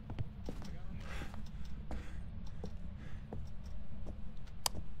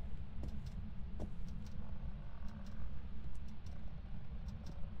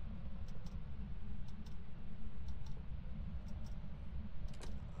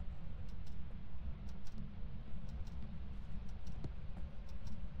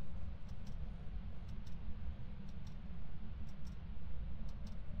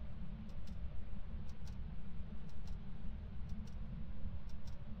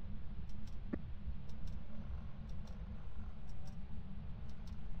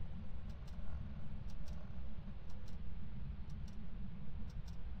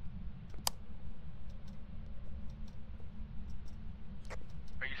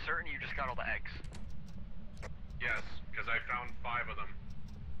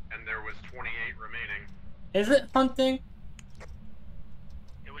 28 remaining. Is it hunting?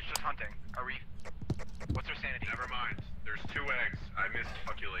 It was just hunting. Are we... What's our sanity? Never mind. There's 2 eggs. I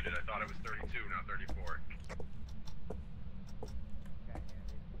miscalculated. I thought it was 32, not 34. Okay,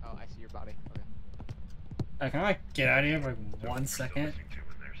 oh, I see your body. Okay. Can I like get out of here for like 1 second?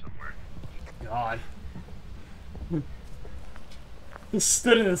 God. He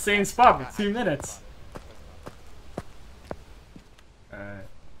stood in the same spot for 2 minutes. Alright.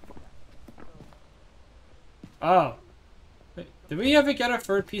 Oh. Wait, did we ever get a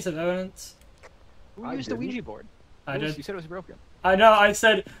third piece of evidence? Who used the Ouija board? I did. You said it was broken. I know, I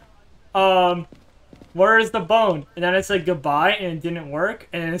said, where is the bone? And then I said goodbye, and it didn't work,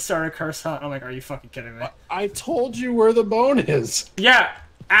 and then it started curse hunt. I'm like, are you fucking kidding me? I told you where the bone is. Yeah,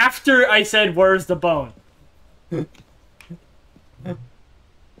 after I said, where's the bone?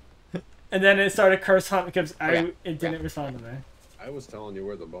 And then it started curse hunt because it didn't respond to me. I was telling you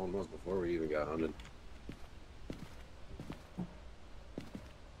where the bone was before we even got hunted.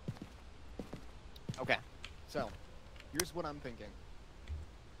 Okay, so here's what I'm thinking.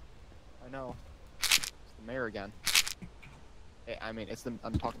 I know it's the mayor again. I mean,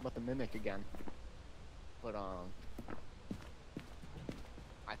 I'm talking about the mimic again. But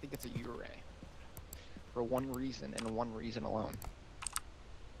I think it's a Ure for one reason and one reason alone.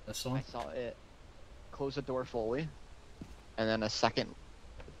 This one? I saw it close the door fully, and then a second.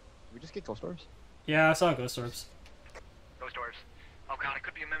 Did we just get ghost orbs? Yeah, I saw ghost orbs. Ghost orbs. Oh god, it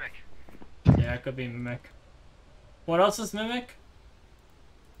could be a mimic. Yeah, it could be mimic. What else is mimic?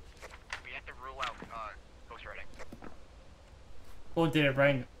 We have to rule out ghost writing. Oh, did it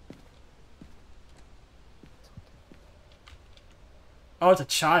rain? Oh, it's a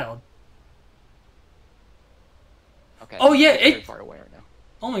child. Okay. Oh yeah, very far away right now.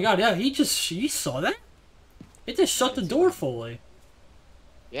 Oh my god, yeah, you saw that? It just shut the door fully.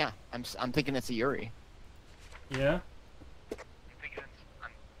 Yeah, I'm thinking it's a Yuri. Yeah.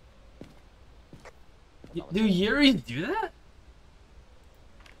 Do Yuris do that?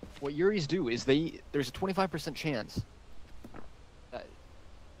 What Yuris do is there's a 25% chance that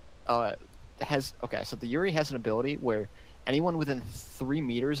so the Yuri has an ability where anyone within 3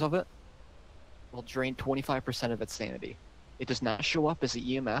 meters of it will drain 25% of its sanity. It does not show up as an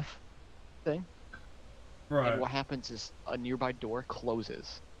EMF thing. Right. And what happens is a nearby door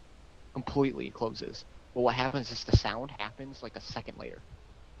closes. Completely closes. But what happens is the sound happens like a second later.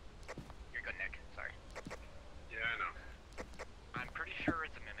 You're good, Nick. Sorry. Yeah, I know. I'm pretty sure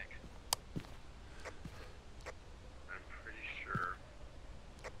it's a mimic. I'm pretty sure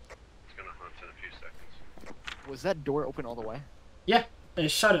it's gonna hunt in a few seconds. Was that door open all the way? Yeah, it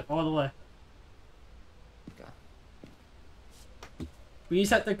shut it all the way. Okay. We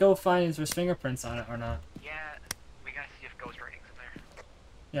just have to go find if there's fingerprints on it or not. Yeah, we gotta see if ghost writing's in there.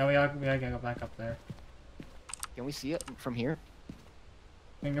 Yeah, we gotta go back up there. Can we see it from here?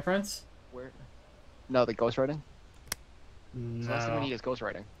 Fingerprints? Where? No, the ghost writing? No. So last thing we need is ghost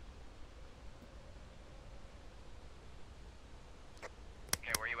writing.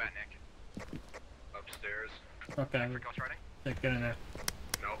 Okay, where you at, Nick? Upstairs. Okay. For ghost writing? Yeah, get in there.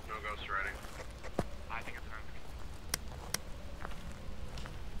 Nope, no ghost writing. I think it's a mimic.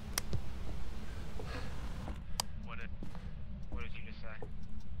 What did you just say?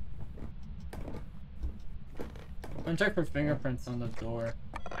 I'm gonna check for fingerprints on the door.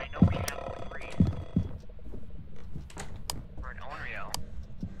 I know we have all 3. For an Onreal.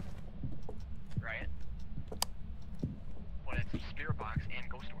 Right? But it's a spirit box and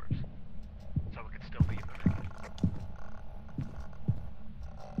ghost orbs. So it could still be a mimic.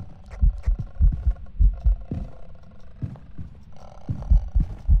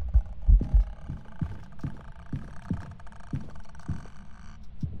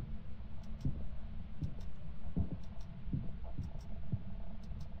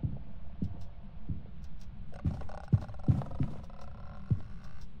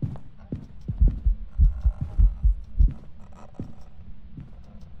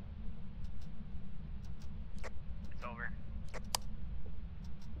 It's over.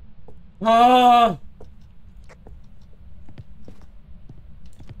 Ah!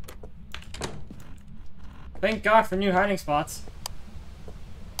 Thank God for new hiding spots.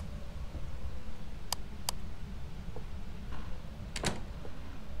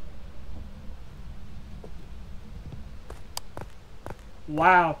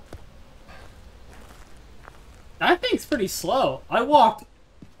 Wow. That thing's pretty slow. I walked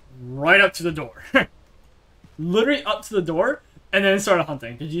right up to the door. Literally up to the door, and then it started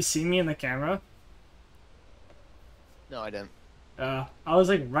hunting. Did you see me in the camera? No, I didn't. I was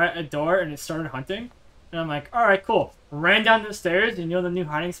like right at the door, and it started hunting. And I'm like, alright, cool. Ran down the stairs, and you know the new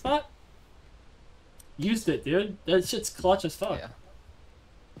hiding spot? used it, dude. That shit's clutch as fuck. Yeah.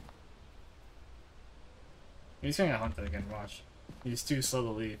 He's gonna hunt it again, watch. He's too slow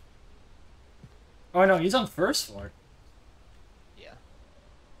to leave. Oh no, he's on first floor. Yeah.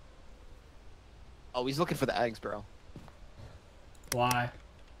 Oh, he's looking for the eggs, bro. Why?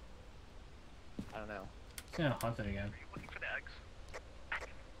 I don't know. He's gonna hunt it again. Looking for the eggs?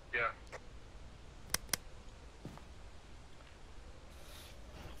 Yeah.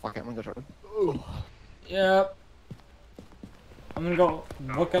 Fuck it, I'm gonna go Jordan. Yep. I'm gonna go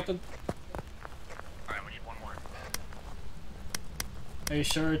look at the... Alright, we need one more. Are you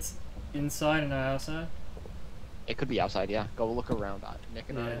sure it's inside and not outside? It could be outside, yeah. Go look around. Nick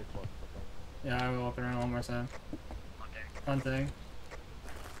and I Yeah. will look. Yeah, I will look around one more time. Hunting.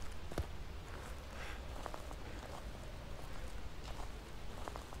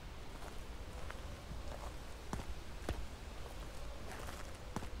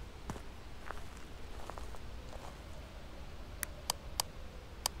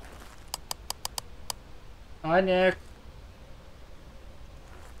 Hi, Nick.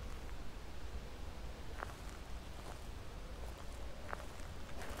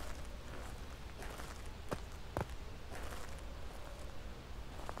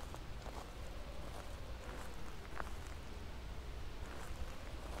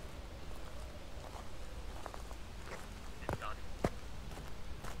 It's done.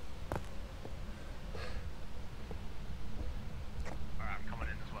 Alright, I'm coming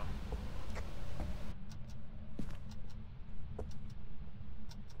in as well.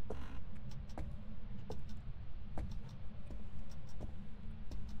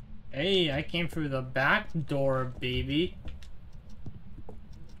 Hey, I came through the back door, baby.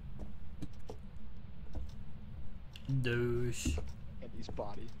 Douche. Andy's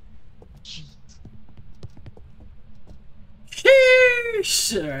body. Sheesh!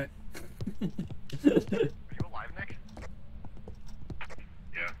 Are you alive, Nick?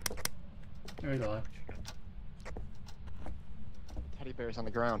 Yeah. There we go. Teddy bear's on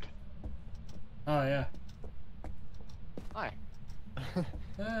the ground. Oh, yeah. Hi.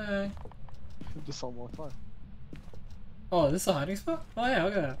 Hey. Just saw more fun. Oh, this is a hiding spot? Oh, yeah,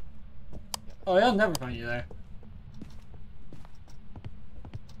 look at that. Oh, yeah, I'll never find you there.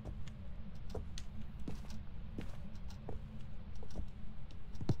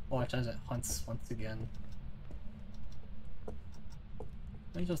 Watch as it hunts once again.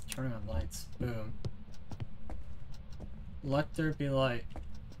 Let me just turn on lights. Boom. Let there be light.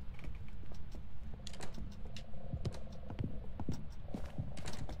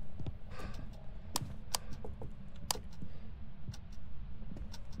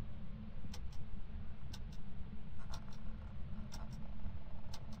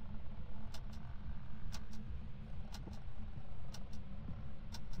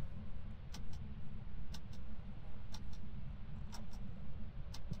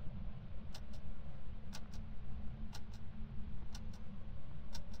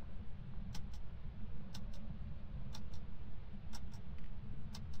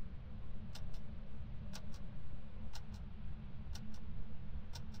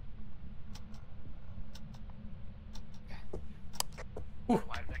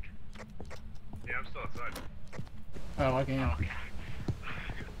 Alive, Nick? Yeah, I'm still outside. Oh, I can. Okay.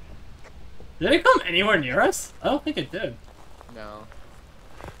 Did it come anywhere near us? I don't think it did. No.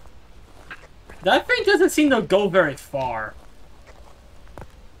 That thing doesn't seem to go very far.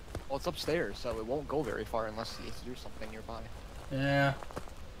 Well, it's upstairs, so it won't go very far unless he has to do something nearby. Yeah,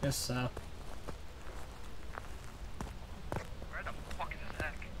 guess so. Where the fuck is this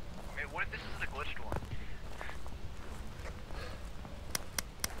egg? I mean, what if this is a glitched one?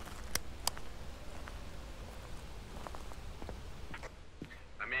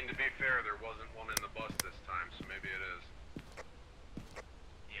 I mean, to be fair, there wasn't one in the bus this time, so maybe it is.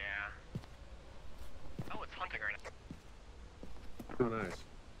 Yeah. Oh, it's hunting right now. Oh, nice.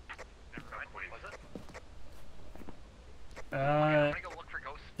 Never mind. Was it? Uh, I'm gonna go look for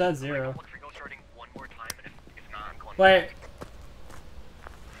ghosts. that's I'm gonna zero. go look for ghost starting one more time, and if not, I'm going Wait. back.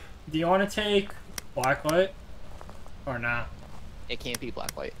 Do you want to take blacklight? Or nah? It can't be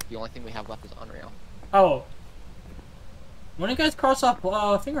blacklight. The only thing we have left is Unreal. Oh. When did you guys cross off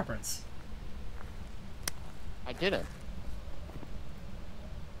fingerprints? I didn't.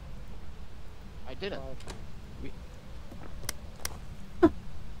 I didn't. We...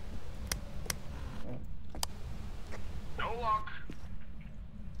 No luck.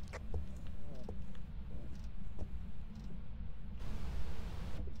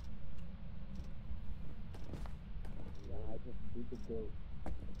 I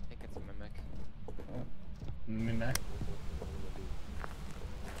think it's a mimic. Mimic.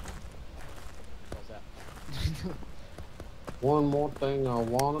 What's that? One more thing I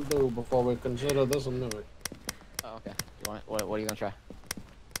want to do before we consider this a mimic. Oh, okay. You want what are you gonna try?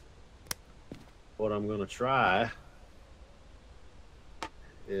 What I'm gonna try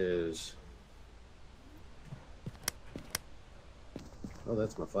is... Oh,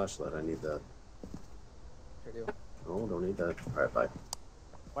 that's my flashlight. I need that. Sure do. Oh, don't need that. All right, bye.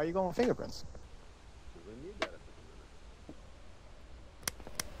 Why are you going with fingerprints? Because I need that at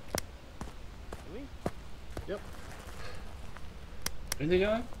the minute. Yep. Where's he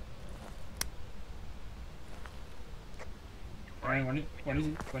going? Ryan, what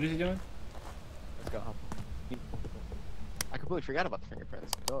is he doing? Let's go. I completely forgot about the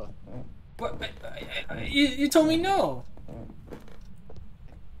fingerprints. Duh. What? You told me no.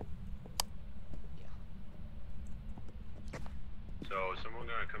 So, is someone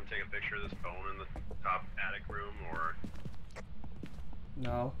gonna come take a picture of this bone in the top attic room, or?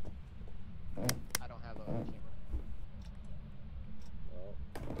 No. I don't have a camera.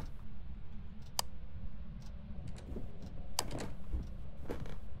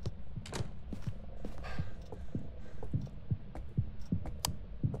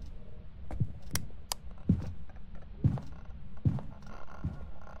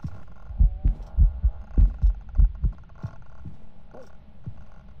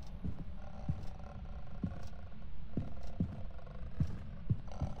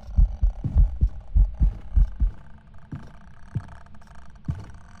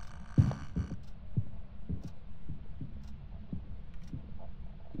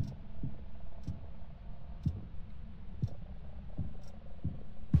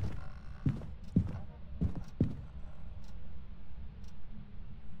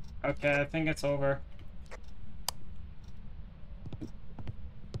 Okay, I think it's over.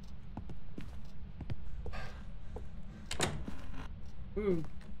 Ooh.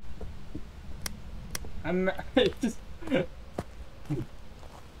 I'm just... God,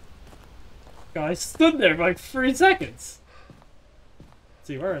 I stood there for like 3 seconds. Let's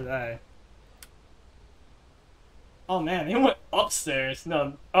see, where are they? Oh man, they went upstairs.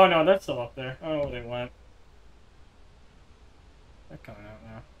 No, oh no, they're still up there. I don't know where they went. They're coming out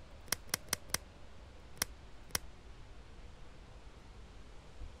now.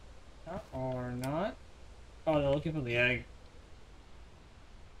 Or not. Oh, they're looking for the egg.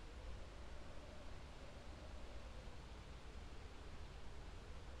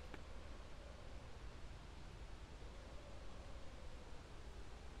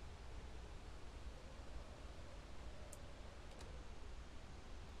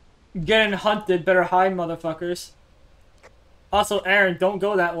 Getting hunted, better hide, motherfuckers. Also, Aaron, don't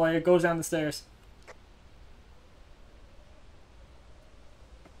go that way. It goes down the stairs.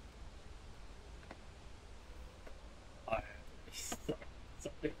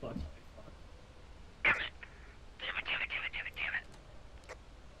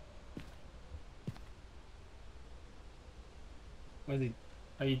 Was he?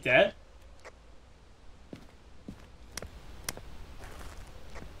 Are you dead?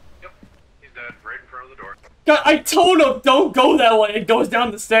 Yep, he's dead, right in front of the door. God, I told him don't go that way. It goes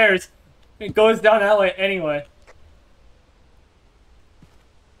down the stairs. It goes down that way anyway.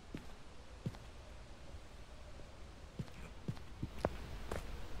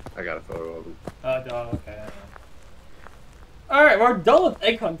 I got a photo of him. Oh, okay. Alright, we're done with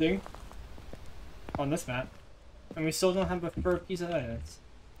egg hunting. On this map. And we still don't have a third piece of evidence.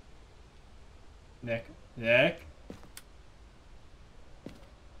 Nick. Nick?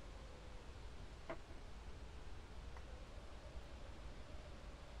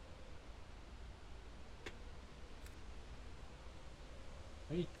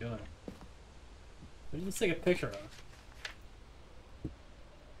 What are you doing? What did you just take a picture of?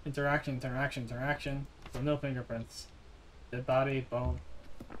 Interaction. So no fingerprints. Dead body, bone.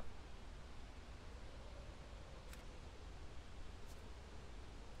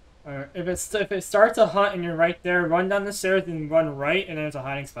 If it starts a hunt and you're right there, run down the stairs and run right, and there's a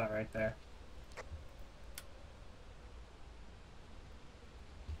hiding spot right there.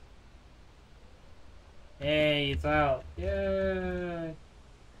 Hey, it's out. Yay!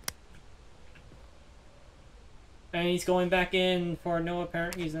 And he's going back in for no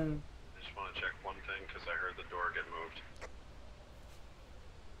apparent reason. I just want to check one thing, because I heard the door get moved.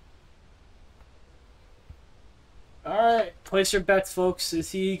 Alright, place your bets, folks.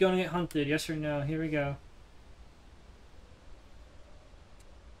 Is he gonna get hunted? Yes or no? Here we go.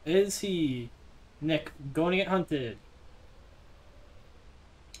 Is he, Nick, going to get hunted?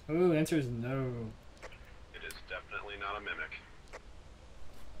 Ooh, answer is no. It is definitely not a mimic.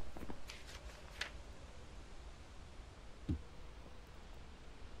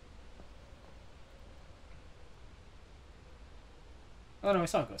 Oh no, we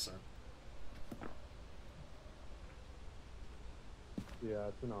saw Ghost Orb. Yeah,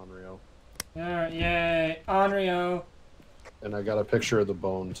 it's an Onryo. Alright, yay! Onryo! And I got a picture of the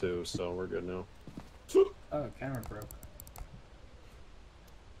bone too, so we're good now. Oh, camera broke.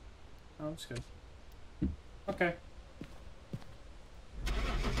 Oh, that's good. Okay.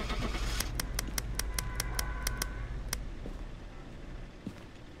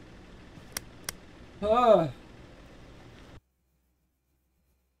 Oh.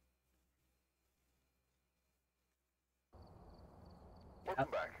 Welcome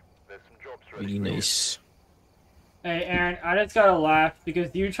back. There's some jobs ready. Pretty nice. Hey, Aaron, I just gotta laugh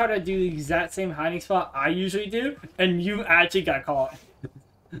because you try to do the exact same hiding spot I usually do, and you actually got caught.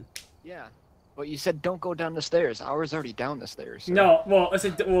 Yeah, but you said don't go down the stairs. I was already down the stairs. So. No, well, I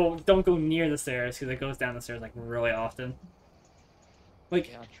said, well, don't go near the stairs because it goes down the stairs like really often. Like,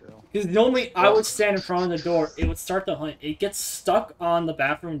 yeah, true. Because normally I would stand in front of the door, it would start the hunt. It gets stuck on the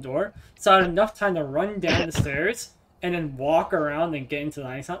bathroom door, so I had enough time to run down the stairs and then walk around and get into the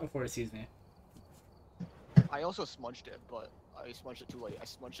hiding spot before it sees me. I also smudged it, but I smudged it too late. I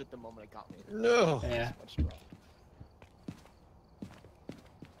smudged it the moment it got me. No. Yeah. See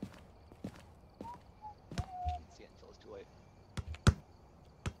it until it's too late.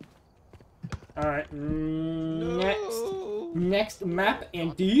 Alright, next map,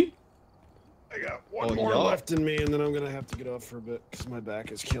 Andy. I got one more left in me, and then I'm gonna have to get off for a bit because my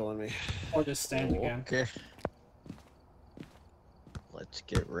back is killing me. Or just stand again. Okay. Let's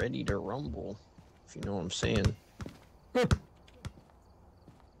get ready to rumble, if you know what I'm saying. Oh.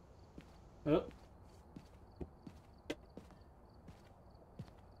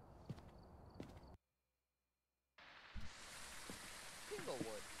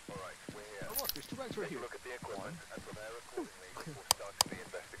 Look, there's 2 bags right here. Look at the equipment and prepare accordingly before starting the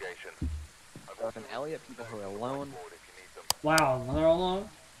investigation. There are an alley of people who are alone. Wow, another alone?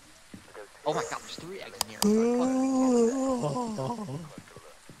 Oh my god, there's 3 eggs in here. 4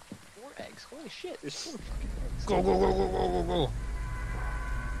 eggs? Holy shit, there's 4 fucking eggs. Go, go, go, go, go, go, go.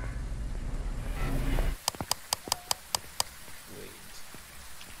 Wait.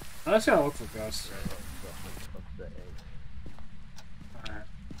 I'm just gonna look for ghosts. Alright.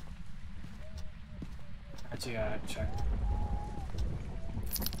 Actually, gotta check.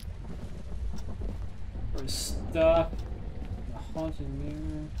 For stuff. The haunted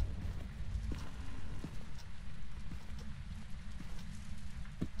mirror.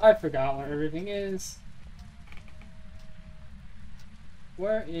 I forgot where everything is.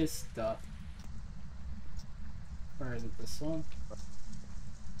 Where is stuff? Where is it? This one?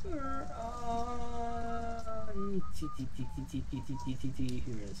 Here it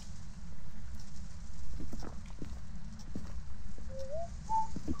is.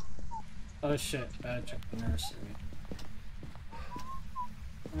 Oh shit, I checked the nursery.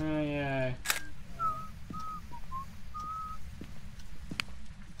 Oh yeah.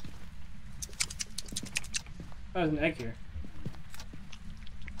 Oh, there's an egg here.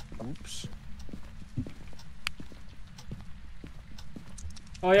 Oops.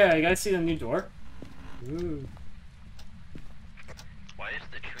 Oh yeah, you guys see the new door? Ooh. Why is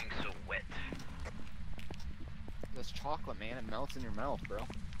the drink so wet? That's chocolate, man. It melts in your mouth, bro.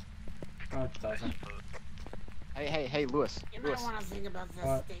 Oh, it doesn't. Hey, Lewis. You Lewis. might want to think about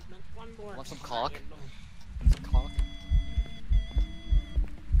this statement one more Want some time. caulk? Some caulk?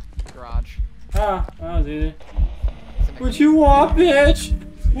 Garage. Ah, oh, dude. What you want, bitch?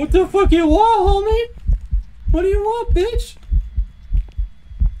 What the fuck you want, homie? What do you want, bitch?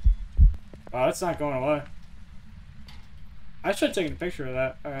 Oh, that's not going away. I should have taken a picture of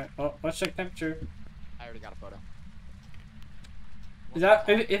that. Alright, well, let's check temperature. I already got a photo. Is that,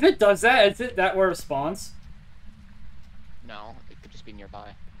 if it does that, is it that where it spawns? No, it could just be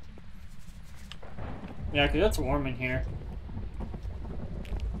nearby. Yeah, because it's warm in here.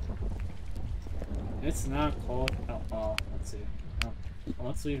 It's not cold. Oh, well, let's see. Oh, well,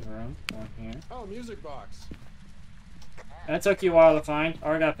 let's leave room down here. Oh, music box. That took you a while to find. I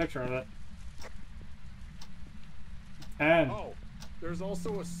already got a picture of it. 10. Oh, there's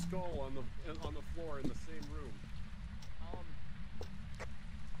also a skull on the floor in the same room.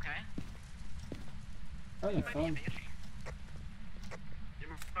 Okay. Oh, the phone. You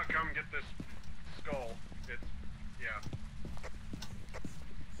must not come get this skull. It's, yeah.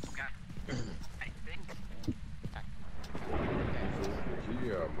 Okay. I think.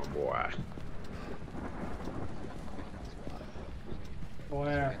 Yeah, my boy.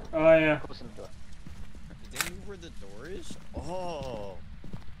 Where? Oh, yeah. Listen to it. Did they move where the door is? Oh.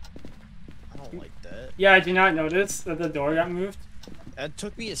 I don't like that. Yeah, I did not notice that the door got moved. It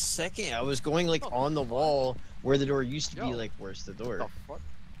took me a second. I was going like on the wall where the door used to be. Like, where's the door? What?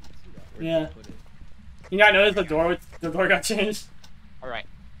 Where'd Yeah. you put it? You not notice the door got changed? Alright,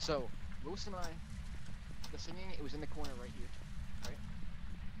 so, Lewis and I, the singing, it was in the corner right here,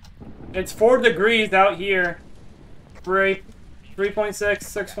 right? It's 4 degrees out here. 3.6,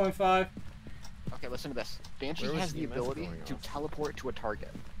 6.5. Okay, listen to this. Banshee Where was has the EMF ability going to off? teleport to a target,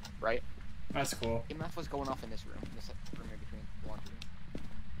 right? That's cool. EMF was going off in this room in between the laundry room.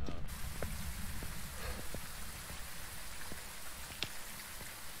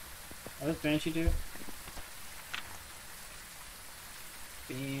 What does Banshee do?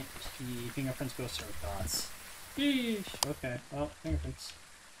 Banshee fingerprints go to dots. Yeesh. Okay, well, fingerprints.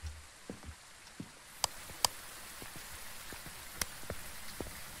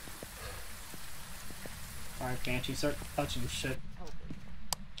 Alright, Banshee, start touching shit.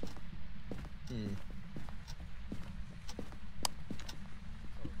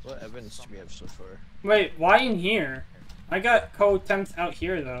 What evidence do we have so far? Wait, why in here? I got code temps out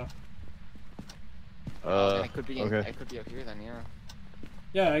here though. Then it could be it could be up here then, yeah.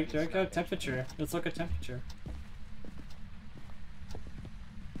 Yeah, I got temperature. Let's look at temperature.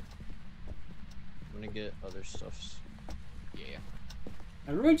 I'm gonna get other stuffs. Yeah.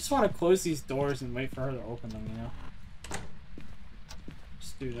 I really just want to close these doors and wait for her to open them, you know?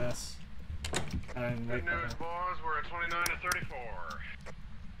 Just do this. And wait Good for her. news, boys. We're at 29 to 34.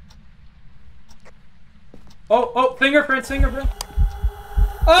 Oh, fingerprints!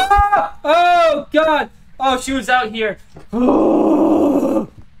 Ah! Oh, God! Oh, she was out here.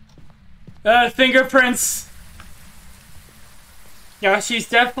 Fingerprints! Yeah, she's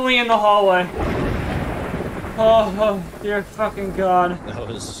definitely in the hallway. Oh, dear fucking God. That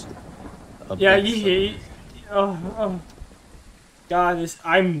was. Yeah, oh. God,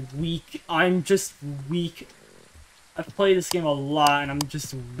 I'm weak. I'm just weak. I've played this game a lot, and I'm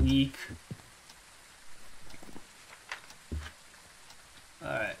just weak.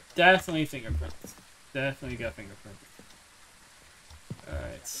 Alright, definitely fingerprints. Definitely got fingerprints.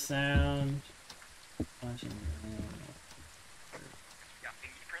 Alright, sound.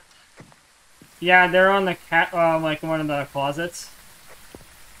 Yeah, they're on the like one of the closets.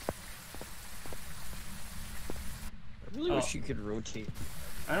 I really wish you could rotate.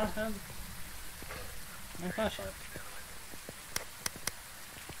 I don't have my flashlight.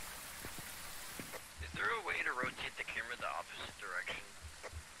 Is there a way to rotate the camera the opposite direction?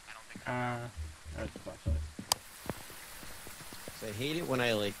 I don't think so. That's the flashlight. So I hate it when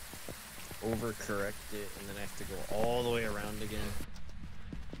I like overcorrect it and then I have to go all the way around again.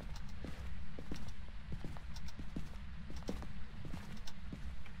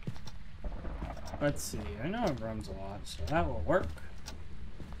 Let's see, I know it runs a lot, so that will work.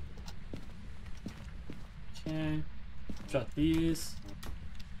 Okay, shut these.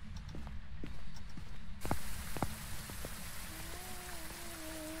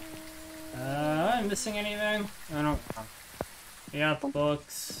 Am I missing anything? I don't know. Yeah,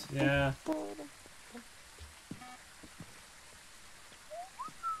 books, yeah.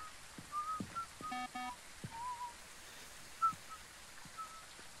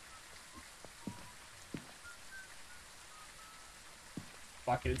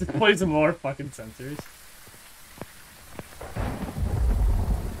 Fuck it, just play some more fucking sensors.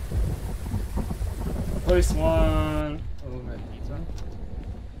 Place one over pizza.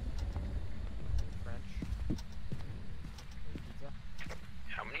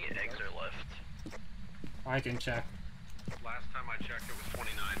 How many eggs are left? I can check. Last time I checked, it was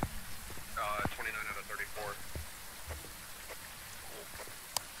 29. 29 out of 34.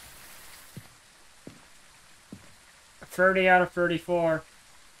 30 out of 34.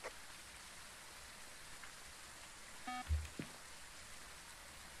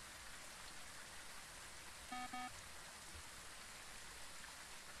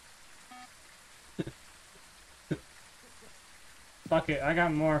 Fuck it, I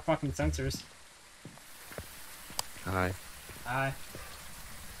got more fucking sensors. Hi. Hi.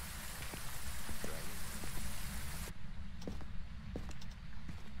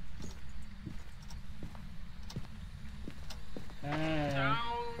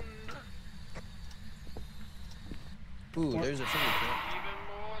 Ooh, there's a fingerprint.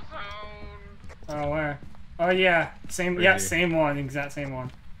 Oh, where? Oh yeah, same. Right yeah, here. same one. Exact same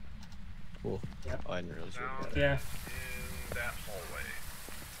one. Cool. Yep. Oh, I didn't realize you had Yeah. In that hallway.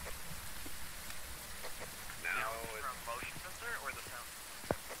 Now motion sensor or the sound?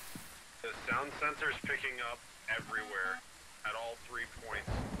 the sound sensor's picking up everywhere at all 3 points.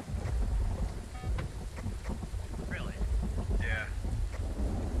 Really? Yeah.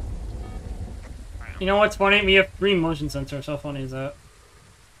 You know what's funny? We have 3 motion sensors. How funny is that?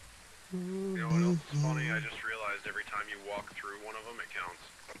 You know what else is funny? I just realized every time you walk through one of them, it counts.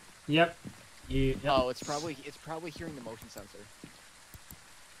 Yep. Yep. Oh, it's probably hearing the motion sensor.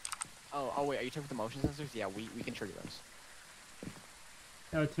 Oh wait, are you talking about the motion sensors? Yeah, we can trigger those.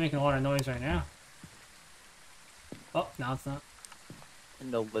 Oh, it's making a lot of noise right now. Oh, now it's not.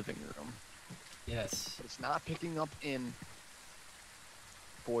 In the living room. Yes. But it's not picking up in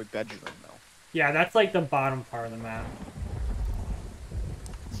boy bedroom though. Yeah, that's like the bottom part of the map.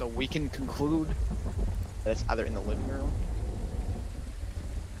 So we can conclude that it's either in the living room,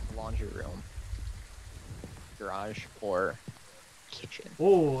 laundry room, garage, or kitchen.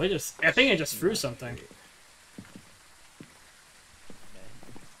 Oh, I think I just threw something.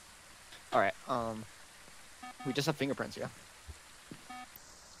 Alright, we just have fingerprints, yeah?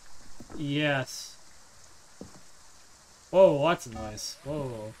 Yes. Whoa, lots of noise.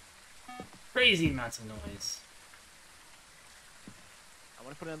 Whoa. Crazy amounts of noise. I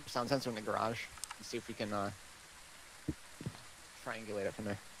want to put a sound sensor in the garage and see if we can triangulate it from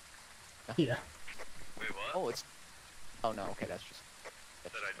there. Yeah. Wait, what? Oh, it's... Oh no, okay, that's just...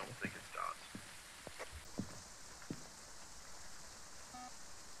 That I don't think it's dots.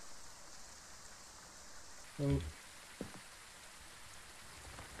 Oh.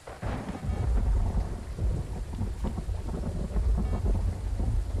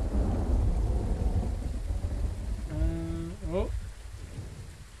 Oh.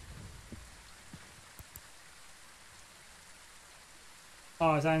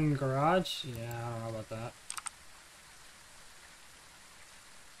 Oh, is that in the garage? Yeah, I don't know about that.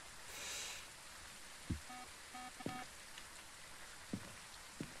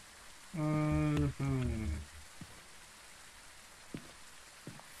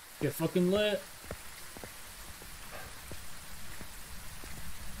 Get fucking lit.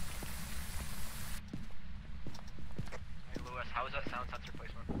 Hey Lewis, how is that sound sensor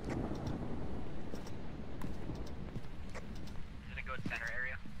placement? Is it a good center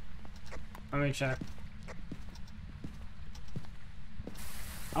area? Let me check.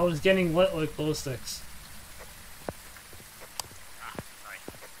 I was getting lit like glow sticks.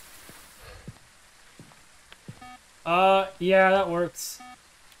 Yeah, that works.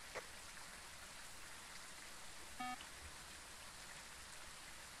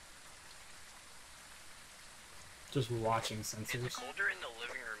 Just watching sensors. It's colder in the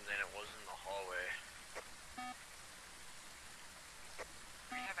living room than it was in the hallway.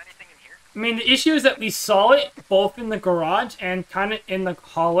 Do we have anything in here? I mean, the issue is that we saw it both in the garage and kind of in the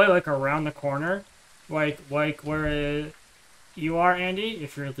hallway, like around the corner. Like where you are, Andy,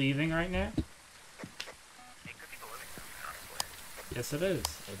 if you're leaving right now. It could be the living room, honestly. Yes, it is.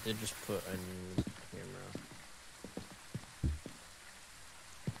 I did just put a new camera.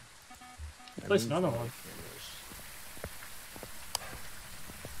 Place another one.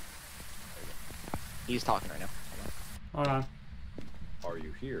 He's talking right now. Hold on. Are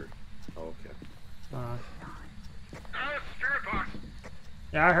you here? Oh, okay. Spirit box!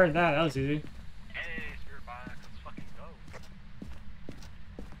 Yeah, I heard that. That was easy. Hey, Spirit Box, let's fucking go.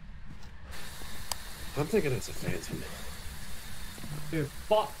 I'm thinking it's a phantom. Dude,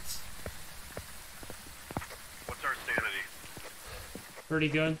 bots. What's our sanity? Pretty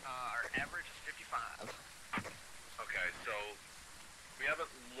good. Our average is 55. Okay, so we haven't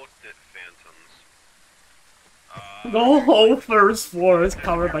looked at phantoms. The whole first floor is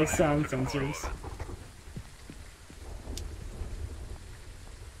covered by sound sensors.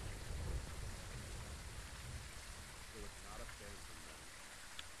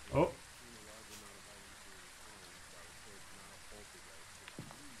 Oh.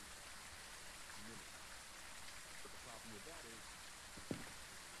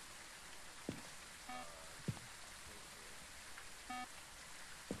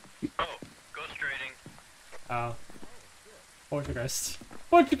 Oh, ghost trading. Oh. Poltergeist.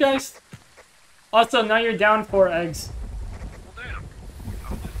 Poltergeist! Also, now you're down 4 eggs. Well, damn.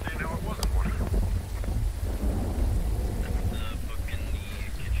 I was just saying how it wasn't one. Book in the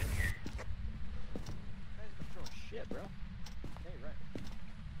kitchen here. Guys are throwing shit, bro. Hey, right.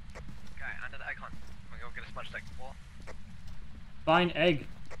 Okay, onto the icon. We go get a sponge stick. Well, Fine egg.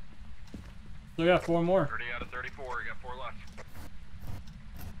 So we got 4 more. 30 out of 34. You got 4 left.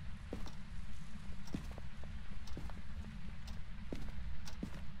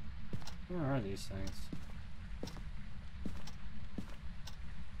 Where are these things?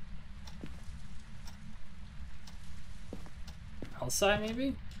 Outside,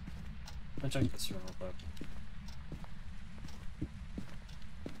 maybe? I'll check this room real quick.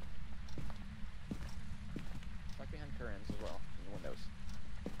 Check behind curtains as well, in the windows.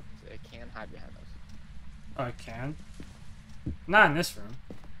 So it can hide behind those. Oh, I can? Not in this room.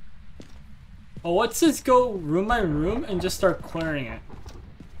 Oh, let's just go room by room and just start clearing it.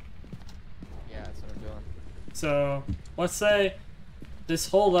 Yeah, that's what I'm doing. So, let's say this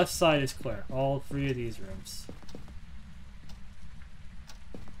whole left side is clear. All 3 of these rooms.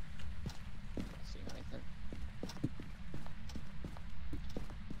 Not seeing anything.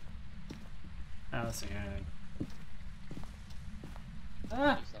 I don't see anything.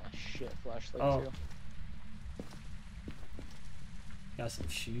 Ah! Using a shit flashlight Oh. too. Got some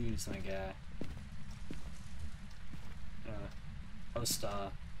shoes, my guy. Oh,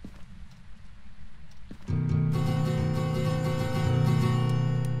 stop.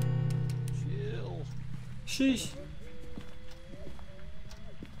 Chill. Sheesh.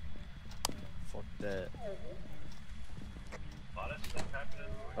 Fuck that. lot of stuff happening.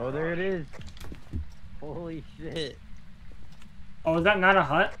 Oh, there it is. Holy shit. Oh, is that not a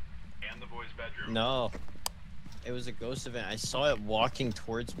hut? And the boys' bedroom. No. It was a ghost event. I saw it walking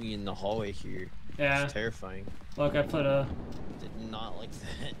towards me in the hallway here. Yeah. It's terrifying. Look, I put a... Did not like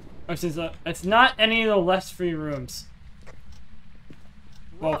that. It's not any of the last 3 rooms.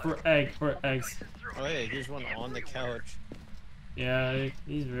 Well, for eggs. Oh yeah, here's one on the couch. Yeah,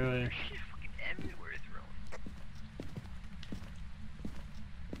 he's really...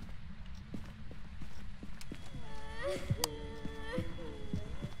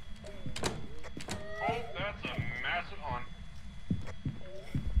 Oh, that's a massive on.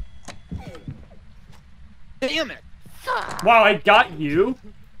 Damn it! Wow, I got you!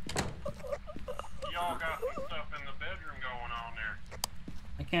 Y'all got some stuff in the bedroom going on there.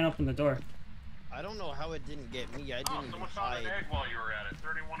 I can't open the door. I don't know how it didn't get me. I didn't even Someone found hide. an egg while you were at it.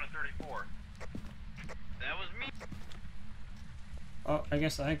 31 and 34. That was me. Oh, I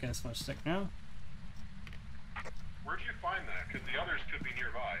guess I can switch stick now. Where'd you find that? Because the others could be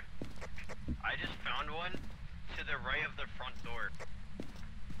nearby. I just found one to the right of the front door.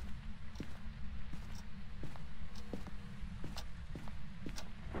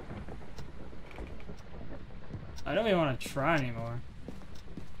 I don't even want to try anymore.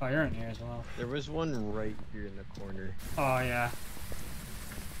 Oh, you're in here as well. There was one right here in the corner. Oh, yeah.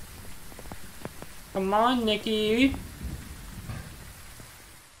 Come on, Nikki!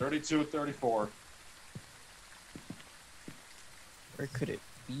 32 and 34. Where could it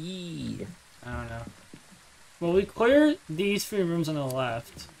be? I don't know. Well, we cleared these 3 rooms on the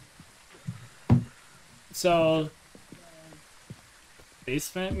left. So...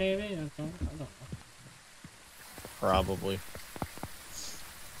 basement, maybe? I don't know. Probably.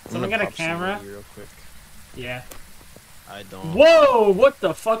 Someone get a camera? Real quick. Yeah. I don't. Whoa! What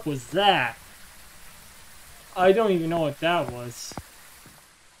the fuck was that? I don't even know what that was.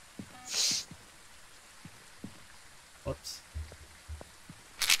 Whoops.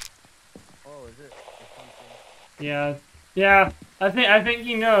 Oh, is it? Yeah. Yeah. I think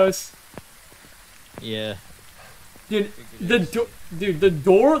he knows. Yeah. Dude, the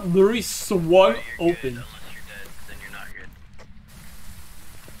door literally swung open. Unless you're dead, then you're not good.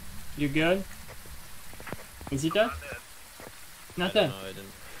 You good? Is he dead? Not dead. No, I didn't.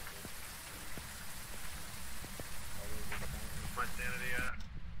 My sanity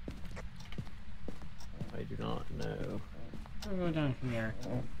at? I do not know. I'll go down here.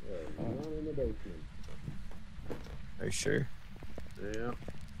 Are you sure? Yeah.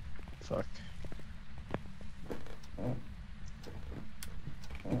 Fuck.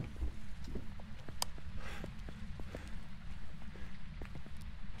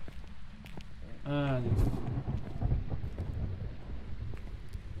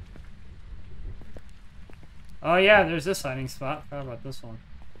 Oh yeah, there's this hiding spot. Forgot about this one.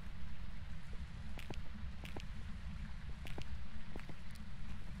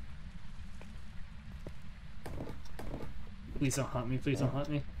 Please don't hunt me, please don't hunt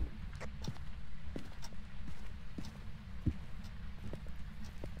me.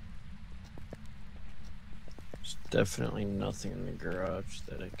 There's definitely nothing in the garage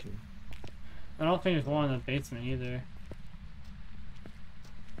that I can... I don't think there's one in the basement either.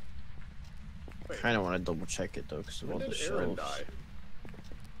 I kind of want to double check it though, because of all the shelves.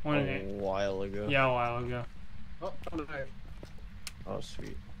 One A in it. while ago. Yeah, a while ago. Oh, no. Oh,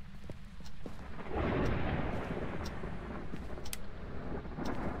 sweet.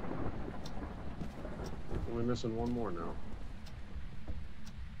 Only missing one more now.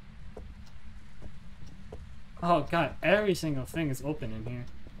 Oh god, every single thing is open in here.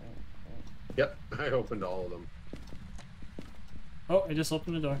 Yep, I opened all of them. Oh, I just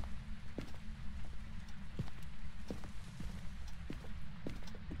opened the door.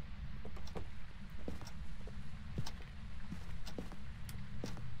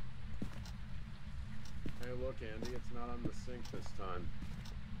 Hey, look, Andy, it's not on the sink this time.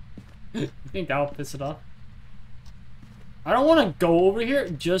 I think that'll piss it off. I don't want to go over here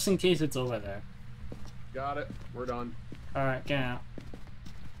just in case it's over there. Got it. We're done. Alright, get out.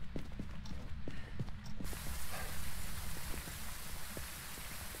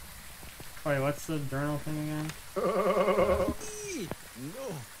 Wait, what's the journal thing again?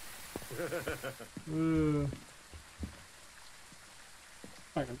 No. Ooh.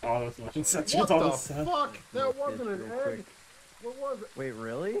 Fucking auto switching sections What all the the time. fuck? That wasn't an egg. What was it? Wait,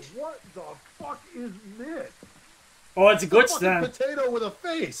 really? What the fuck is this? Oh, it's a It's a glitch fucking then. potato with a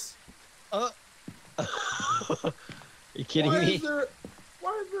face. Are you kidding me?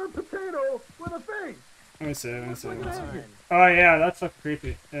 Why is there a potato with a face? Let me see, let me see. Look Let me at see. that. Oh yeah, that's so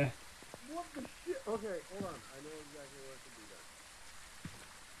creepy. Yeah. What the shit? Okay, hold on. I know exactly what to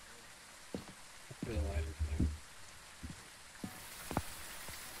do there.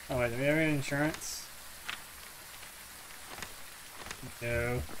 Oh wait, do we have any insurance?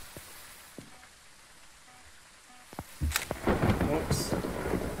 No. Whoops.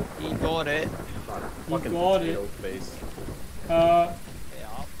 He got it. You Fucking got potato it. face. Yeah.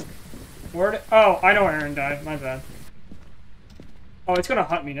 Where did— oh, I know Aaron died. My bad. Oh, it's gonna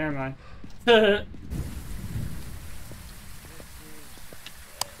hunt me. Never mind.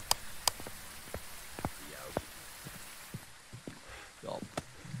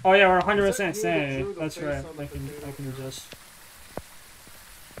 Oh yeah, we're 100% sanity. That's right. I can just.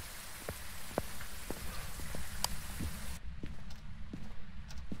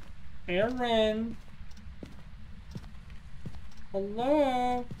 Aaron.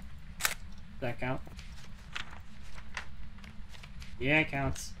 Hello. Does that count? Yeah, it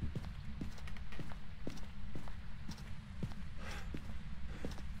counts.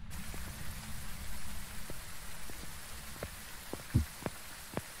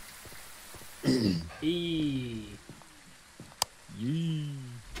 Yee.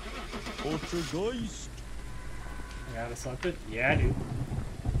 Poltergeist. I got something? Yeah, I do.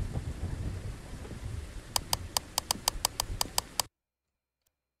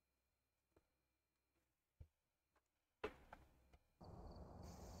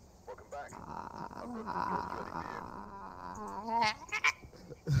 Welcome back.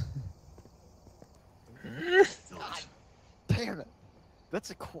 God damn it. That's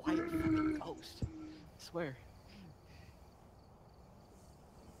a quiet fucking ghost. I swear.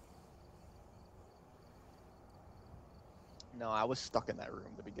 No, I was stuck in that room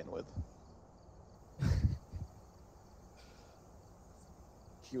to begin with.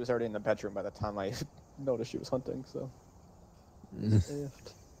 She was already in the bedroom by the time I noticed she was hunting, so.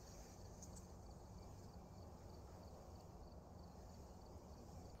 Iffed.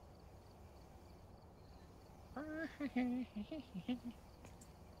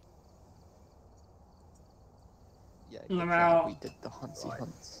 Yeah, good I'm job. out. We did the hunts.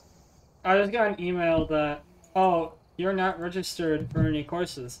 I just got an email that, oh, you're not registered for any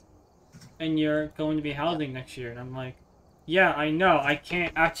courses, and you're going to be housing next year. And I'm like, yeah, I know. I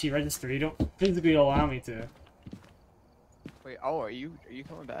can't actually register. You don't physically allow me to. Wait, oh, are you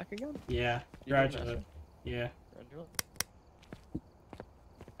coming back again? Yeah, You doing graduate. master? Yeah. Graduate?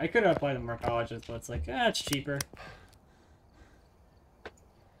 I could have applied to more colleges, but it's like, it's cheaper.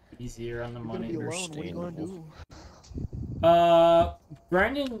 Easier on the You're money. gonna be alone. What are you gonna do?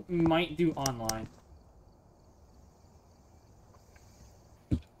 Brandon might do online.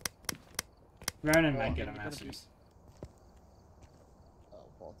 Brandon might get a master's. Oh,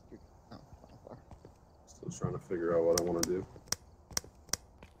 well, Still trying to figure out what I want to do.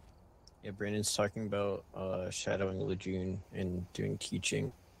 Yeah, Brandon's talking about shadowing Lejeune and doing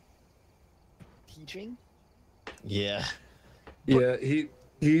teaching. Teaching? Yeah. Yeah,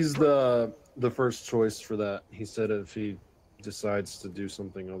 he's the first choice for that. He said if he decides to do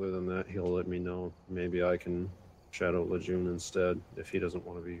something other than that, he'll let me know. Maybe I can shadow Lejeune instead if he doesn't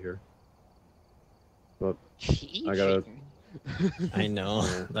want to be here. But I gotta. I know.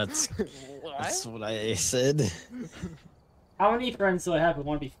 Yeah. That's what I said. How many friends do I have who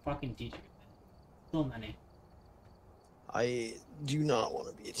want to be fucking teachers? So many. I do not want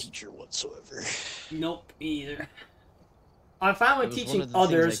to be a teacher whatsoever. Nope, me either. I'm fine with It was teaching one of the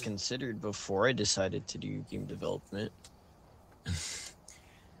others. things I considered before I decided to do game development.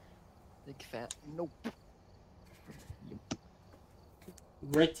 Big fat nope.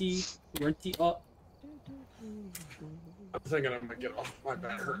 Ready up. I'm thinking I'm gonna get off. My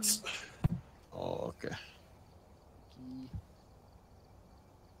back hurts. Oh, okay.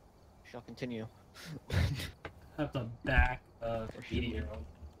 Shall continue. Have the back of a 80-year-old.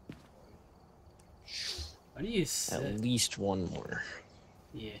 What do you say? At least one more.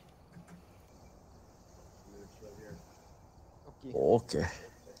 Yeah. Okay.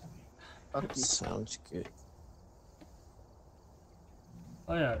 Fuck you. Sounds good.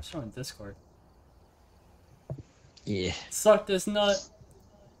 Oh yeah, it's showing Discord. Yeah. Suck this nut.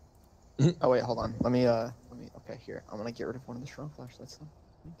 Oh wait, hold on. Let me. Okay, here. I'm gonna get rid of one of the strong flashlights. Though.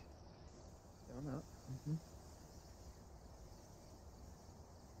 Get them out.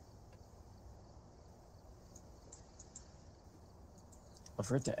 I've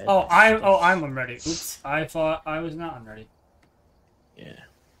heard the I'm unready. Oops, I thought I was not unready. Yeah.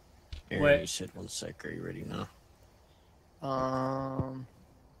 Aaron, Wait. you said 1 sec. Are you ready now?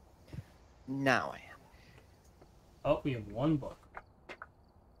 Now I am. Oh, we have one book.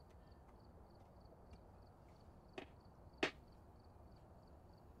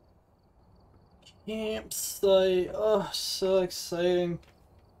 Campsite. Oh, so exciting.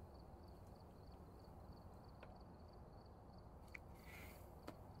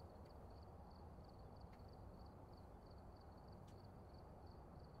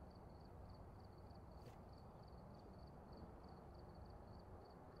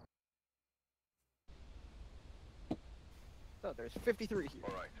 So there's 53 here.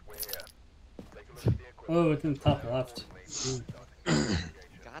 Alright, we're here. Take a look at the equipment. Oh, it's in the top left.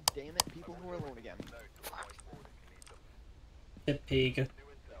 God damn it, people who are alone again. The pig. Are there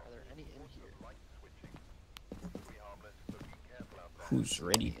any in here? Who's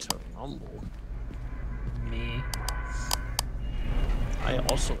ready to rumble? Me. I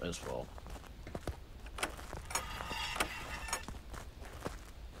also as well.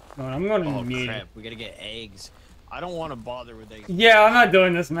 No, I'm going to Oh mute. crap, we gotta get eggs. I don't want to bother with eggs. Yeah, I'm not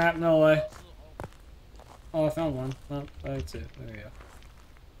doing this map, no way. Oh, I found one. Oh, that's it. There we go.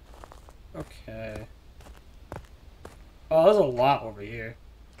 Okay. Oh, there's a lot over here.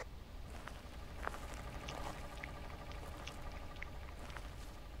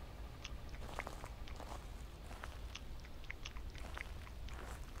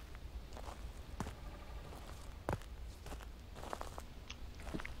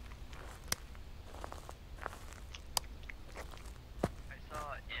 I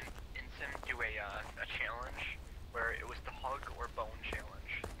saw Sim do a challenge where it was the hug or bone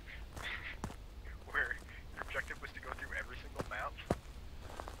challenge, where your objective was to go through every single map, the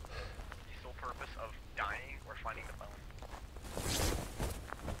sole purpose of dying or finding the bone.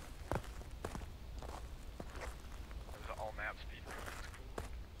 It was all map speed. It was cool.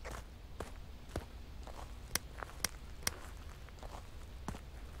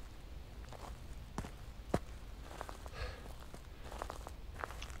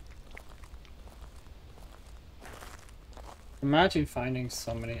 Imagine finding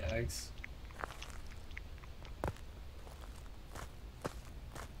so many eggs.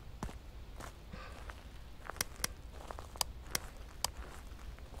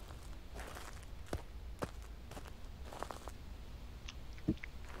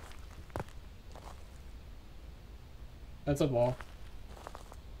 That's a ball.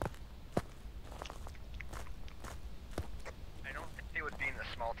 I don't think they would be in the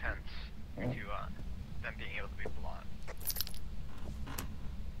small tents due to them being able to be blocked.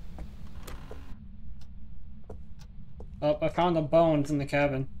 Oh, I found the bones in the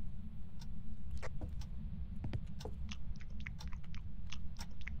cabin.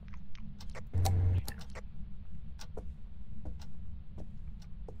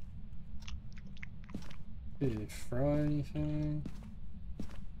 Did it fry anything?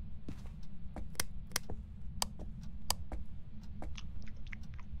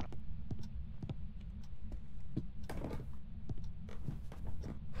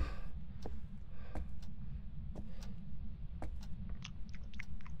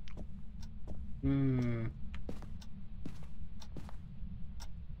 Hmm.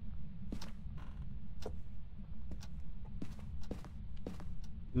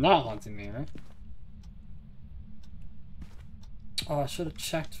 Not haunting me, right? Oh, I should have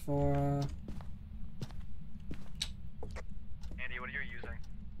checked for Andy, what are you using?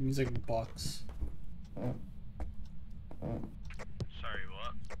 music box. Sorry,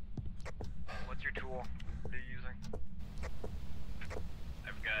 what? What's your tool? What are you using?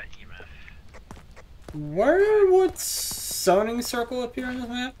 I've got EMF. Where would summoning circle appear on this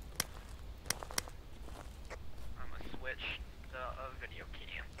map? I'm gonna switch the video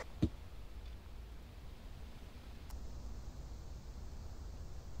cam.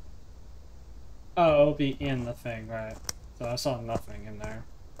 Oh, it'll be in the thing, right? So I saw nothing in there.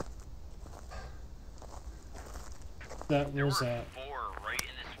 That There was were that. 4 right in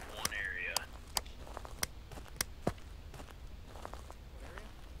this one area.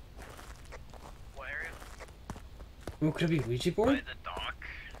 What area? Oh, could it be Ouija By board? the dock.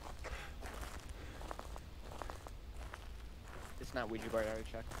 It's not Ouija board, I already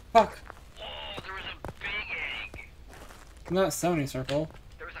checked. Fuck! Not Sony Circle.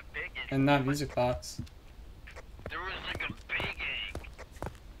 There was a big egg. And not Music Box. There was like a big egg.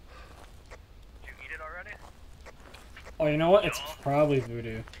 Did you eat it already? Oh, you know what? It's probably Voodoo.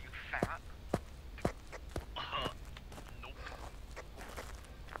 Are you fat? Nope.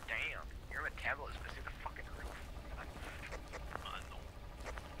 Damn. Your metabolism is through the fucking roof.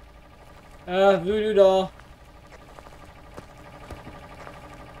 No. Voodoo doll.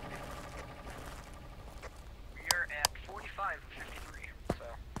 We are at 45 of 53, so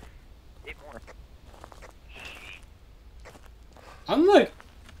 8 more. I'm like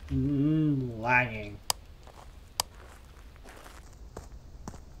lagging.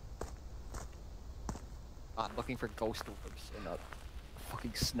 I'm looking for ghost orbs and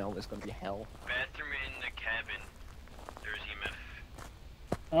fucking snow is gonna be hell. Bathroom in the cabin. There's EMF.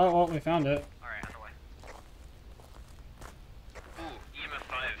 Oh, well, we found it. Alright, on the way. Ooh, EMF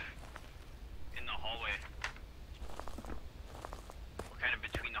 5. In the hallway. We're kind of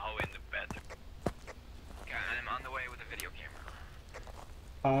between the hallway and the bathroom. Okay, I'm on the way with a video camera.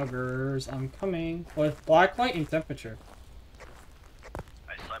 Poggers, I'm coming. With black light and temperature.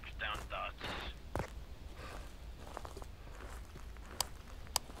 I slapped down dots.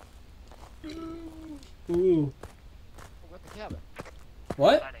 Ooh. We're at the cabin.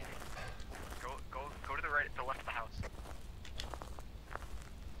 What? Go to the right, the left of the house.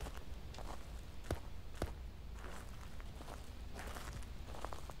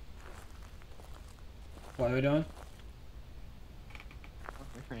 What are we doing?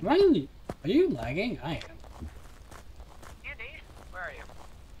 Oh, Are you lagging? I am. Andy, where are you?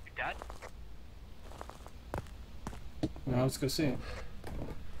 You dead? No, let's go see. Are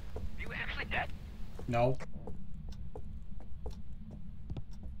you actually dead? No.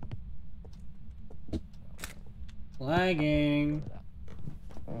 Lagging.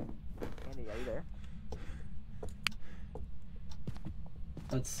 Andy, are you there?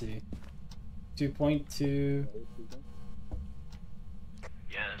 Let's see. 2.2.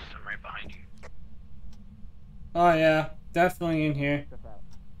 Yes, I'm right behind you. Oh yeah, definitely in here.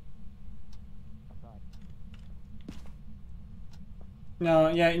 No,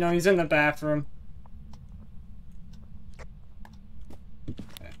 yeah, no, he's in the bathroom.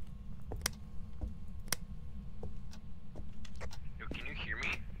 Okay. Yo, can you hear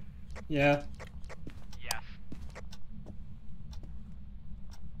me? Yeah. Yes.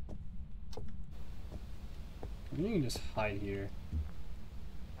 You can just hide here.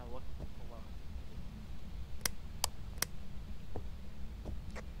 Now look below.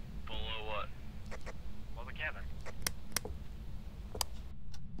 Below what? Below the cabin.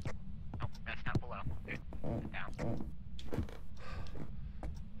 Oh, that's not below. Down.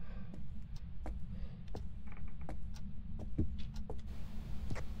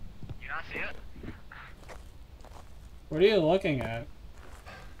 You not see it? What are you looking at?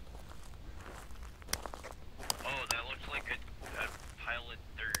 Oh, that looks like a pile of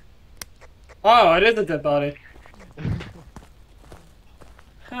dirt. Oh, it is a dead body.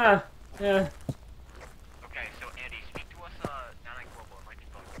 Huh. Yeah. Okay, so Andy, speak to us, not on global, it might be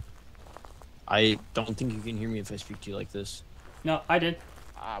both. I don't think you can hear me if I speak to you like this. No, I did.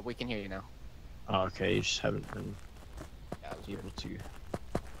 We can hear you now. Oh, okay, you just haven't been able to.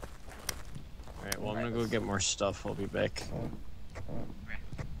 Alright, well, I'm gonna go get more stuff. I'll be back.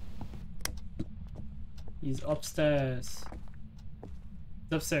 He's upstairs.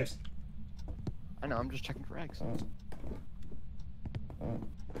 He's upstairs. I know, I'm just checking for eggs. I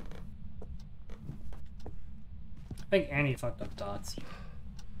think Annie fucked up dots.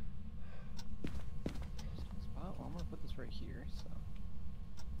 Well, I'm gonna put this right here, so.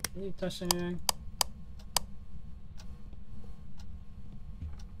 Can you touch anything?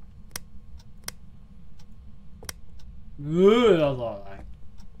 Ooh, that was a lot of lag.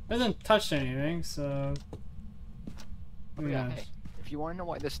 Hasn't touched anything, so. Oh, yeah, hey, if you want to know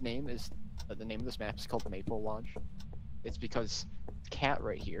why this name is, the name of this map is called Maple Lodge, it's because the cat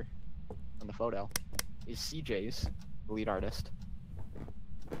right here on the photo is CJ's, the lead artist.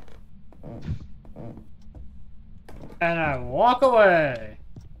 And I walk away.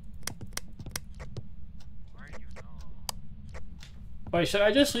 Wait, should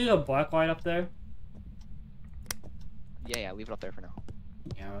I just leave a black light up there? Yeah, leave it up there for now.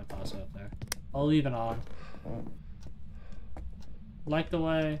 Yeah, I'll toss it up there. I'll leave it on. Light the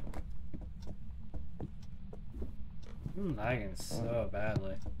way. I'm lagging so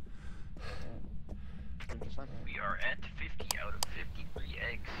badly. We are at 50 out of 53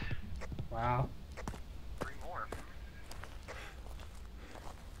 eggs. Wow. 3 more.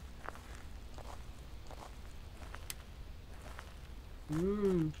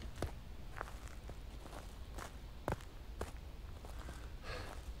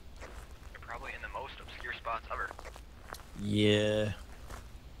 spots ever. Yeah.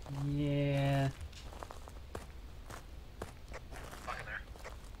 Yeah. Fucking there.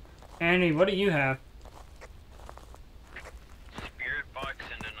 Andy, what do you have? Spirit box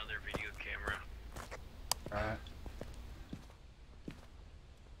and another video camera. Alright.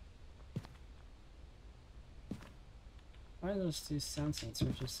 Why are those two sound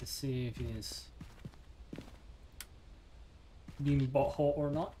sensors just to see if he's being butthole or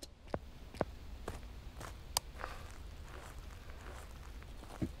not?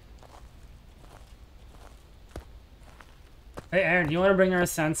 Hey Aaron, do you want to bring our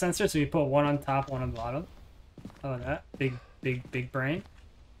sound sensor so we put one on top, one on the bottom? How about that? Big brain.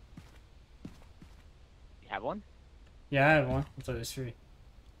 You have one? Yeah, I have one. I thought it was free.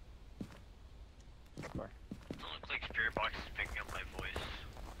 Sure. It looks like Spirit box is picking up my voice.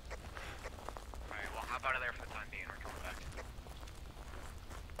 Alright, well, hop out of there for the time being. We're coming back.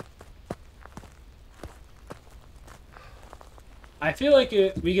 I feel like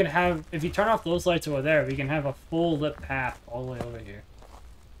we can have, if you turn off those lights over there, we can have a full lit path all the way over here.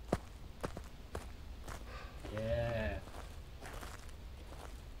 Yeah.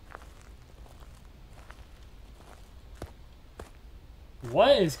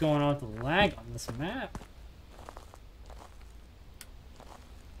 What is going on with the lag on this map?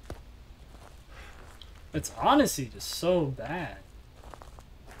 It's honestly just so bad.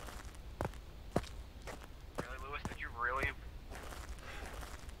 Really, Lewis? Did you really? You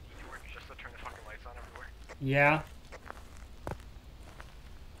were just to turn the fucking lights on everywhere? Yeah.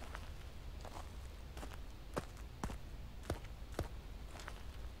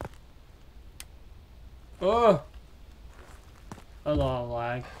 Oh! A lot of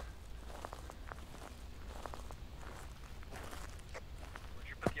lag. Where'd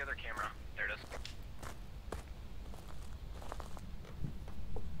you put the other camera? There it is.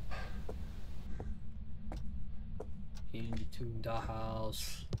 Into the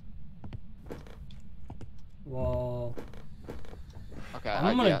house. Whoa. Okay,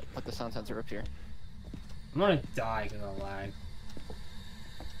 I'm gonna... yeah, put the sound sensor up here. I'm gonna die because of lag.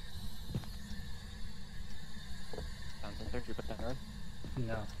 Sound sensor, did you put that on?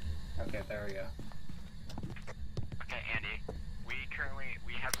 No. Okay, there we go. Okay, Andy.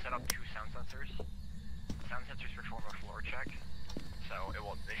 We have set up 2 sound sensors. Sound sensors perform a floor check, so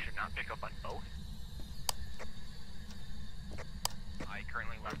they should not pick up on both. I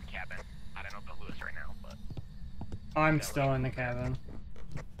currently left the cabin. I don't know about Lewis right now, but I'm still in the cabin.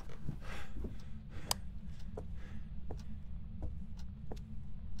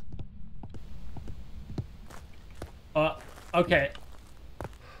 Okay.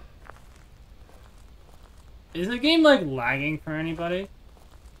 Is the game like lagging for anybody?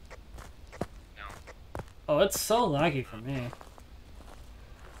 no. Oh, it's so laggy for me.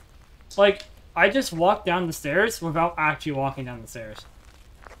 Like, I just walked down the stairs without actually walking down the stairs.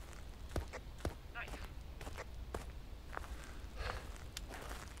 Nice.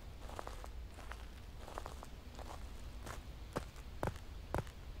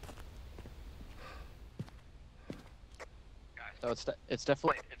 So it's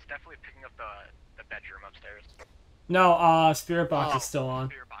definitely. It's definitely picking up the bedroom upstairs. No, Spirit Box is still on.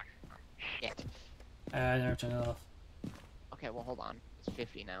 Spirit box. Shit. I never turned it off. Okay, well hold on. It's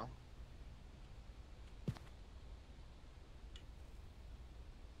 50 now.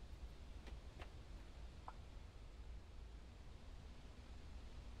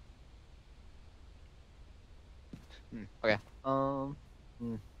 Okay. I want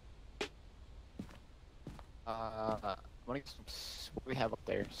to get some. What do we have up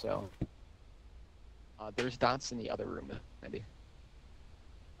there? So. There's dots in the other room, maybe.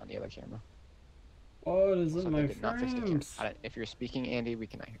 On the other camera. What is it, So my they did not fix the camera. frames? If you're speaking, Andy, we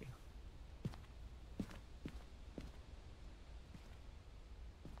cannot hear you.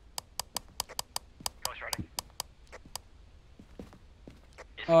 Ghost riding.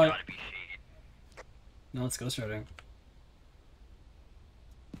 It's Oh, gotta be shaded. no, it's ghostwriting.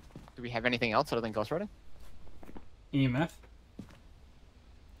 Do we have anything else other than ghost riding? EMF?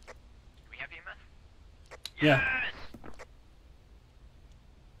 Do we have EMF? Yeah. Yes!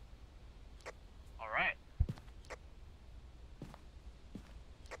 Alright.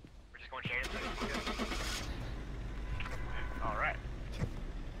 We're just going shaded so it's good. Alright.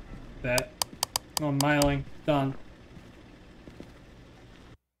 Bet. Oh, Myling. Done.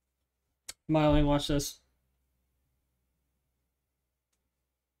 Myling, watch this.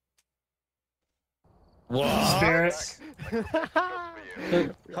 What? Spirit.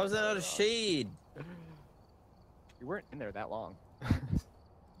 How's that out of shade? You weren't in there that long.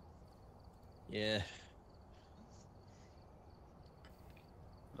 Yeah.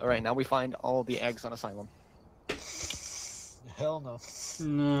 Alright, now we find all the eggs on Asylum. hell no.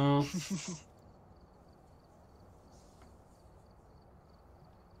 No.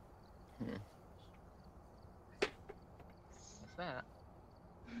 What's that?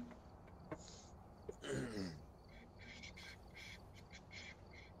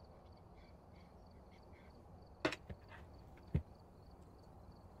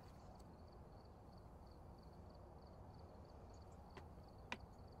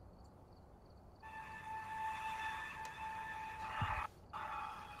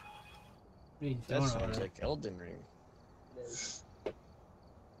 What are you That doing sounds over there? like Elden Ring. It's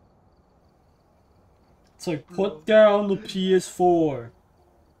like, put down the PS4.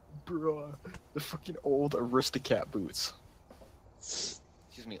 Bruh, the fucking old Aristocat boots.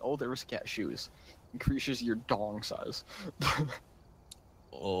 Excuse me, old Aristocat shoes. Increases your dong size.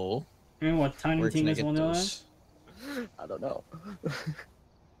 Oh. And what, Tiny Where can I Tina's get Wonderland? those? I don't know.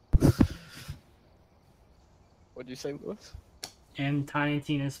 What'd you say, Lewis? And Tiny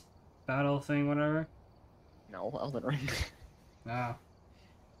Tina's battle thing, whatever? No, Elden Ring. Ah.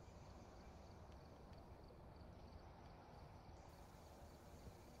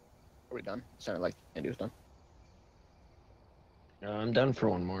 Are we done? Sounded like Andy was done. I'm down for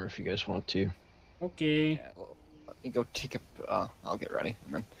one more if you guys want to. Okay. Yeah, well, let me go take a. I'll get ready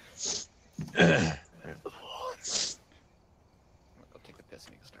and then. I'll go take a piss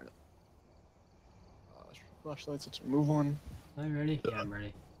and you can start it. Flashlights, let's remove one. Are you ready? Yeah, I'm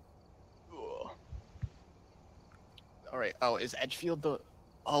ready. Alright, oh, is Edgefield the.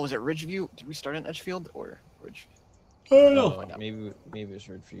 Oh, is it Ridgeview? Did we start in Edgefield or Ridge? Oh, maybe it's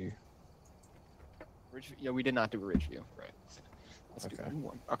red for you. Ridgeview? Yeah, we did not do Ridgeview. Right. Let's do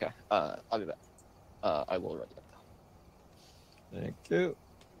one. Okay, I'll do that. I will ready up though. Thank you.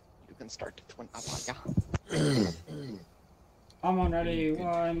 You can start the twin. I'm on ready.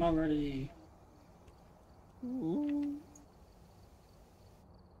 Why am I ready? Ooh.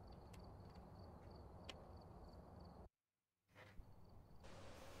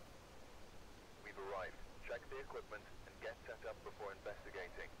 We've arrived. Check the equipment and get set up before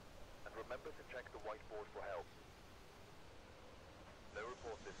investigating. And remember to check the whiteboard for help. No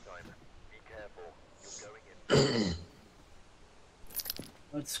report this time. Be careful. You're going in.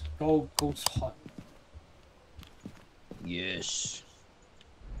 Let's go Ghost Hunt. Yes.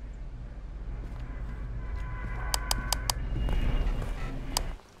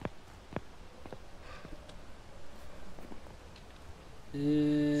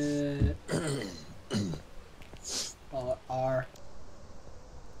 R.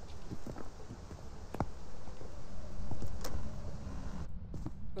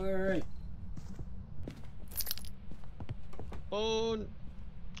 Alright. Phone.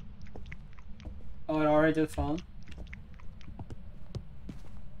 Oh, it already did phone?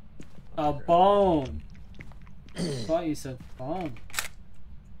 A bone! I thought you said phone.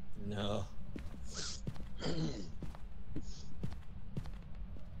 No.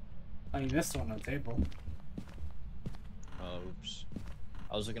 Oh, you missed one on the table. Oh, oops.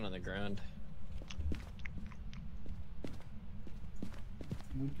 I was looking on the ground.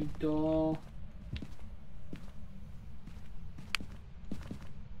 Voodoo doll.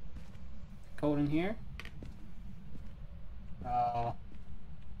 Code in here? Oh.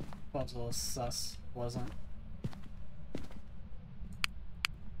 That was a little sus, wasn't?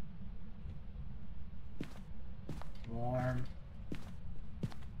 Warm.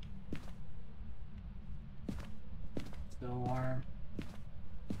 Still warm.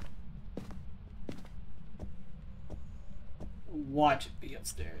 Watch it be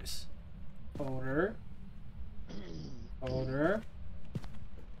upstairs. Odor. Odor.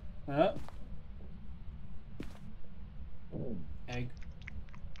 Up. Egg.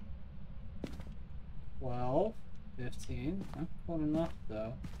 12. 15. Not cold enough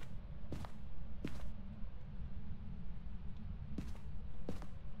though.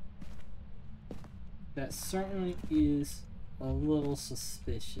 That certainly is a little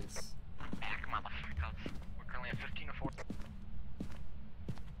suspicious. Back, motherfuckers. We're currently at 15 or 4.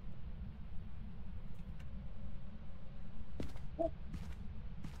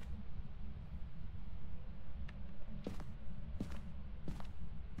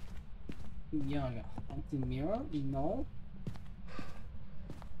 Yeah, I got haunted mirror? No.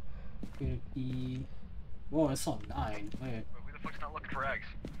 Could it be... Whoa, it's on 9. Wait. Who the fuck's not looking for eggs?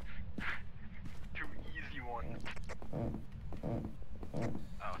 Too easy one.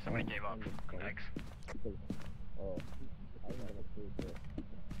 Oh, somebody gave up on eggs.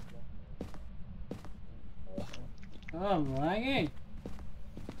 Oh, I'm lagging.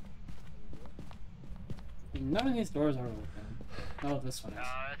 None of these doors are open. Oh, this one is.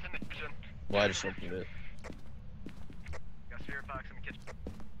 It's in the kitchen. Well, I just opened it. Guess here.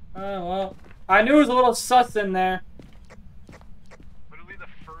 Oh, well. I knew it was a little sus in there. Literally the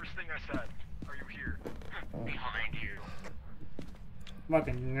first thing I said. Are you here? Behind you.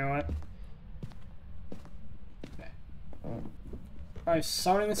 Fucking, you know what? Okay. Probably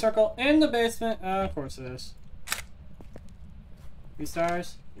summoning the circle in the basement. Of course it is. 3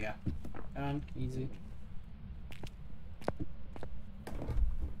 stars? Yeah. Done. Easy.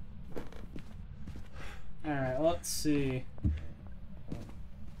 Alright, let's see.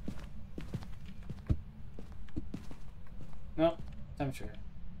 Nope. Temperature.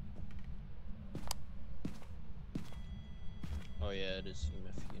 Oh yeah, it is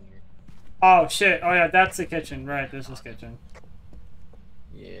EMF in here. Oh shit. Oh yeah, that's the kitchen. Right, this is kitchen.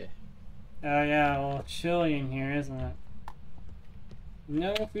 Yeah. Oh yeah, well, chilly in here, isn't it?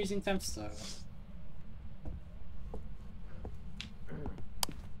 No freezing temps though.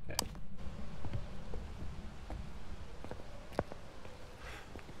 Okay.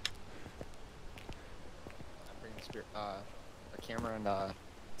 Bring the spirit, a camera and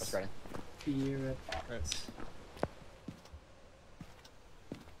let's try. Spirit box.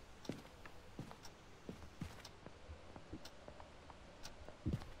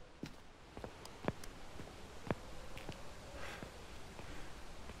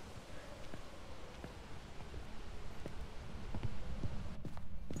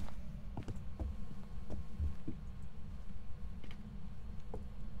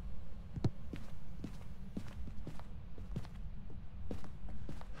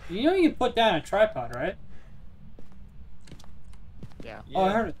 You know you can put that on a tripod, right? Yeah. Oh,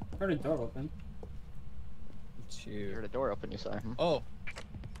 I heard a door open. You heard a door open, you saw. Oh,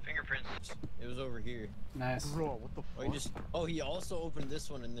 fingerprints. It was over here. Nice. Bro, what the fuck? Oh, he also opened this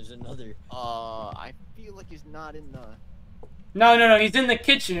one, and there's another. I feel like he's not in the. No, he's in the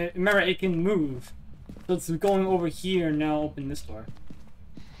kitchen. Remember, it can move. So it's going over here and now open this door.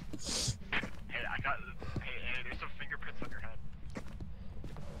 Hey, hey, there's some fingerprints on your head.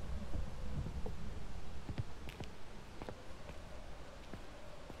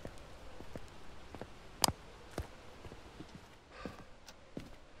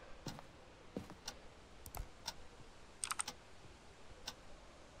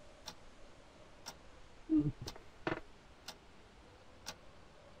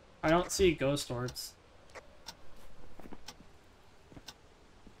 I don't see ghost orbs.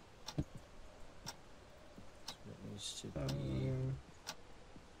 It needs to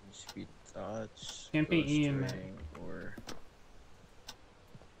be thoughts. Can't be ghost EMF. ring, or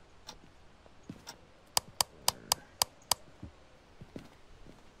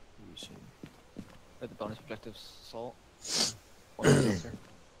using. Or the bonus objectives assault. Or the sensor.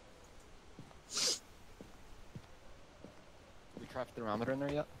 We try the thermometer in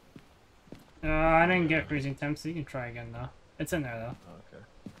there yet? I didn't get freezing temps, so you can try again though. It's in there though. Okay.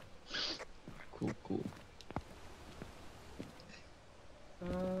 Cool.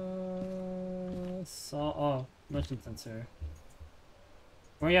 Oh, motion sensor.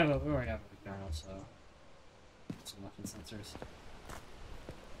 We already have a journal, so some motion sensors.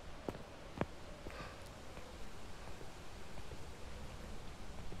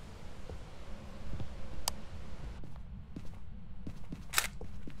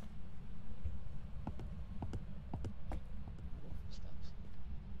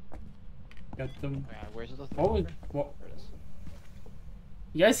 Got them. Where's the What?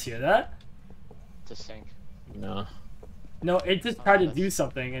 You guys hear that? It's a sink. No. No, it just tried to do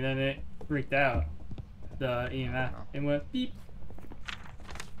something and then it freaked out. The EMF. It went beep.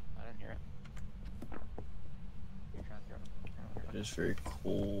 I didn't hear it. You're trying to throw it. It is very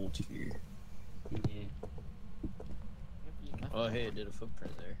cold here. Yeah. Oh, hey, I did a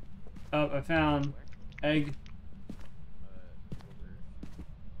footprint there. Oh, I found egg.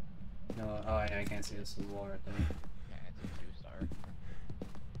 No, oh yeah, I can't see this wall right there. Yeah, it's a 2-star.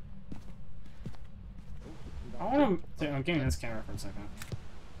 I want to. I'm getting this camera for a second.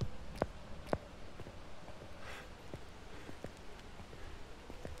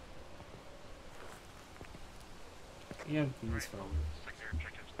 You have these for Secondary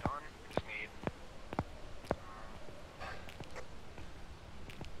objective's done. We just need.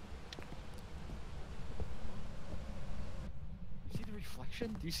 You see the reflection?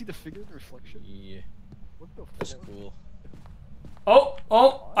 Do you see the figure in the reflection? Yeah. What the fuck? That's cool. Oh!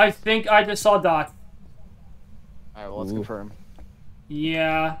 I think I just saw Doc. Alright, well, let's confirm.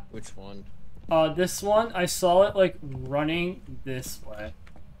 Yeah. Which one? This one, I saw it, like, running this way.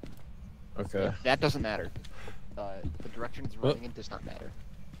 Okay. That doesn't matter. The direction it's running in does not matter.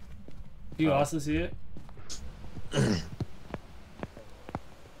 Do you also see it?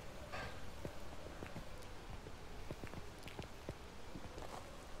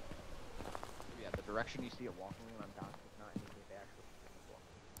 see it walking on docks. If not, indicate they actually walk.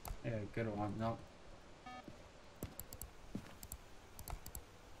 Yeah, good one. Nope.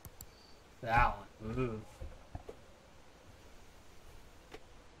 That one. Ooh.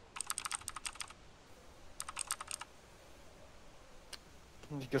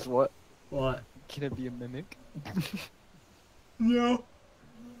 Guess what? What? Can it be a mimic? No.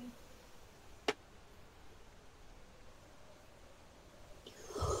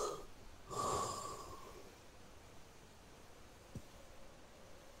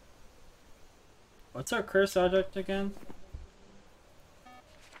 What's our curse object again?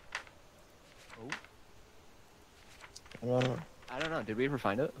 I don't know. Did we ever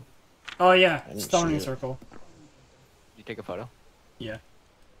find it? Oh yeah, didn't stoning see it. circle. Did you take a photo? Yeah.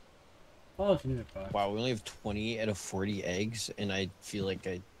 Oh, if you need it back. Wow, we only have 20 out of 40 eggs, and I feel like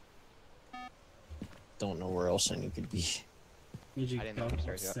I don't know where else I need to be. Need you I didn't go know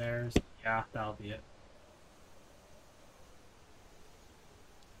upstairs yet. upstairs. Yeah, that'll be it.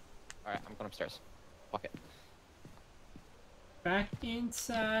 Alright, I'm going upstairs. Fuck it. Back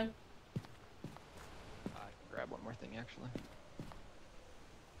inside. Grab one more thing, actually.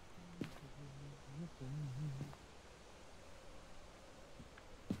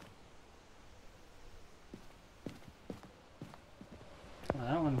 Well,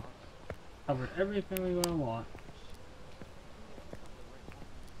 that one covered everything we would want.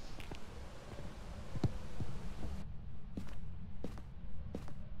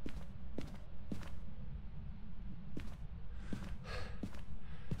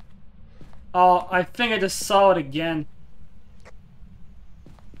 Oh, I think I just saw it again.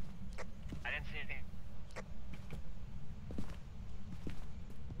 I didn't see anything.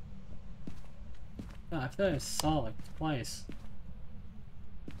 No, I feel like I saw it like twice.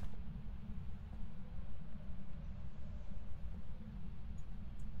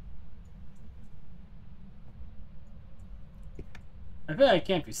 I feel like I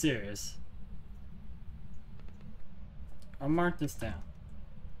can't be serious. I'll mark this down.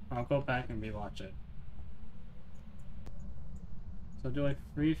 I'll go back and rewatch it. So do like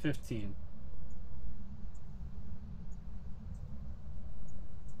 3:15.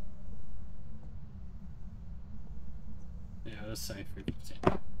 Yeah, let's say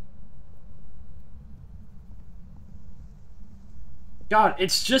 3:15. God,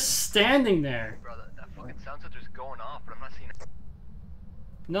 it's just standing there. Bro, that fucking sound sensor's going off, but I'm not seeing it.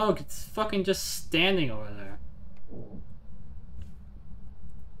 No, it's fucking just standing over there.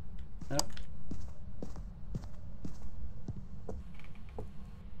 Yep.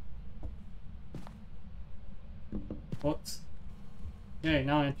 Whoops. Yay,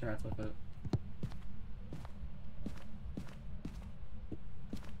 now I interact with it.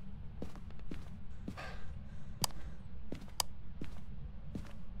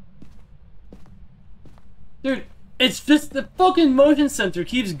 Dude, it's just the fucking motion sensor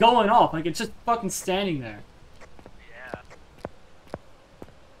keeps going off, like it's just fucking standing there. Yeah.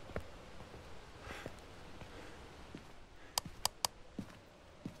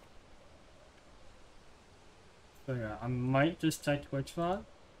 So yeah, I might just check Twitch VOD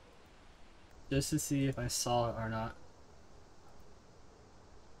just to see if I saw it or not.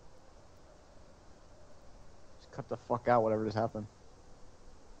 Just cut the fuck out, whatever just happened.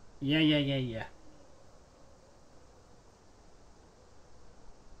 Yeah.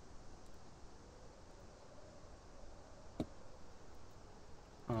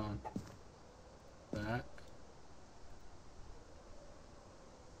 Back.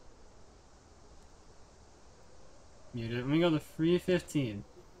 Mute it. Let me go to 3:15.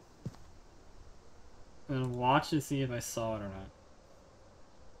 And watch to see if I saw it or not.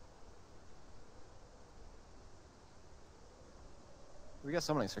 We got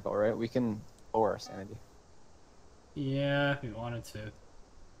summoning circle, right? We can lower our sanity. Yeah, if we wanted to.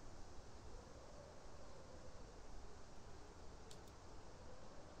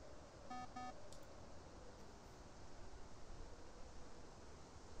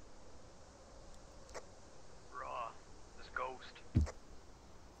 Raw. This ghost.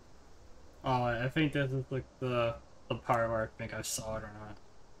 Oh, I think this is like the part where I think I saw it or not.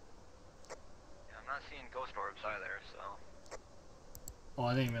 Yeah, I'm not seeing ghost orbs either, so. Oh,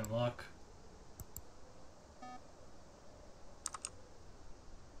 I didn't even look. I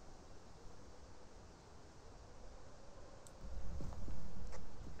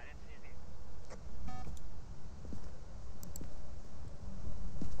didn't see anything.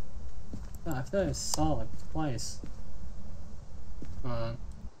 No, I feel like I saw it like twice.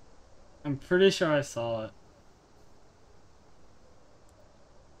 I'm pretty sure I saw it.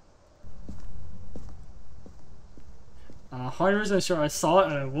 100% sure I saw it,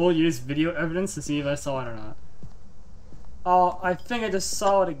 and I will use video evidence to see if I saw it or not. Oh, I think I just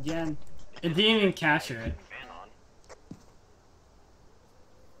saw it again. It didn't even capture it.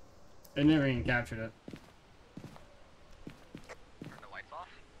 It never even captured it. Turn the lights off?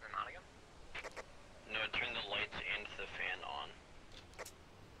 They're not again? No, turn the lights and the fan on.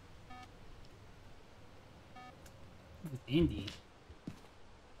 Indy.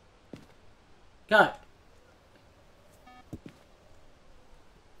 God.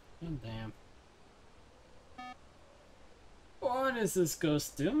 Oh, damn. What is this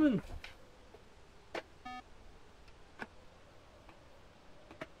ghost doing?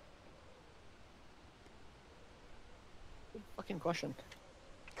 Good fucking question.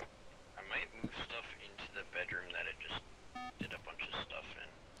 I might move stuff into the bedroom that it just did a bunch of stuff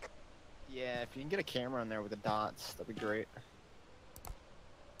in. Yeah, if you can get a camera in there with the dots, that'd be great.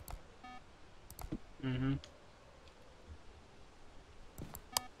 Mm-hmm.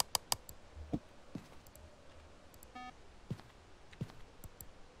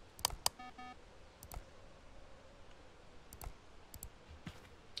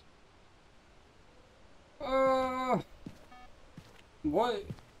 What?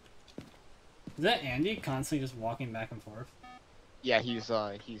 Is that Andy constantly just walking back and forth? Yeah, he's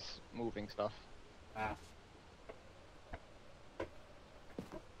moving stuff. Wow.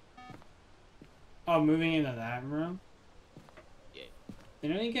 Oh, moving into that room? Yeah.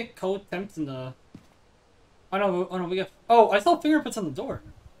 Didn't we get code temps in the... Oh no, we got... Oh, I saw fingerprints on the door.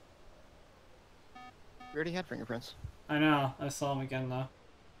 We already had fingerprints. I know, I saw them again though.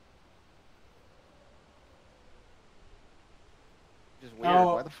 Which is weird,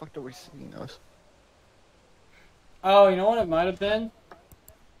 Oh. why the fuck do we see those? Oh, you know what it might have been?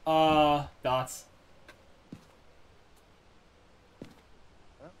 Dots.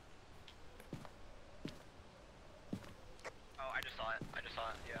 Oh, I just saw it.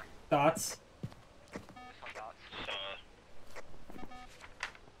 Yeah. Dots. I saw dots.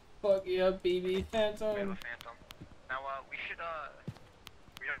 Fuck yeah, baby, We have Phantom. a phantom. Now, we should,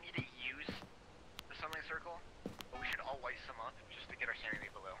 we don't need to use the summoning circle, but we should all light some up just to get our sanity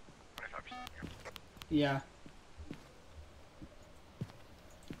below 25%. Yeah.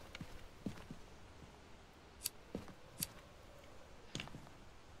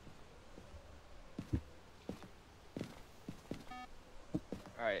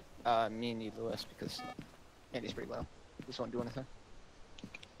 Alright, me and you, Lewis, because Andy's pretty low. Just won't do anything.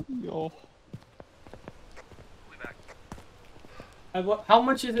 Yo. We'll be back. How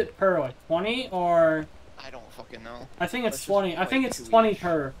much is it per? Like 20 or? I don't fucking know. I think it's Let's 20. just I think play it's 2 20 each.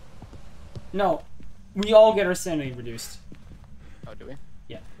 per. No, we all get our sanity reduced. Oh, do we?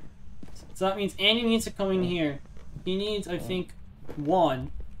 Yeah. So that means Andy needs to come in here. He needs, I think,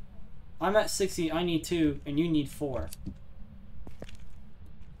 1. I'm at 60. I need 2, and you need 4.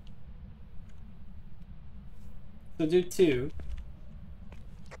 So do 2.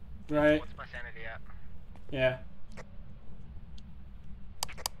 Right? What's my sanity at? Yeah.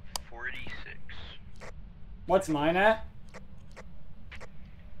 46. What's mine at?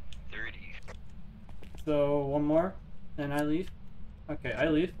 30. So 1 more, and I leave. Okay, I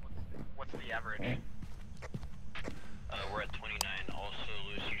leave. What's the average? We're at 29. Also,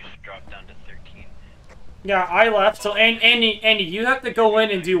 Lucy just dropped down to 13. Yeah, I left. So Andy, you have to go in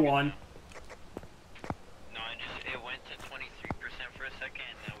and do 1. No, it went to 23% for a second,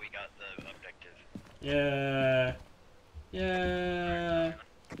 and now we got the objective. Yeah. Yeah.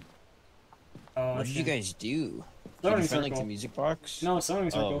 Oh, What did you guys do? Did Summoning you find like circle. the music box? No,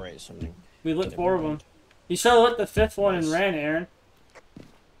 summoning circle. Oh right, something. We lit Never 4 of them. mind. You should have lit the 5th one and Nice. ran, Aaron.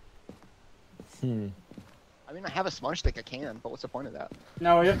 I mean, I have a smudge stick, I can, but what's the point of that?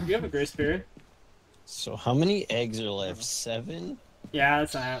 No, you have a grace period. So how many eggs are left? 7? Yeah,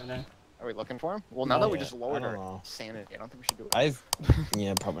 that's not happening. Are we looking for him? Well, now that we Yeah, just lowered I don't our know. sanity, I don't think we should do it. I've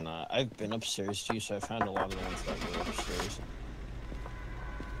yeah, probably not. I've been upstairs too, so I found a lot of the ones that were upstairs.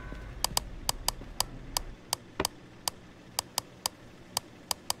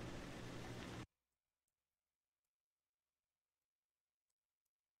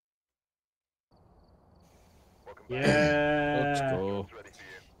 Yeah. Let's go.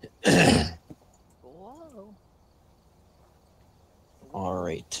 Whoa. All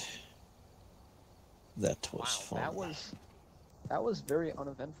right. That was Wow, fun. that was very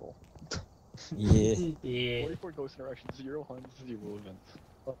uneventful. Yeah. Yeah. 44 ghost interactions, 0 hunts, 0 events.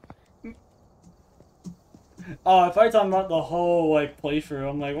 Oh, if I talk about the whole like playthrough,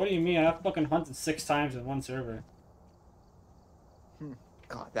 I'm like, what do you mean? I fucking hunted 6 times in one server.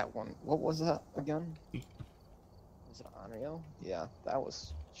 God, that one. What was that again? Was it Onryo? Yeah, that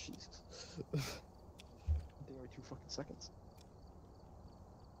was. Jesus. I think every 2 fucking seconds.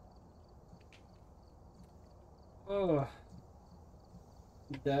 Oh.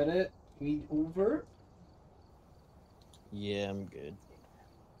 Is that it? We over? Yeah, I'm good.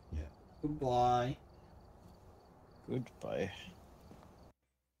 Yeah. Goodbye. Goodbye.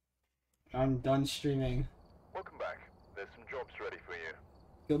 I'm done streaming. Welcome back. There's some jobs ready for you.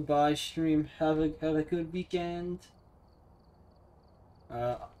 Goodbye, stream. Have a good weekend.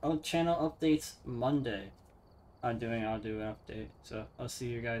 Channel updates Monday. I'll do an update. So I'll see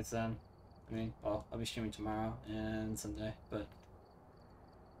you guys then. I mean, well, I'll be streaming tomorrow and Sunday, but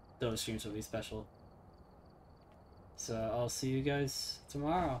those streams will be special. So I'll see you guys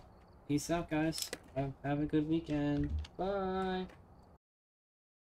tomorrow. Peace out, guys. Have a good weekend. Bye.